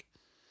specific.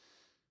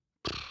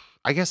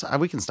 I guess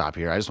we can stop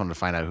here. I just wanted to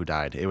find out who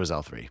died. It was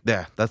L3.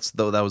 Yeah, that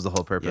was the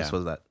whole purpose. Yeah.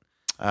 Was that?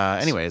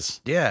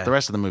 Anyways, Yeah. the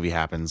rest of the movie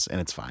happens,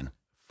 and it's fine.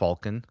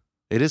 Falcon.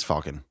 It is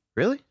Falcon.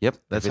 Really? Yep.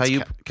 That's If how it's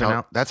you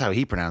pronounce. That's how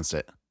he pronounced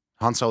it.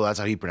 Han Solo, that's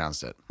how he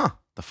pronounced it. Huh.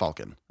 The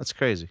Falcon. That's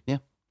crazy.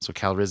 So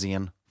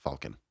Calrissian,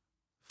 Falcon.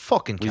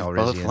 Fucking We've Calrissian.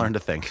 both learned to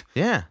think.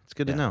 Yeah, it's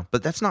good Yeah. to know.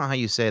 But that's not how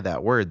you say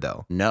that word,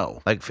 though.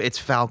 No. Like it's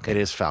Falcon. It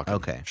is Falcon.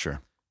 Okay.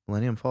 Sure.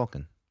 Millennium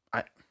Falcon.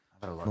 I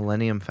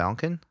Millennium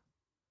Falcon.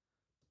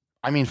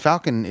 mean,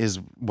 Falcon is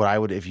what I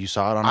would, if you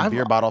saw it on a I've-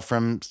 beer bottle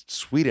from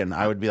Sweden,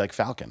 I would be like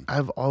Falcon.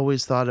 I've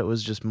always thought it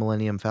was just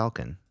Millennium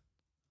Falcon.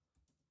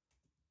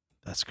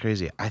 That's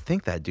crazy. I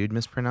think that dude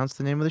mispronounced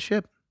the name of the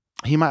ship.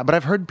 He might, but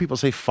I've heard people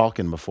say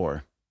Falcon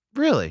before.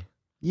 Really?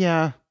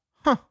 Yeah.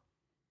 Huh.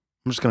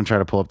 I'm just going to try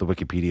to pull up the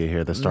Wikipedia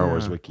here, the Star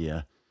Wars Yeah. Wiki.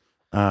 Yeah.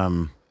 I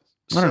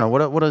don't know.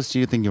 What else do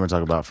you think you want to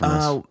talk about from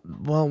this?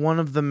 Well, one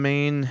of the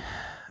main,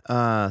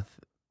 not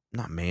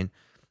main,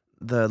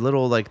 the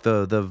little like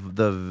the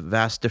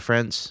vast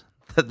difference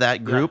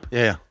that group.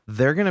 Yeah.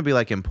 They're gonna be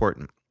like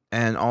important,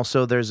 and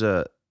also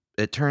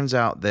it turns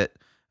out that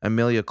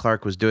Emilia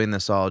Clarke was doing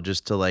this all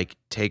just to like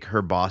take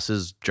her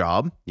boss's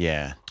job,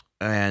 Yeah.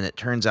 and it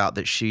turns out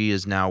that she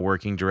is now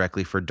working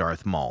directly for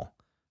Darth Maul.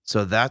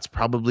 So that's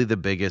probably the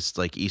biggest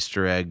like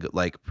Easter egg,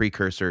 like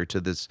precursor to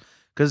this,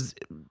 because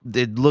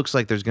it looks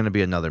like there's gonna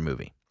be another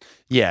movie.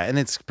 Yeah. And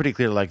it's pretty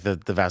clear like the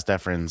Vast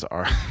Deferens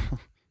are,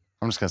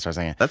 I'm just going to start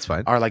saying it. That's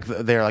fine. Are like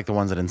they're like the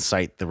ones that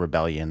incite the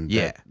rebellion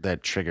Yeah.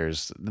 that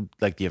triggers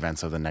like the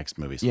events of the next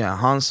movies. Yeah,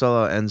 Han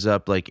Solo ends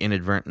up like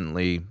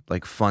inadvertently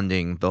like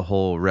funding the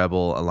whole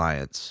Rebel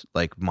Alliance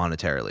like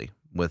monetarily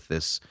with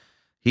this.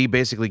 He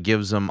basically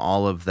gives them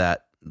all of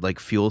that like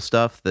fuel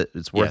stuff that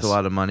it's worth Yes. a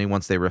lot of money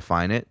once they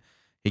refine it.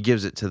 He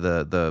gives it to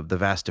the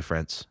Vast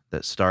Difference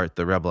that start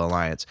the Rebel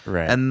Alliance.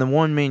 Right. And the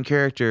one main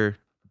character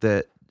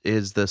that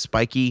is the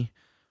spiky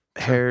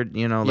haired,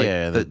 like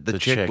Yeah, the the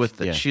chick chick, with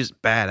the, yeah. she's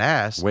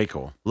badass. Way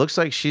cool. Looks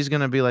like she's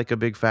going to be like a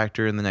big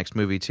factor in the next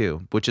movie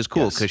too, which is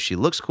cool Yes. because she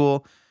looks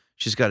cool.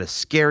 She's got a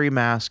scary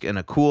mask and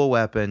a cool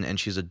weapon, and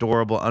she's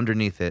adorable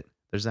underneath it.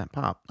 There's that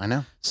pop. I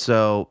know.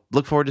 So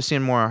look forward to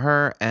seeing more of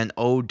her. And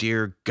oh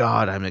dear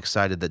God, I'm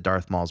excited that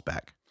Darth Maul's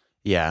back.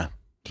 Yeah.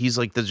 He's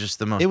like just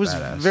the most It was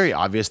badass. very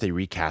obvious they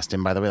recast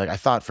him, by the way. Like I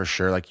thought for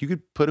sure, like you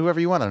could put whoever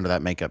you want under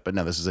that makeup, but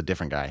no, this is a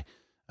different guy.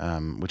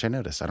 Which I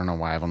noticed. I don't know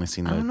why. I've only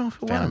seen I the don't know if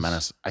it Phantom was.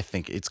 Menace. I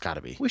think it's got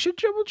to be. We should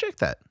double check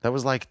that. That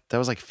was like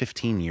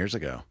 15 years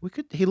ago.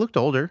 He looked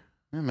older.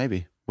 Yeah,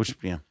 maybe. Which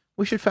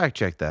We should fact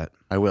check that.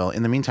 I will.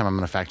 In the meantime, I'm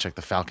going to fact check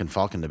the Falcon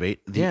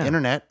debate. The Yeah.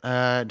 internet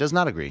does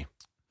not agree.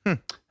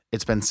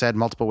 It's been said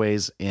multiple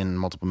ways in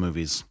multiple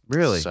movies.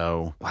 Really?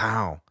 So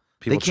Wow.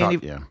 people they can't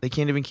chalk, even, They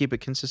can't even keep it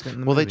consistent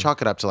in the Well, they movie.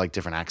 chalk it up to like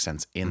different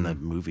accents in the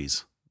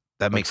movies.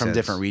 That Like makes from sense.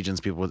 different regions.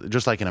 People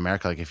just like in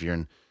America, like if you're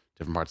in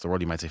different parts of the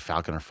world, you might say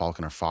Falcon or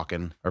Falcon or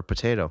Falcon Or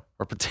potato.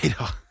 or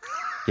potato.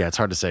 Yeah, it's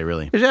hard to say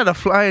really. Is that a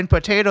flying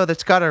potato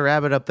that's got a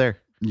rabbit up there?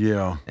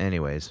 Yeah.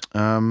 Anyways.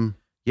 Um.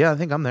 Yeah, I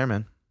think I'm there,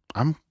 man.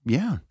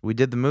 Yeah. We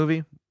did the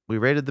movie. We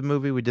rated the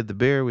movie. We did the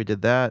beer. We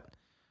did that.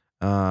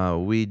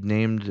 We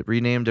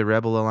renamed a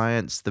Rebel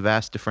Alliance the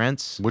Vast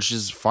Difference. Which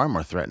is far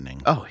more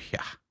threatening. Oh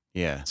yeah,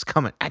 Yeah. it's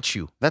coming at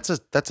you. That's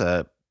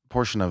a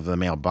portion of the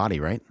male body,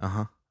 right? Uh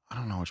huh. I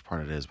don't know which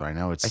part it is, but I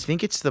know it's I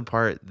think it's the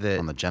part that.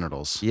 on the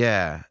genitals.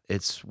 Yeah,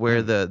 it's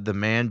where the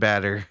man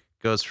batter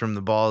goes from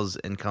the balls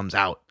and comes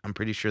out. I'm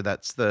pretty sure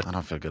that's the I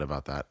don't feel good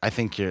about that. I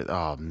think you're.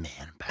 Oh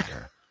man,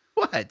 better.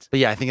 what? But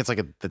yeah, I think it's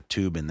like the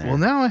tube in there. Well,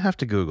 now I have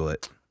to Google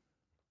it.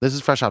 This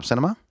is Fresh Hop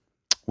Cinema.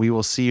 We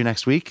will see you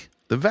next week.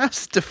 The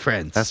vas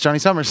deferens That's Johnny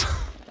Summers.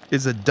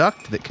 is a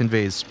duct that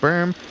conveys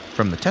sperm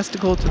from the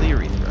testicle to the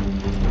urethra.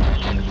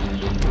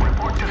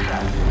 Report to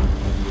set.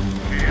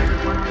 Okay,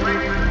 everyone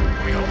ready?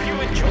 We hope you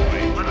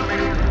enjoy. Let's make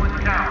this one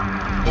count.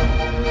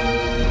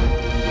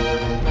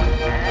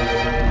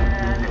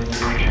 And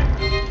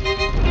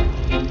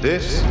ignition.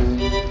 This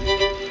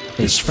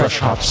is Fresh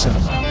Hop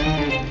Cinema.